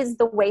 this is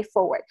the way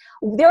forward.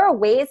 There are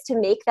ways to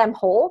make them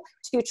whole,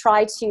 to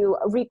try to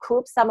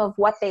recoup some of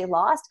what they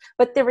lost,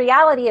 but the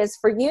reality is,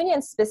 for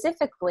unions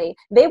specifically,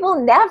 they will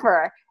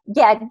never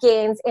get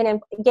gains in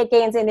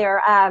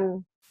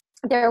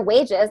their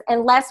wages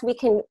unless we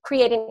can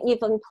create an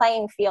even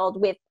playing field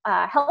with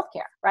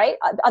healthcare, right?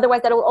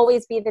 Otherwise, that will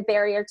always be the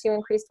barrier to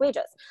increased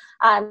wages.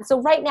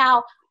 So right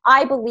now,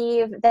 I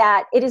believe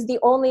that it is the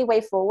only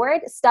way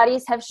forward.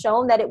 Studies have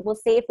shown that it will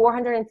save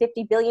 $450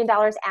 billion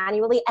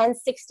annually and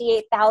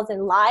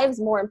 68,000 lives,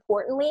 more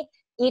importantly,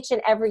 each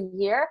and every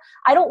year.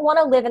 I don't want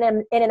to live in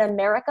an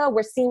America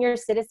where senior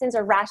citizens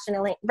are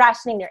rationing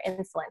their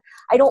insulin.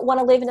 I don't want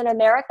to live in an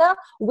America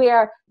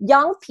where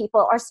young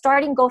people are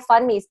starting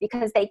GoFundMes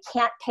because they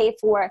can't pay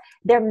for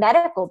their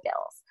medical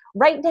bills.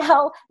 Right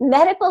now,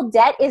 medical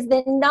debt is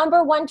the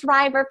 #1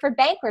 driver for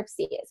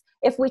bankruptcies.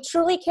 If we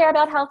truly care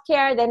about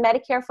healthcare, then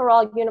Medicare for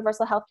all,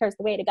 universal healthcare is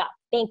the way to go.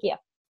 Thank you.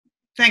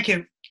 Thank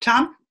you.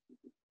 Tom?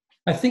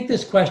 I think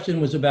this question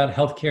was about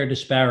healthcare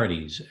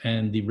disparities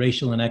and the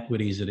racial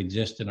inequities that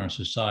exist in our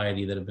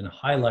society that have been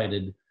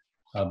highlighted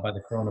by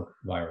the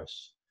coronavirus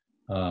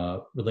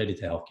related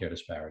to healthcare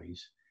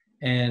disparities.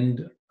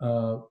 And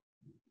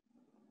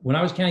when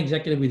I was county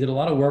executive, we did a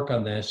lot of work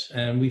on this,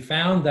 and we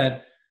found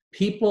that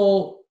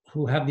people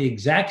who have the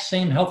exact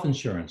same health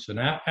insurance, an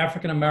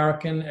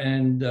African-American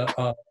and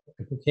a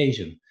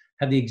Caucasian,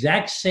 had the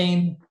exact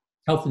same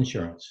health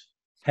insurance,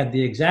 had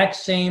the exact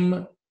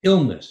same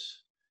illness,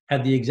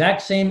 had the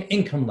exact same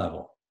income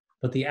level,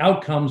 but the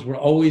outcomes were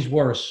always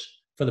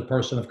worse for the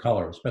person of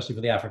color, especially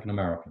for the African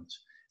Americans.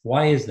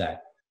 Why is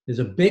that? There's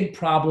a big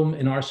problem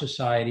in our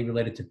society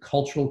related to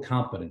cultural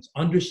competence,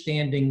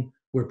 understanding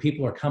where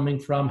people are coming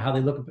from, how they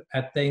look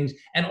at things,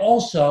 and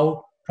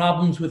also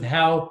problems with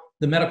how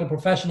the medical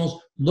professionals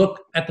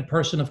look at the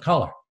person of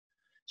color.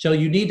 So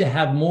you need to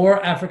have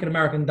more African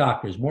American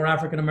doctors, more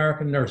African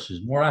American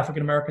nurses, more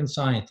African American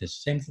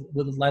scientists, same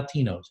with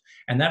Latinos.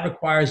 And that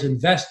requires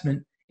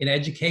investment in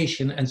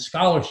education and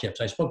scholarships.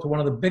 I spoke to one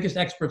of the biggest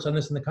experts on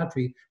this in the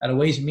country at a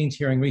Ways and Means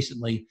hearing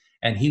recently,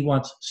 and he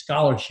wants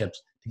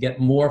scholarships to get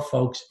more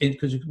folks in,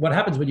 because what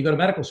happens when you go to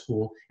medical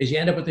school is you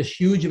end up with this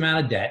huge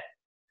amount of debt,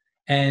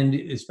 and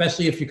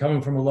especially if you're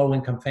coming from a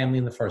low-income family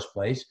in the first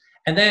place.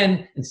 And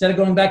then instead of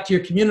going back to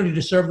your community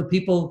to serve the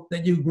people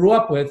that you grew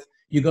up with,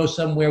 you go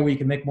somewhere where you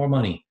can make more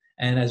money.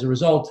 And as a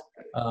result,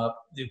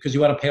 because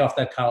you want to pay off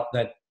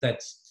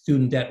that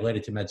student debt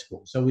related to med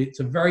school. So it's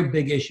a very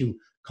big issue,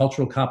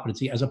 cultural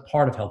competency as a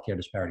part of healthcare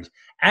disparities.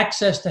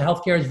 Access to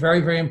healthcare is very,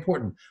 very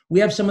important. We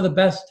have some of the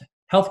best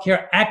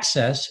healthcare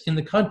access in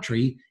the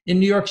country in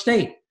New York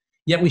State,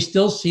 yet we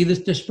still see this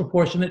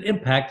disproportionate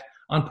impact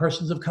on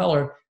persons of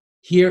color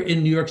here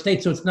in New York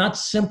State. So it's not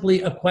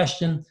simply a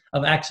question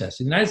of access.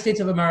 In the United States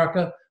of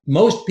America,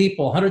 most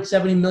people,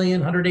 170 million,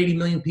 180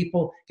 million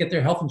people get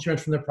their health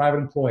insurance from their private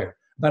employer.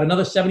 About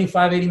another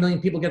 75, 80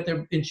 million people get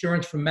their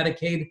insurance from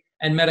Medicaid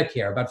and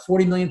Medicare. About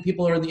 40 million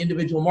people are in the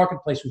individual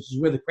marketplace, which is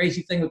where the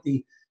crazy thing with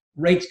the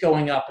rates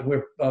going up and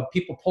where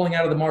people pulling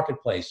out of the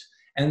marketplace.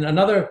 And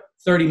another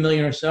 30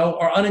 million or so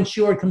are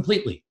uninsured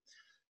completely.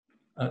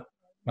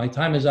 My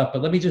time is up,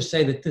 but let me just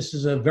say that this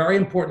is a very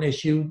important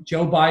issue.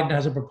 Joe Biden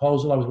has a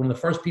proposal. I was one of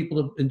the first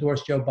people to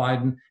endorse Joe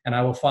Biden, and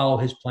I will follow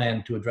his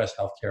plan to address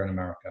healthcare in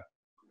America.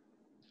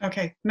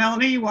 Okay,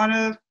 Melanie, you want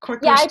to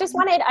quickly? Yeah,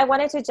 I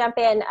wanted to jump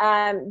in.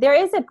 There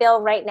is a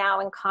bill right now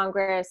in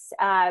Congress,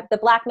 the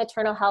Black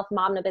Maternal Health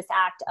Omnibus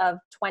Act of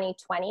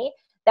 2020,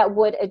 that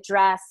would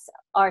address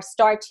or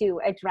start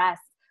to address,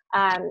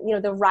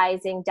 the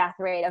rising death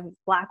rate of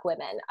Black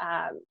women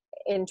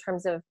in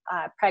terms of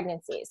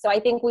pregnancy. So I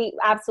think we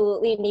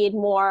absolutely need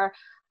more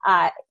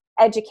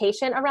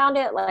education around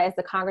it, as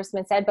the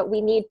congressman said, but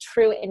we need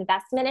true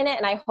investment in it.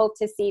 And I hope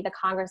to see the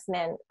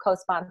congressman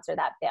co-sponsor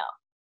that bill.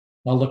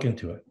 I'll look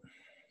into it.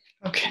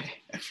 Okay,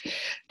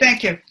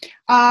 thank you.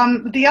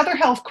 The other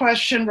health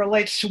question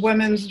relates to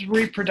women's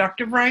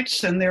reproductive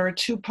rights, and there are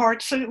two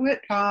parts to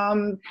it.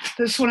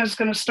 This one is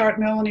going to start,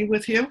 Melanie,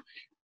 with you.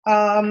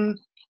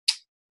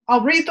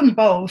 I'll read them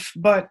both,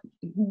 but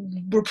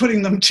we're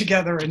putting them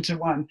together into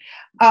one.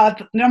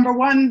 Number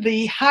one,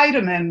 the Hyde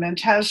Amendment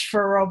has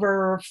for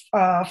over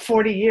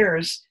 40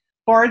 years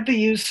barred the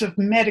use of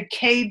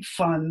Medicaid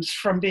funds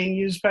from being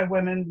used by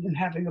women in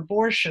having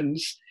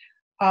abortions.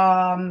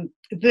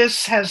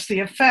 This has the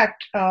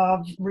effect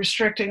of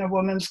restricting a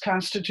woman's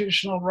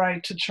constitutional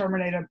right to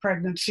terminate a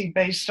pregnancy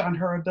based on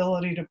her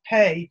ability to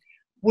pay.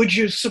 Would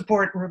you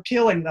support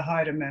repealing the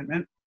Hyde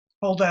Amendment?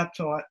 Hold that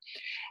thought.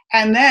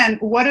 And then,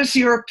 what is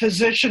your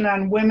position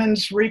on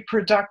women's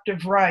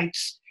reproductive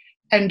rights?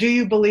 And do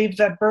you believe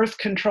that birth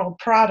control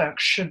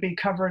products should be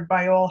covered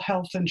by all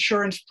health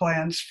insurance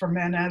plans for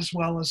men as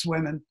well as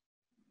women?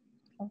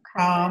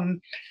 Okay.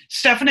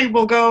 Stephanie,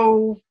 we'll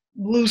go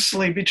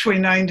loosely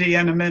between 90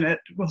 and a minute.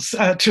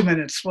 2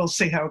 minutes. We'll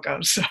see how it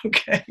goes.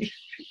 Okay.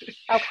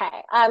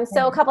 Okay.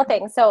 So a couple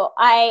things. So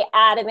I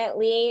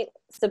adamantly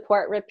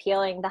support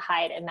repealing the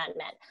Hyde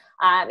Amendment.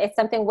 It's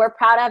something we're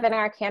proud of in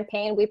our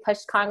campaign. We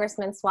pushed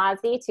Congressman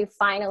Suozzi to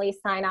finally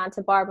sign on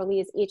to Barbara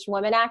Lee's Each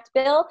Woman Act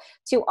bill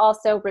to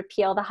also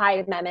repeal the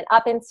Hyde Amendment.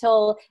 Up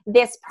until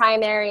this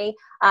primary,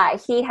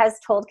 he has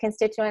told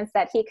constituents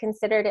that he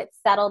considered it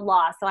settled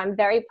law. So I'm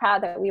very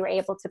proud that we were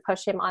able to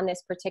push him on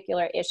this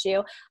particular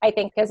issue. I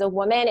think as a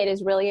woman, it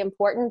is really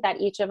important that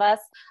each of us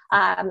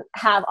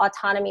have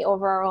autonomy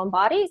over our own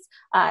bodies.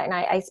 And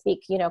I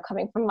speak,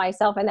 coming from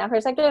myself in that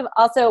perspective.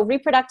 Also,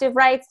 reproductive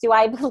rights. Do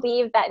I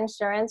believe that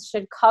insurance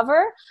should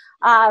cover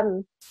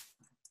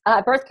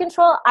birth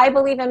control? I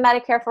believe in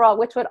Medicare for all,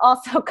 which would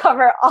also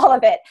cover all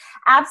of it.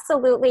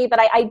 Absolutely. But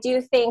I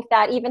do think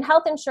that even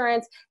health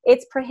insurance,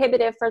 it's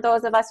prohibitive for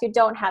those of us who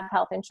don't have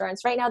health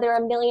insurance. Right now, there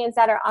are millions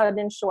that are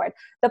uninsured.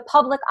 The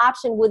public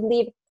option would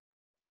leave,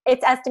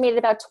 it's estimated,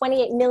 about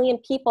 28 million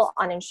people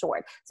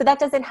uninsured. So that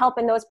doesn't help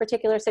in those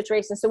particular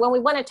situations. So when we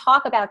want to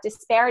talk about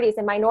disparities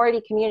in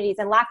minority communities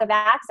and lack of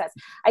access,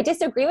 I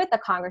disagree with the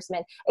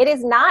congressman. It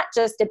is not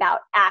just about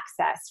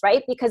access,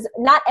 right? Because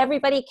not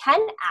everybody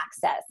can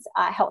access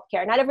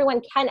healthcare. Not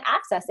everyone can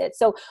access it.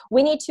 So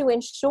we need to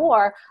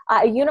ensure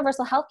a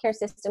universal healthcare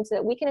system so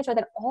that we can ensure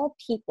that all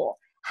people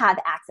have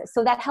access,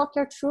 so that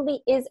healthcare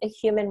truly is a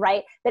human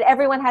right, that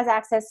everyone has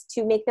access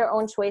to make their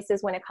own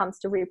choices when it comes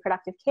to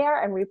reproductive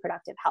care and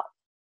reproductive health.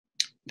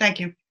 Thank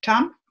you.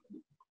 Tom?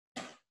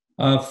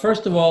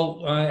 First of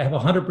all, I have a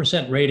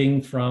 100%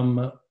 rating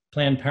from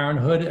Planned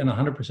Parenthood and a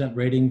 100%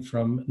 rating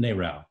from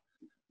NARAL.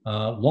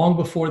 Long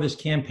before this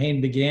campaign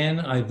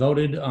began, I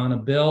voted on a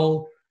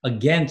bill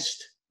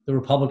against the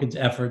Republicans'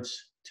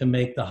 efforts to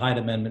make the Hyde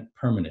Amendment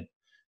permanent.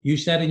 You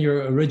said in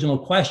your original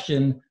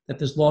question that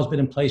this law has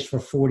been in place for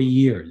 40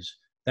 years.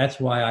 That's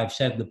why I've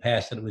said in the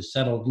past that it was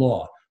settled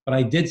law. But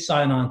I did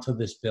sign on to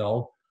this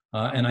bill,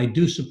 and I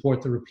do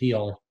support the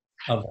repeal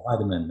of the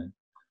Hyde Amendment.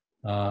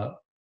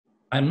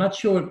 I'm not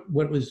sure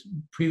what was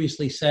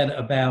previously said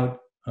about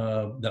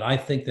that I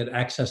think that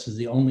access is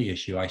the only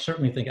issue. I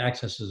certainly think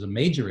access is a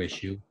major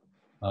issue,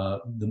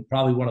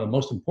 probably one of the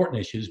most important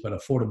issues, but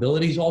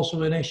affordability is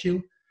also an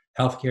issue.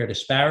 Healthcare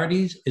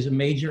disparities is a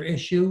major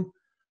issue.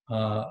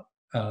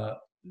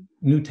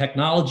 New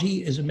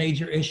technology is a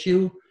major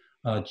issue.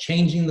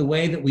 Changing the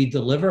way that we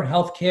deliver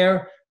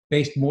healthcare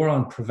based more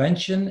on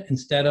prevention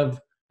instead of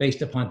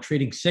based upon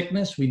treating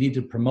sickness. We need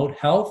to promote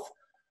health.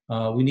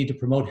 We need to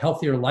promote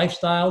healthier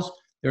lifestyles.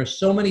 There are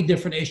so many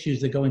different issues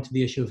that go into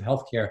the issue of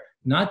healthcare,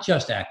 not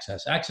just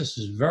access. Access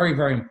is very,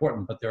 very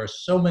important, but there are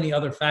so many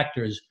other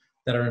factors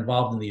that are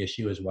involved in the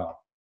issue as well.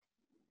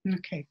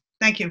 Okay,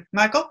 thank you.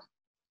 Michael?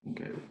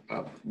 Okay.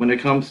 When it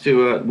comes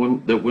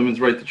to the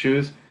women's right to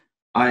choose,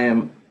 I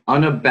am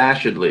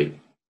unabashedly,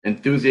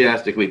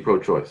 enthusiastically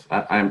pro-choice.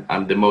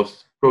 I'm the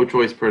most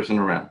pro-choice person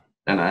around,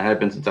 and I have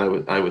been since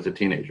I was a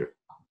teenager.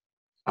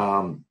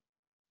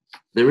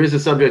 There is a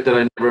subject that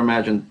I never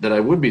imagined that I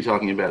would be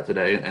talking about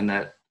today, and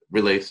that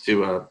relates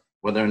to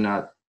whether or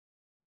not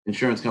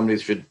insurance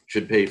companies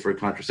should pay for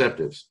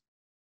contraceptives.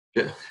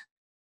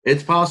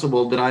 It's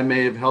possible that I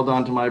may have held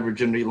on to my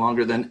virginity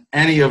longer than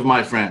any of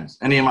my friends,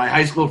 any of my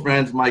high school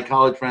friends, my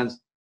college friends.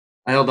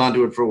 I held on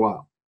to it for a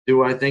while.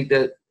 Do I think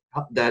that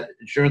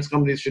insurance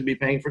companies should be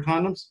paying for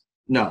condoms?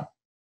 No.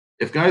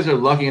 If guys are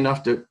lucky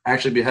enough to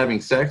actually be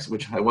having sex,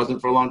 which I wasn't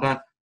for a long time,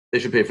 they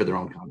should pay for their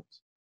own condoms.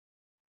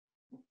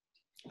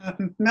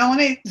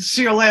 Melanie, this is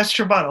your last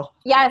rebuttal.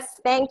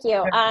 Yes, thank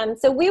you.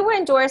 So we were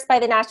endorsed by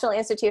the National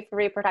Institute for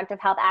Reproductive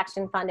Health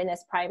Action Fund in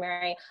this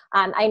primary.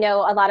 I know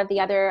a lot of the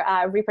other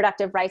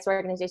reproductive rights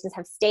organizations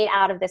have stayed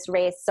out of this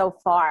race so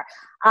far.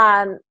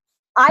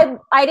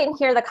 I didn't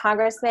hear the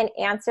congressman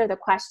answer the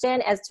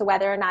question as to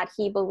whether or not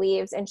he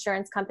believes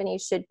insurance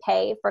companies should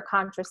pay for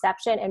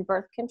contraception and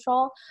birth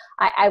control.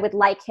 I would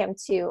like him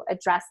to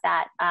address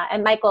that.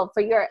 And Michael,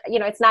 for your,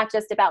 it's not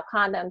just about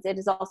condoms. It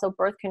is also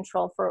birth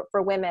control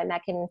for women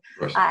that can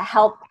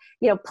help,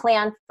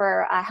 plan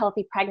for a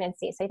healthy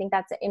pregnancy. So I think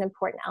that's an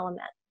important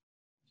element.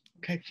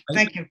 Okay,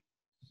 thank you.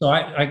 So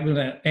I'm going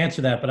to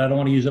answer that, but I don't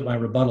want to use up my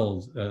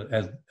rebuttals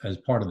as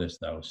part of this,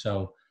 though.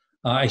 So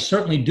I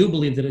certainly do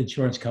believe that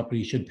insurance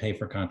companies should pay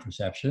for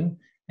contraception.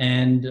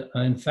 And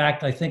in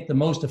fact, I think the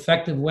most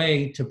effective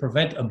way to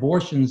prevent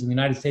abortions in the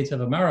United States of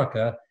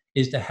America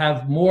is to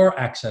have more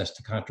access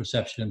to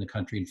contraception in the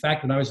country. In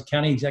fact, when I was a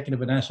county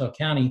executive in Nassau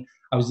County,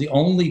 I was the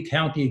only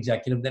county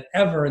executive that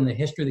ever in the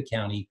history of the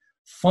county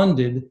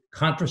funded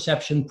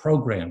contraception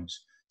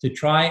programs to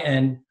try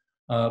and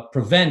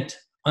prevent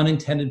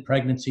unintended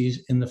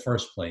pregnancies in the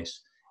first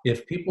place.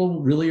 If people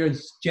really are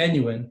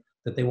genuine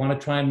that they want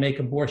to try and make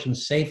abortion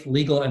safe,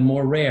 legal, and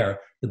more rare,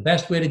 the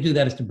best way to do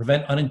that is to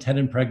prevent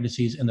unintended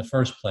pregnancies in the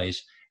first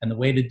place. And the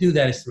way to do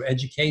that is through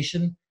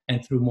education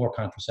and through more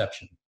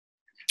contraception.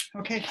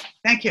 Okay,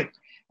 thank you.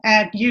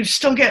 And you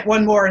still get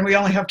one more, and we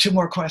only have 2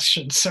 more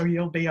questions, so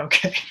you'll be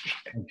okay.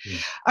 Thank you.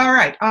 All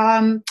right.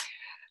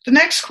 The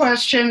next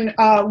question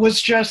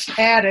was just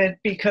added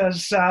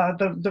because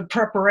the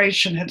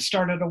preparation had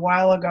started a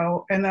while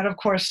ago, and that, of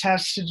course,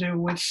 has to do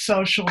with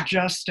social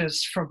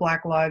justice for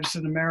Black lives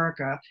in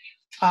America.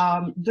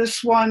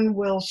 This one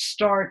will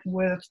start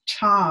with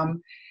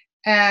Tom,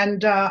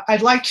 and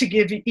I'd like to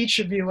give each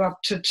of you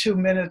up to 2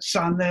 minutes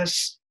on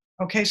this.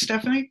 Okay,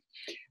 Stephanie?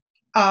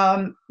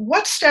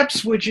 What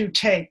steps would you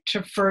take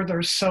to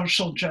further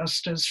social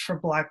justice for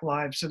Black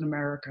lives in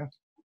America?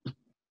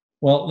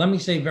 Well, let me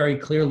say very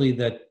clearly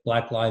that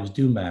Black lives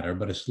do matter,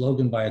 but a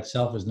slogan by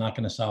itself is not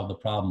going to solve the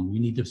problem. We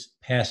need to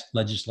pass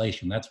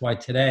legislation. That's why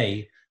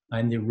today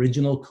I'm the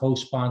original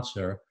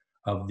co-sponsor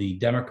of the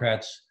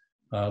Democrats'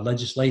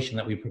 legislation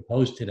that we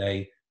proposed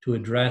today to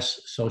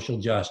address social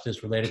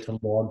justice related to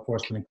law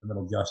enforcement and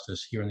criminal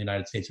justice here in the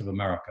United States of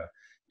America,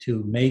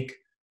 to make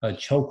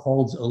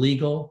chokeholds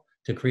illegal,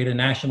 to create a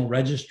national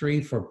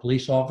registry for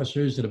police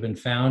officers that have been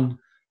found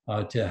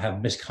to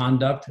have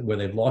misconduct where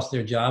they've lost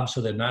their jobs, so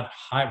they're not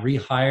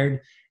rehired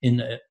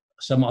in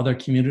some other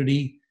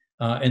community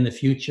in the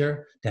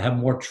future, to have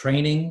more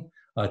training,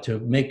 to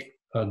make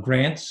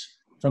grants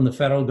from the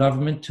federal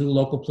government to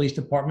local police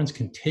departments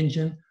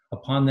contingent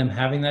upon them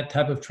having that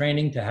type of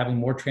training, to having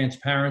more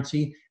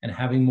transparency and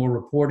having more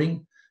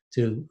reporting,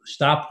 to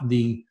stop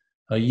the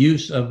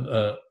use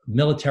of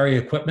military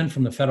equipment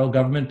from the federal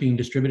government being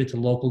distributed to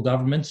local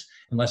governments,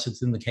 unless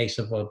it's in the case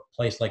of a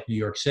place like New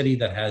York City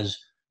that has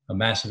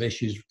massive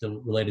issues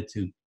related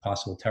to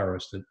possible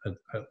terrorist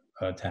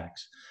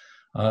attacks.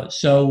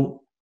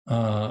 So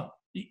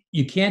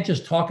you can't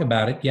just talk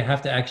about it. You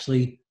have to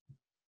actually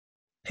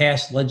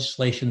pass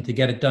legislation to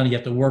get it done. You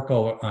have to work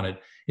on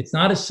it. It's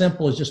not as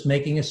simple as just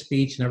making a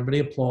speech and everybody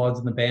applauds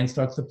and the band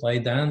starts to play,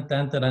 dun,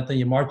 dun, dun, dun, dun,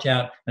 you march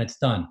out and it's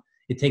done.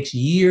 It takes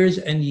years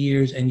and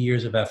years and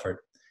years of effort.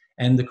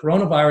 And the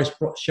coronavirus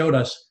showed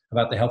us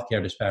about the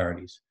healthcare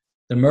disparities.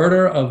 The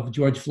murder of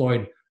George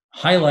Floyd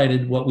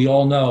highlighted what we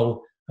all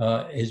know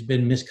has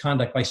been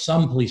misconduct by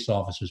some police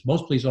officers.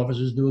 Most police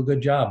officers do a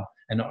good job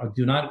and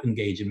do not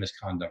engage in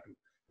misconduct.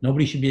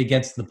 Nobody should be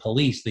against the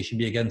police. They should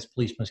be against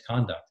police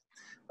misconduct.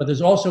 But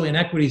there's also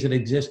inequities that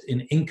exist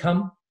in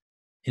income,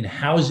 in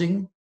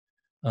housing,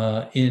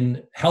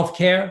 in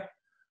healthcare,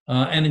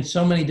 and in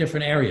so many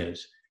different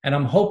areas. And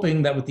I'm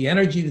hoping that with the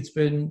energy that's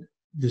been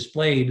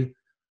displayed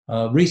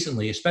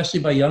recently,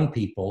 especially by young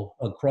people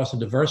across a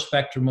diverse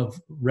spectrum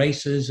of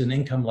races and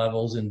income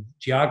levels and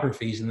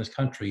geographies in this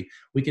country,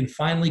 we can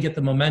finally get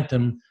the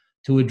momentum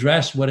to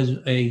address what is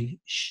a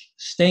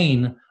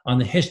stain on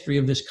the history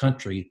of this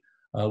country,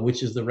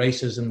 which is the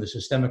racism, the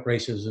systemic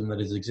racism that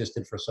has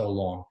existed for so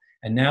long.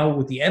 And now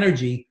with the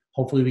energy,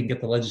 hopefully we can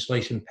get the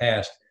legislation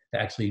passed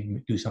to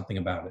actually do something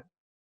about it.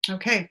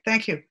 Okay,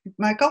 thank you.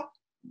 Michael?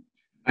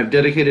 I've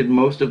dedicated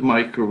most of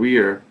my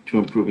career to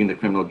improving the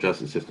criminal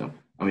justice system.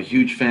 I'm a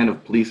huge fan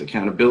of police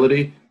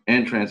accountability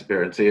and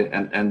transparency,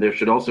 and there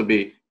should also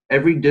be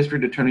every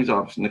district attorney's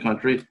office in the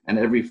country and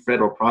every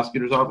federal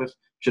prosecutor's office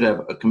should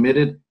have a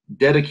committed,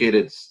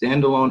 dedicated,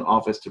 standalone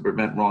office to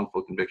prevent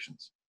wrongful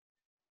convictions.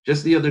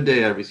 Just the other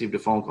day, I received a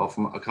phone call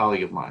from a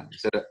colleague of mine. He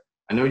said,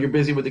 I know you're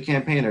busy with the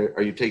campaign.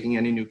 Are you taking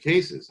any new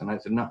cases? And I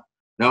said, no,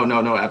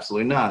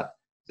 absolutely not.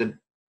 He said,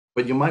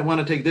 but you might want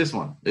to take this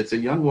one. It's a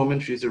young woman.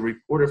 She's a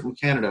reporter from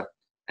Canada,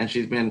 and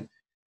she's been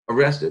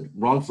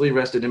wrongfully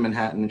arrested in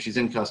Manhattan, and she's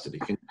in custody.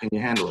 Can you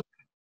handle it?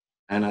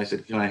 And I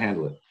said, can I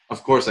handle it?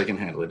 Of course I can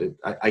handle it.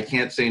 I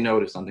can't say no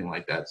to something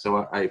like that.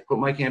 So I put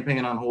my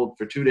campaign on hold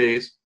for 2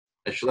 days.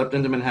 I schlepped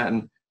into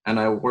Manhattan, and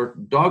I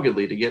worked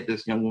doggedly to get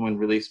this young woman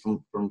released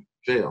from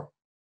jail.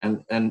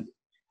 And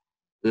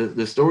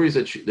the stories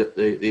that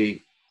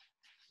the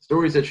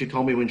stories that she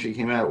told me when she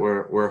came out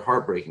were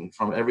heartbreaking,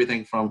 from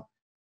everything from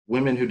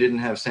women who didn't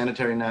have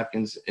sanitary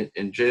napkins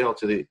in jail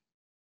to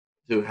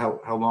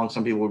how long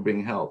some people were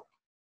being held.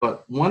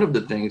 But one of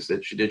the things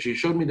that she did, she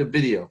showed me the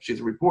video. She's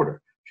a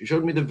reporter. She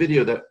showed me the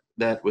video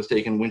that was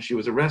taken when she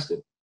was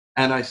arrested.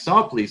 And I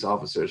saw police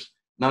officers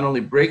not only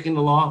breaking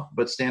the law,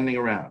 but standing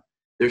around.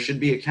 There should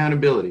be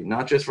accountability,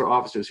 not just for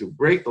officers who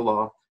break the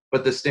law,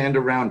 but the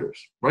stand-arounders.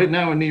 Right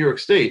now in New York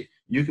State,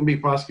 you can be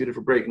prosecuted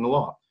for breaking the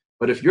law.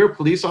 But if you're a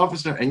police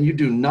officer and you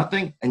do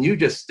nothing and you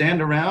just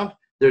stand around,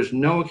 there's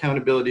no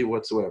accountability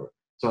whatsoever.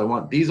 So I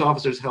want these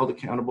officers held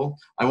accountable.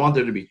 I want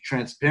there to be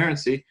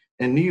transparency.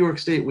 In New York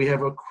State, we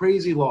have a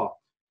crazy law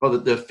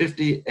called the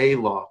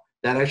 50A law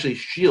that actually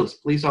shields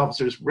police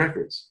officers'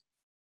 records.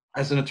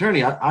 As an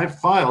attorney, I've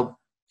filed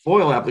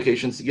FOIL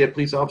applications to get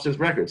police officers'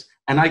 records,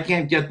 and I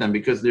can't get them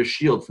because they're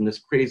shielded from this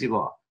crazy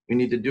law. We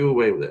need to do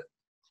away with it.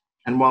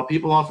 And while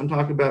people often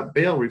talk about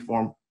bail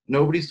reform,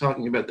 nobody's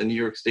talking about the New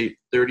York State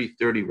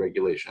 3030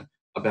 regulation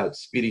about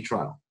speedy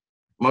trial.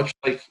 Much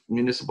like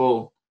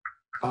municipal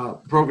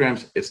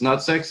programs, it's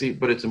not sexy,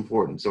 but it's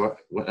important. So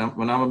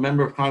when I'm a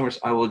member of Congress,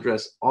 I will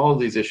address all of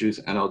these issues,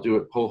 and I'll do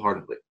it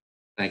wholeheartedly.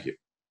 Thank you.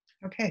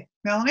 Okay,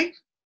 Melanie?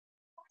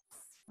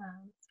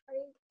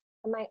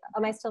 Sorry,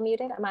 am I still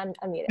muted? I'm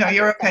unmuted. No,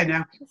 you're okay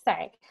now.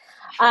 Sorry.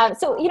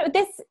 So,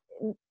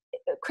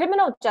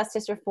 criminal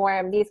justice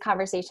reform, these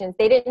conversations,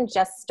 they didn't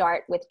just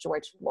start with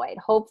George Floyd.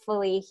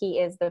 Hopefully he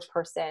is the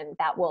person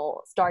that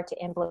will start to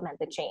implement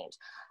the change.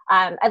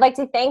 I'd like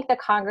to thank the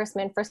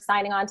congressman for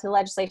signing on to the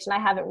legislation. I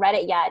haven't read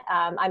it yet.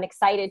 I'm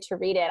excited to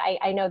read it.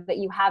 I know that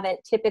you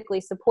haven't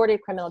typically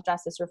supported criminal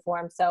justice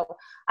reform, so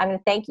I'm going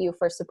to thank you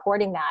for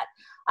supporting that.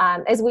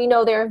 As we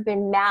know, there have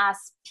been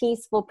mass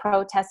peaceful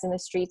protests in the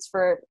streets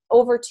for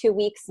over 2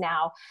 weeks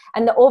now,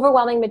 and the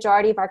overwhelming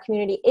majority of our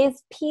community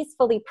is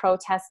peacefully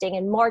protesting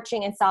and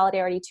marching in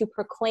solidarity to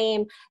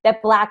proclaim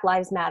that Black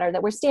Lives Matter,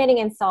 that we're standing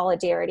in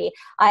solidarity.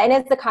 And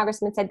as the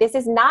congressman said, this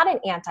is not an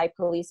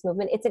anti-police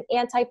movement, it's an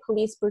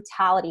anti-police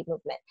brutality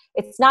movement.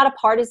 It's not a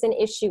partisan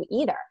issue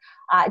either.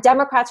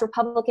 Democrats,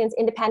 Republicans,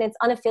 independents,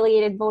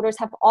 unaffiliated voters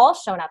have all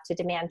shown up to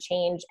demand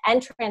change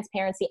and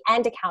transparency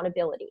and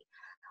accountability.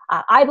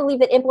 I believe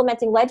that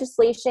implementing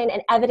legislation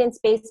and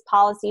evidence-based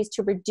policies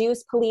to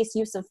reduce police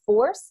use of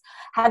force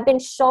have been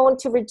shown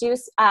to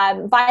reduce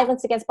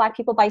violence against Black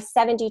people by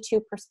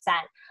 72%.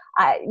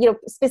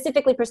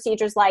 Specifically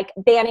procedures like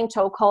banning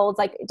chokeholds,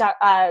 like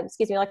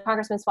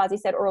Congressman Suozzi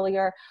said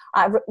earlier,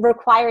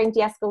 requiring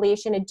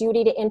de-escalation, a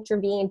duty to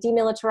intervene,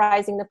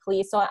 demilitarizing the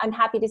police. So I'm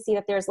happy to see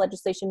that there's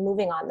legislation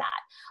moving on that.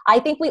 I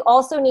think we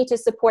also need to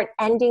support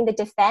ending the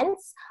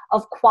defense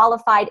of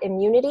qualified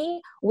immunity.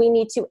 We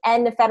need to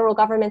end the federal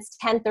government's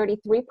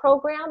 1033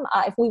 program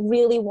if we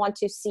really want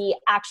to see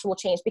actual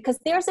change, because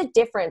there's a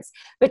difference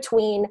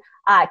between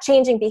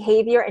changing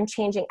behavior and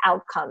changing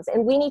outcomes.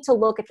 And we need to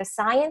look at the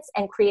science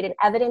and create an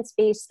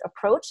evidence-based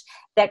approach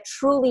that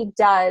truly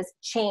does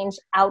change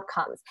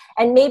outcomes.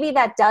 And maybe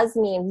that does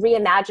mean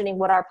reimagining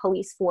what our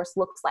police force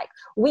looks like.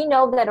 We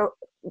know that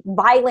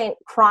violent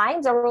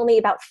crimes are only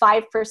about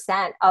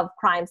 5% of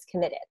crimes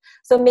committed.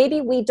 So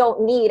maybe we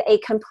don't need a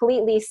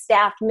completely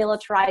staffed,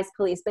 militarized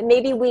police, but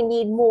maybe we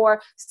need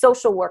more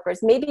social workers.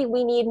 Maybe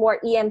we need more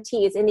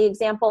EMTs. In the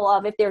example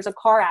of if there's a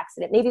car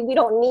accident, maybe we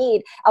don't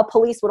need a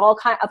policeman with all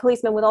kinds,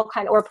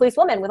 or a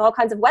policewoman with all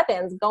kinds of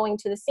weapons going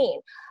to the scene.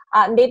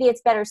 Maybe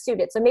it's better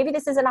suited. So maybe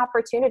this is an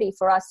opportunity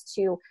for us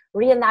to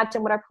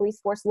reimagine what our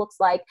police force looks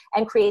like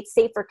and create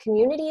safer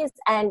communities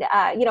and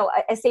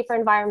a safer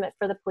environment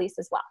for the police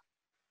as well.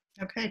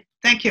 Okay,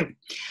 thank you.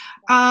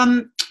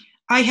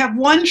 I have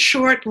one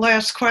short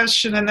last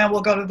question, and then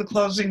we'll go to the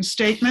closing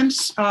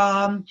statements.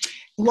 While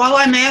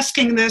I'm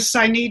asking this,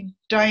 I need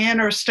Diane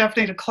or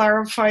Stephanie to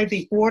clarify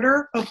the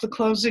order of the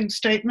closing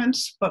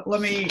statements, but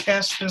let me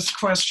ask this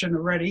question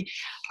already.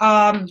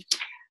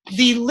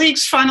 The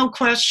League's final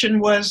question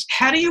was,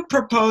 how do you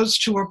propose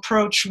to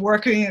approach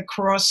working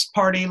across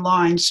party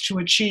lines to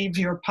achieve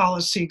your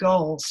policy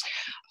goals?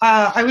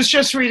 I was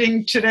just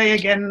reading today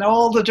again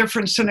all the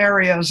different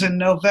scenarios in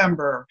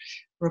November.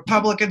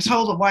 Republicans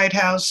hold the White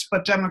House,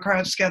 but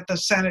Democrats get the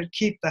Senate,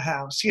 keep the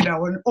House,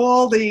 and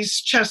all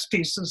these chess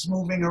pieces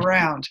moving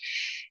around.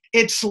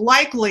 It's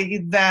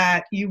likely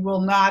that you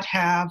will not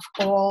have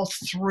all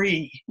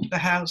three, the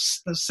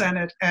House, the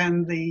Senate,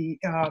 and the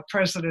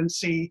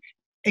presidency,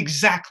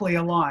 exactly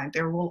aligned.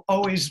 There will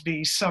always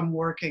be some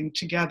working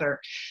together.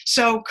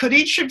 So could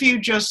each of you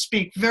just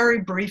speak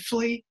very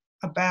briefly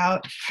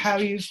about how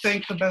you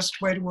think the best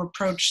way to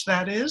approach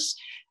that is?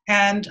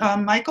 And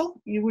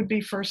Michael, you would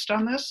be first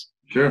on this.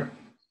 Sure.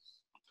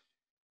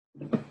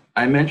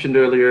 I mentioned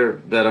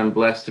earlier that I'm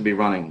blessed to be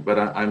running, but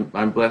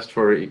I'm blessed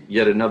for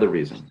yet another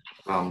reason.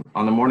 On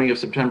the morning of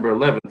September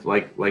 11th,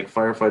 like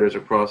firefighters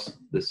across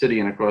the city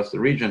and across the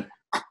region,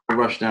 I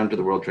rushed down to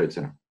the World Trade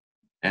Center.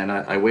 And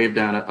I waved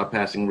down a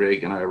passing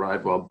rig, and I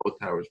arrived while both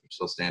towers were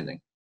still standing.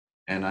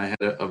 And I had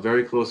a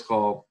very close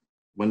call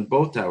when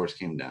both towers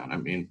came down. I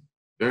mean,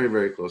 very,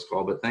 very close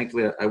call, but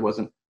thankfully I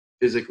wasn't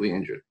physically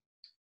injured.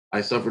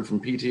 I suffered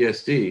from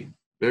PTSD,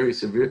 very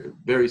severe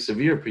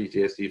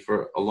PTSD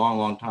for a long,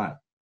 long time.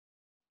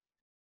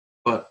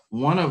 But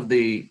one of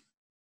the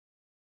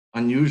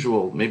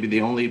unusual, maybe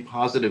the only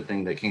positive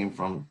thing that came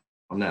from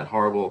that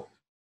horrible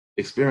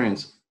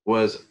experience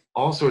was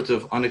all sorts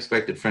of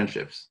unexpected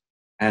friendships.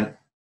 And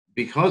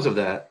because of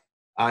that,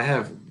 I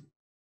have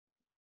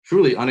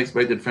truly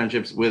unexpected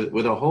friendships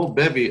with a whole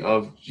bevy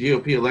of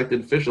GOP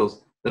elected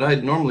officials that I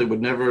normally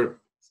would never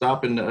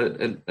stop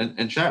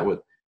and chat with.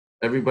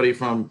 Everybody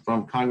from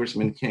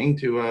Congressman King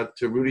to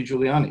Rudy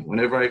Giuliani.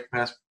 Whenever I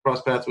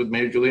cross paths with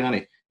Mayor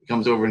Giuliani, he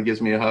comes over and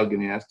gives me a hug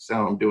and he asks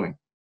how I'm doing.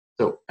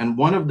 So, and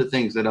one of the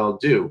things that I'll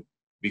do,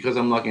 because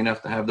I'm lucky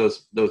enough to have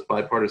those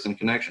bipartisan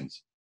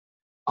connections,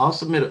 I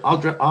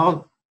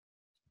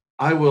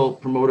will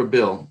promote a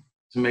bill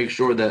to make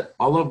sure that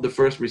all of the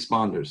first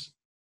responders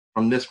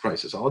from this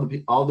crisis, all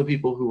the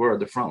people who are at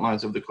the front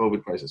lines of the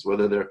COVID crisis,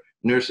 whether they're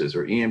nurses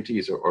or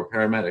EMTs or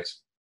paramedics,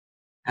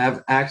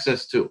 have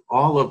access to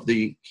all of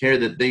the care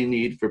that they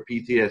need for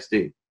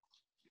PTSD.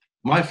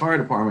 My fire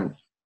department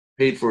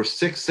paid for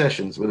 6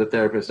 sessions with a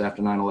therapist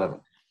after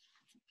 9/11.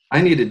 I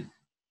needed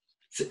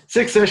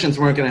 6 sessions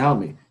weren't going to help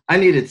me. I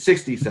needed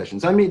 60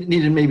 sessions. I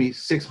needed maybe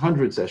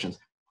 600 sessions.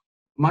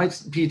 My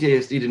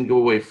PTSD didn't go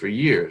away for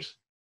years.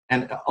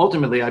 And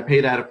ultimately, I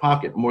paid out of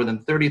pocket more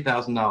than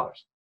 $30,000.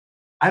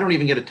 I don't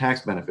even get a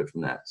tax benefit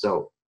from that.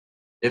 So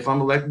If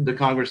I'm elected to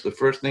Congress, the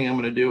first thing I'm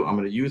going to do, I'm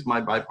going to use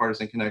my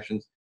bipartisan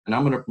connections, and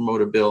I'm going to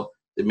promote a bill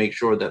to make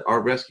sure that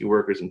our rescue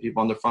workers and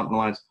people on the front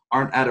lines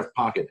aren't out of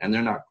pocket and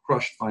they're not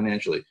crushed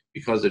financially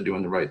because they're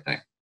doing the right thing.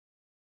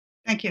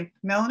 Thank you.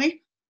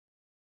 Melanie?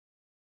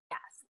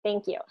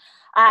 Thank you.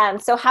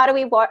 So how do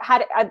we work,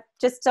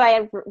 just so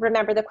I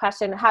remember the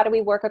question, how do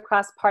we work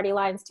across party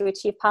lines to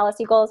achieve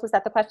policy goals? Was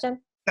that the question?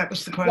 That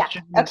was the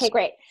question. Yeah. Yes. Okay,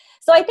 great.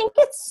 So I think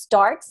it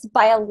starts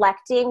by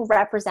electing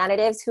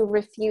representatives who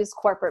refuse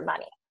corporate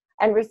money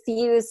and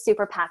refuse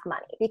super PAC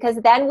money, because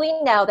then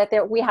we know that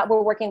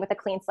we're working with a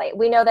clean slate.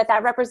 We know that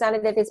that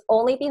representative is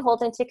only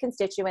beholden to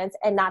constituents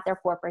and not their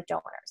corporate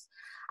donors.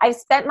 I've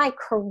spent my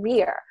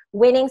career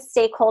winning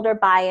stakeholder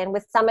buy-in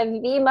with some of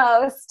the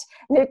most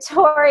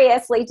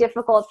notoriously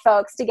difficult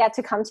folks to get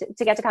to come to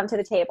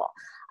the table.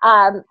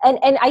 And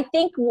I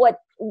think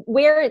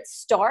where it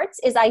starts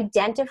is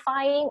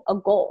identifying a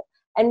goal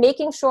and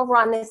making sure we're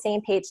on the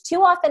same page.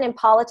 Too often in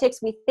politics,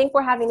 we think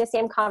we're having the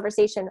same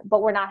conversation,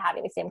 but we're not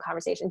having the same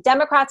conversation.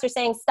 Democrats are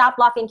saying, stop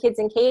locking kids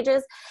in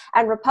cages,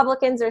 and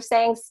Republicans are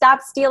saying,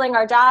 stop stealing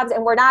our jobs,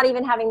 and we're not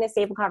even having the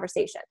same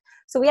conversation.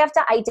 So we have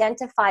to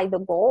identify the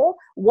goal,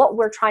 what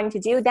we're trying to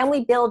do, then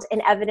we build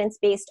an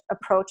evidence-based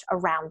approach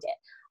around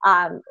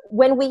it.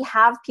 When we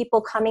have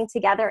people coming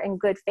together in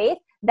good faith,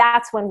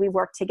 that's when we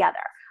work together.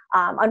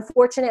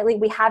 Unfortunately,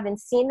 we haven't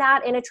seen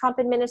that in a Trump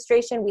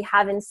administration. We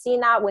haven't seen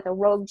that with a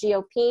rogue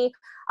GOP.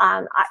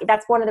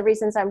 That's one of the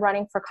reasons I'm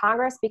running for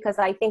Congress, because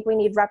I think we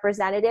need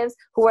representatives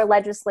who are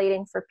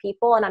legislating for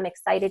people, and I'm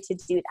excited to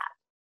do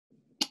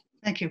that.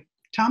 Thank you.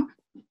 Tom?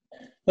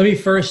 Let me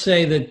first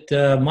say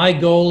that my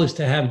goal is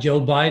to have Joe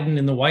Biden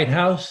in the White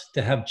House,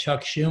 to have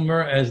Chuck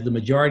Schumer as the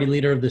majority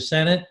leader of the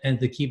Senate, and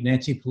to keep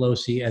Nancy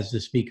Pelosi as the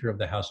Speaker of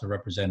the House of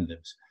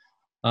Representatives.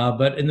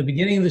 But in the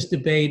beginning of this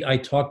debate, I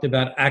talked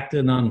about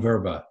acta non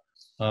verba,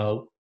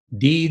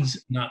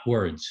 deeds, not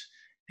words.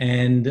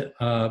 And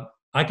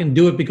I can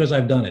do it because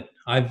I've done it.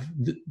 I've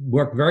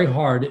worked very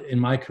hard in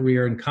my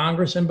career in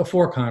Congress and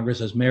before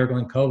Congress as Mayor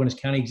Glenn Cove and as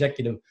county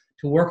executive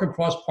to work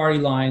across party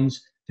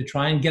lines to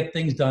try and get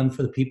things done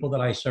for the people that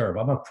I serve.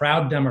 I'm a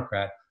proud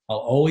Democrat. I'll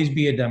always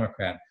be a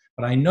Democrat.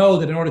 But I know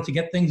that in order to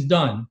get things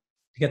done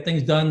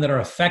that are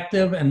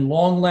effective and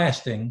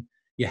long-lasting,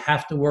 you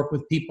have to work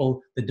with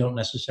people that don't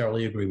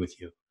necessarily agree with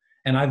you.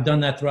 And I've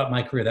done that throughout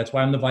my career. That's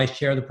why I'm the vice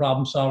chair of the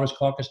Problem Solvers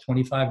Caucus,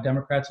 25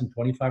 Democrats and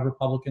 25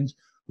 Republicans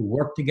who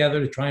work together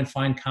to try and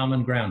find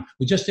common ground.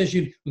 We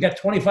got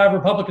 25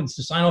 Republicans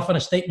to sign off on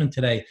a statement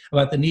today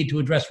about the need to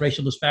address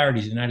racial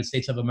disparities in the United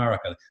States of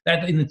America.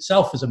 That in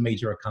itself is a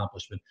major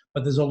accomplishment.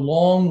 But there's a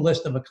long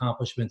list of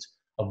accomplishments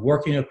of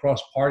working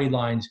across party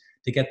lines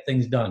to get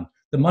things done.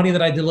 The money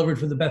that I delivered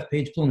for the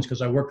Bethpage Plumes,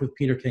 because I worked with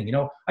Peter King. You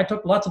know, I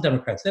took lots of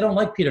Democrats. They don't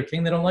like Peter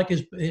King. They don't like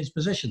his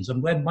positions.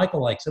 I'm glad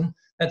Michael likes him.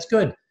 That's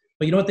good.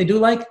 But you know what they do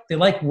like? They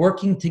like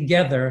working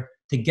together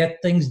to get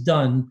things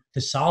done,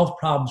 to solve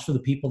problems for the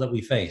people that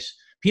we face.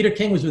 Peter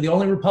King was the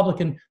only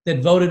Republican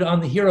that voted on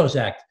the HEROES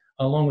Act,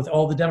 along with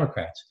all the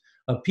Democrats.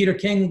 Peter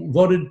King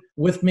voted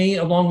with me,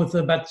 along with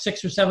about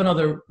 6 or 7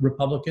 other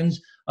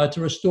Republicans,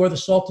 to restore the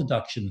SALT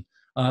deduction.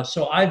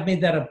 So I've made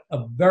that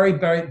a very,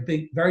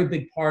 very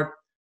big part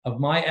of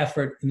my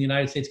effort in the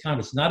United States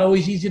Congress. It's not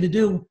always easy to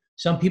do.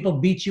 Some people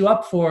beat you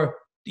up for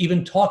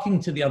even talking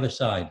to the other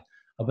side.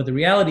 But the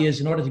reality is,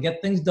 in order to get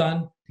things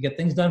done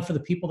for the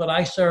people that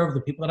I serve,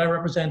 the people that I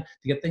represent,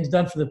 to get things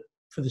done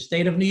for the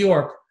state of New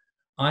York,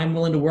 I'm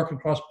willing to work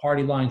across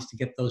party lines to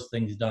get those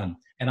things done.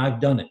 And I've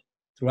done it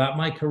throughout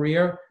my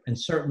career, and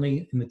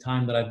certainly in the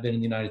time that I've been in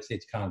the United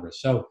States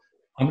Congress. So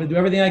I'm going to do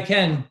everything I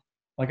can.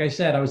 Like I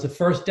said, I was the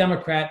first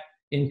Democrat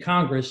in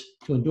Congress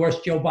to endorse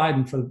Joe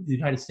Biden for the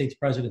United States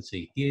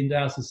presidency. He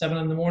announced at 7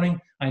 in the morning.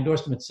 I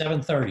endorsed him at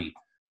 7:30.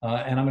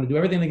 And I'm going to do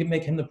everything to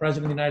make him the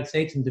president of the United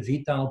States and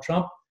defeat Donald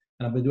Trump.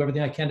 And I'm going to do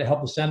everything I can to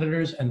help the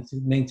senators and to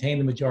maintain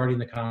the majority in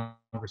the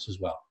Congress as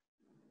well.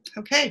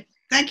 Okay,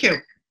 thank you.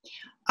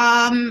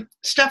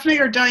 Stephanie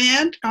or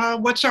Diane,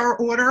 what's our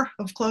order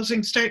of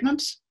closing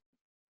statements?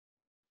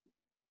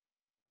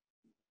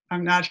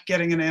 I'm not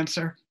getting an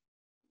answer.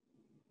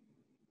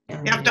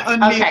 You have to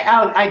unmute. Okay,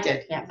 oh, I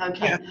did, yeah,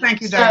 okay. Yeah,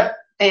 thank you, Diane.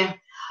 So, yeah,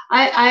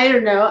 I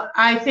don't know,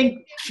 I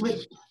think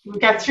we've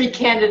got 3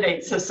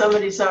 candidates, so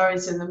somebody's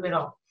always in the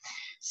middle.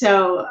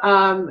 So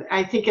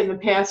I think in the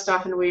past,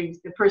 often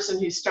the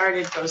person who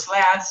started goes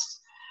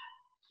last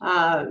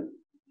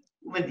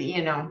with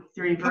the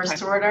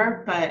reverse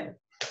order, but.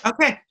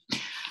 Okay,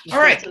 all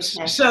right,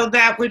 okay. So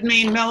that would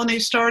mean Melanie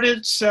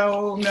started,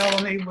 so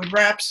Melanie would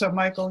wrap, so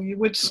Michael, you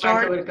would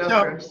start. Michael would go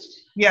first.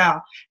 Yeah,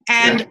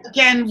 and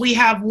again, we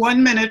have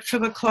 1 minute for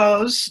the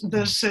close.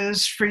 This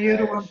is for you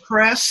to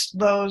impress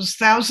those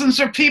thousands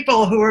of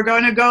people who are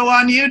going to go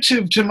on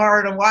YouTube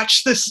tomorrow to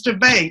watch this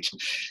debate.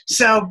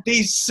 So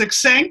be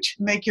succinct,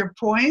 make your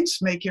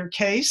points, make your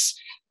case.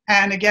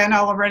 And again,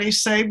 I'll already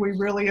say we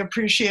really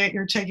appreciate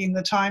your taking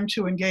the time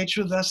to engage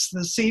with us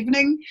this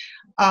evening.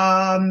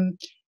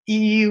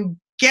 You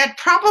get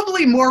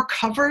probably more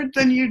covered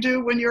than you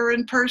do when you're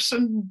in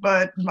person,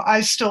 but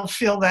I still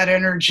feel that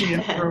energy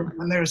in the room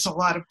when there's a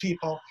lot of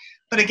people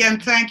But again,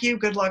 thank you.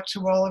 Good luck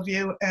to all of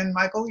you. And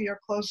Michael, your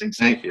closing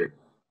statement. Thank you.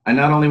 I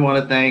not only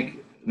want to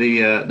thank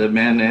the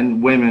men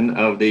and women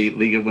of the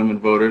League of Women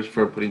Voters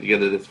for putting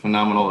together this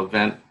phenomenal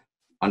event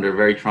under a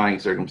very trying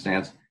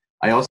circumstance.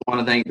 I also want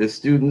to thank the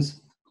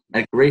students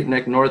at Great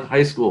Neck North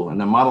High School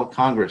and the Model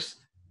Congress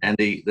and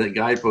the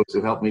guideposts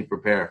who helped me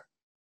prepare.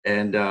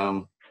 And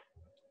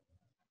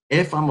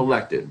if I'm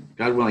elected,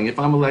 God willing, if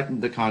I'm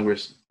elected to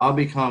Congress, I'll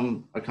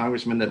become a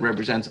congressman that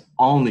represents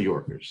all New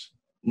Yorkers,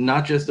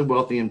 not just the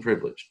wealthy and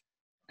privileged.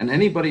 And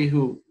anybody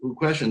who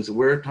questions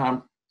where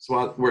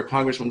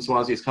Congressman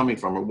Suozzi is coming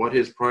from or what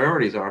his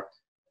priorities are,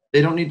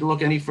 they don't need to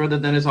look any further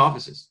than his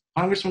offices.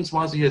 Congressman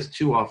Suozzi has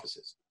 2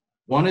 offices.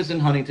 One is in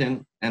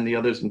Huntington and the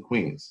other's in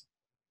Queens.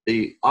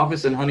 The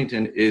office in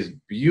Huntington is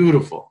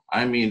beautiful.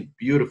 I mean,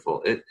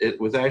 beautiful. It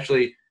was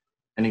actually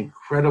an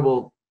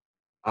incredible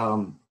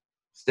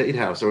state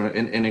house or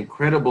an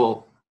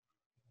incredible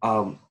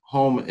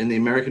home in the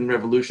American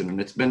Revolution,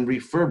 and it's been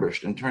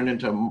refurbished and turned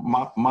into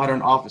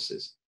modern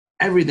offices.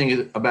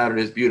 Everything about it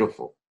is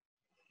beautiful.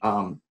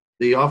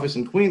 The office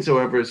in Queens,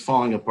 however, is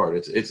falling apart.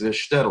 It's a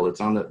shtetl. It's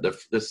on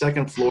the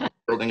second floor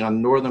building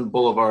on Northern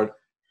Boulevard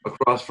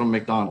across from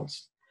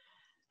McDonald's.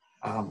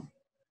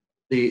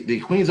 The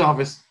Queens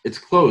office, it's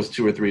closed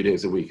 2 or 3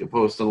 days a week,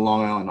 opposed to the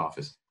Long Island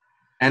office.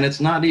 And it's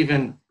not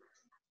even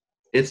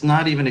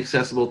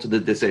accessible to the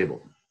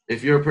disabled.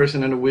 If you're a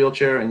person in a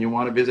wheelchair and you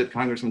want to visit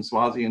Congressman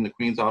Suozzi in the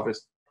Queens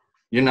office,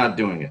 you're not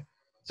doing it.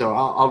 So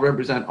I'll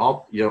represent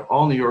all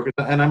New Yorkers,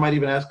 and I might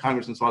even ask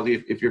Congressman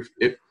Suozzi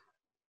if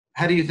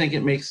how do you think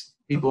it makes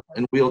people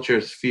in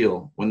wheelchairs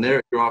feel when they're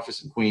at your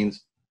office in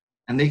Queens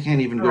and they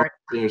can't even go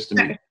upstairs to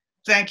meet?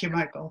 Thank you,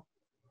 Michael.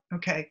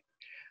 Okay,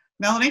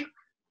 Melanie,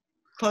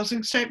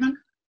 closing statement.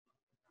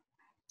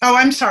 Oh,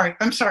 I'm sorry,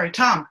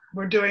 Tom.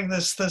 We're doing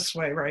this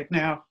way right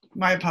now.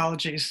 My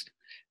apologies.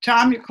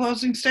 Tom, your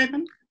closing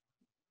statement.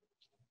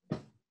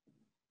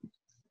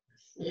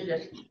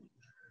 Muted.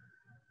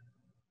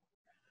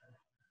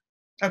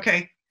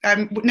 Okay.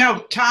 No,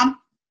 Tom,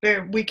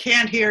 we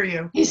can't hear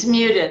you. He's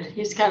muted.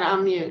 He's got to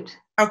unmute.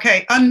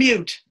 Okay,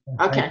 unmute.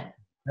 Okay.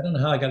 I don't know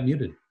how I got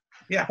muted.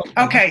 Yeah.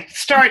 Okay.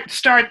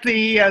 Start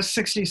the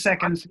 60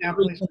 seconds now,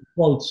 please.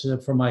 Quotes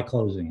for my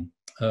closing.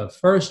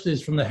 First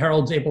is from the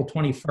Herald's April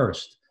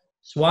 21st.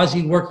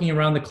 Suozzi working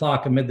around the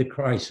clock amid the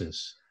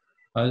crisis.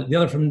 The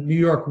other from New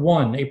York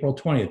 1, April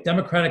 20th.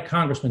 Democratic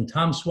Congressman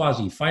Tom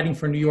Suozzi fighting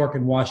for New York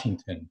and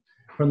Washington.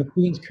 From the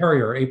Queens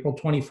Courier, April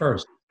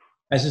 21st.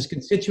 As his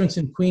constituents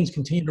in Queens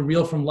continue to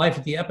reel from life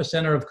at the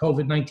epicenter of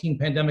COVID-19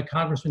 pandemic,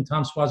 Congressman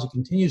Tom Suozzi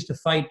continues to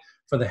fight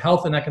for the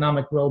health and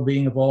economic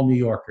well-being of all New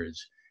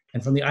Yorkers.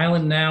 And from the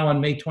Island Now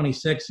on May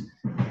 26th,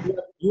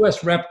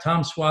 U.S. Rep.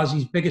 Tom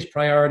Suozzi's biggest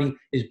priority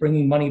is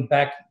bringing money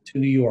back to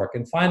New York.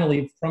 And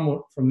finally,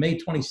 from May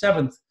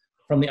 27th,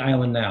 from the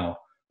Island Now,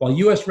 while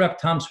U.S. Rep.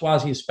 Tom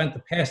Suozzi has spent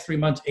the past 3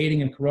 months aiding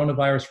in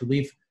coronavirus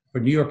relief for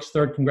New York's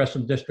 3rd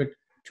Congressional District,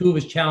 2 of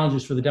his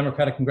challenges for the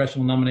Democratic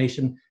congressional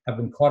nomination have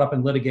been caught up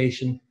in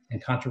litigation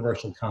and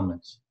controversial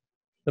comments.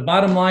 The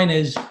bottom line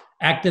is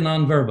acta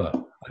non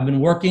verba. I've been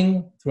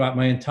working throughout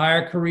my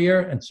entire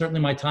career and certainly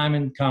my time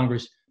in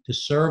Congress to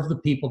serve the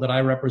people that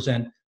I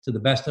represent to the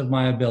best of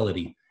my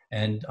ability.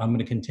 And I'm going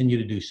to continue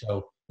to do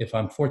so if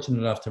I'm fortunate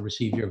enough to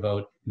receive your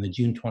vote in the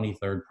June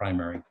 23rd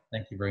primary.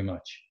 Thank you very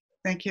much.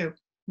 Thank you.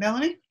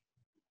 Melanie?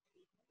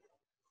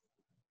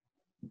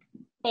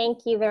 Thank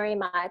you very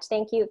much.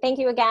 Thank you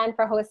again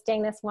for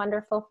hosting this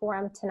wonderful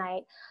forum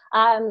tonight.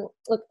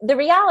 Look, the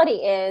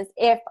reality is,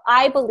 if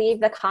I believe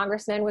the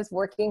congressman was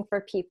working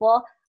for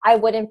people, I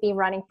wouldn't be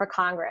running for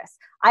Congress.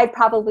 I'd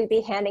probably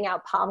be handing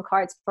out palm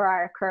cards for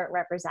our current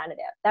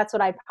representative. That's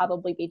what I'd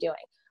probably be doing.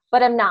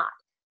 But I'm not,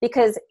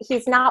 because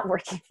he's not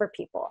working for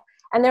people.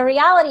 And the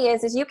reality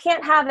is you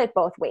can't have it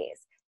both ways.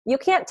 You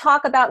can't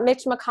talk about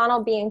Mitch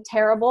McConnell being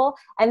terrible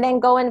and then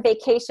go on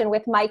vacation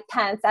with Mike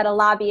Pence at a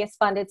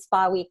lobbyist-funded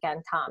spa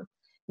weekend, Tom.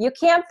 You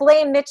can't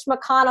blame Mitch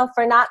McConnell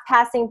for not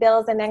passing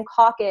bills and then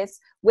caucus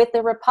with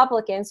the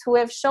Republicans who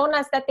have shown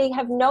us that they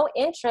have no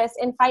interest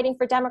in fighting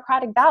for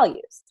democratic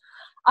values.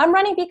 I'm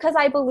running because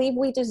I believe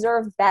we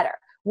deserve better.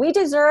 We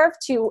deserve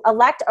to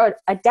elect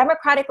a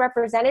Democratic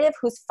representative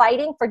who's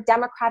fighting for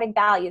democratic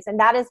values, and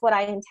that is what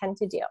I intend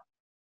to do.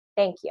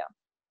 Thank you.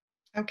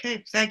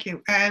 Okay, thank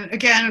you. And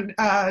again,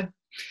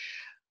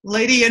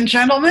 ladies and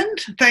gentlemen,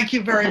 thank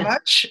you very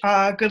much.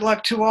 Good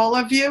luck to all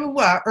of you.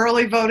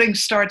 Early voting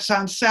starts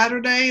on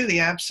Saturday.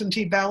 The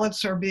absentee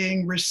ballots are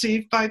being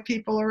received by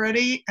people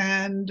already,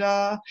 and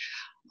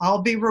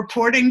I'll be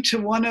reporting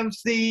to one of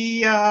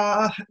the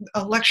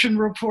election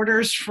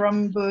reporters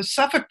from the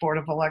Suffolk Board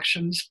of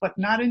Elections, but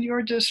not in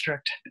your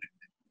district.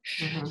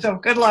 Mm-hmm. So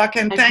good luck,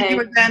 and thank you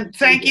again.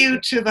 Thank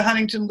you to the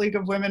Huntington League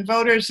of Women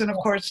Voters, and of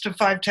course to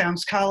Five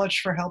Towns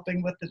College for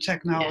helping with the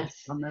technology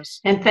on this.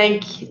 And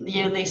thank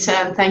you, Lisa,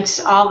 and thanks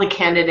to all the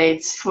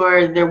candidates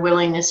for their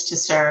willingness to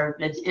serve.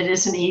 It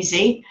isn't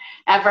easy,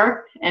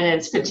 ever, and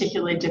it's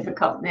particularly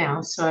difficult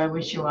now, so I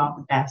wish you all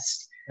the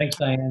best. Thanks,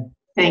 Diane.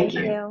 Thank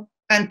you.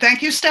 And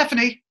thank you,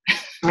 Stephanie.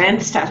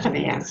 And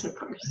Stephanie, yes, of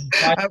course.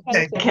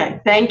 Okay.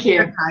 Okay, thank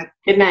you. Good night.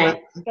 Good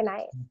night. Good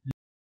night.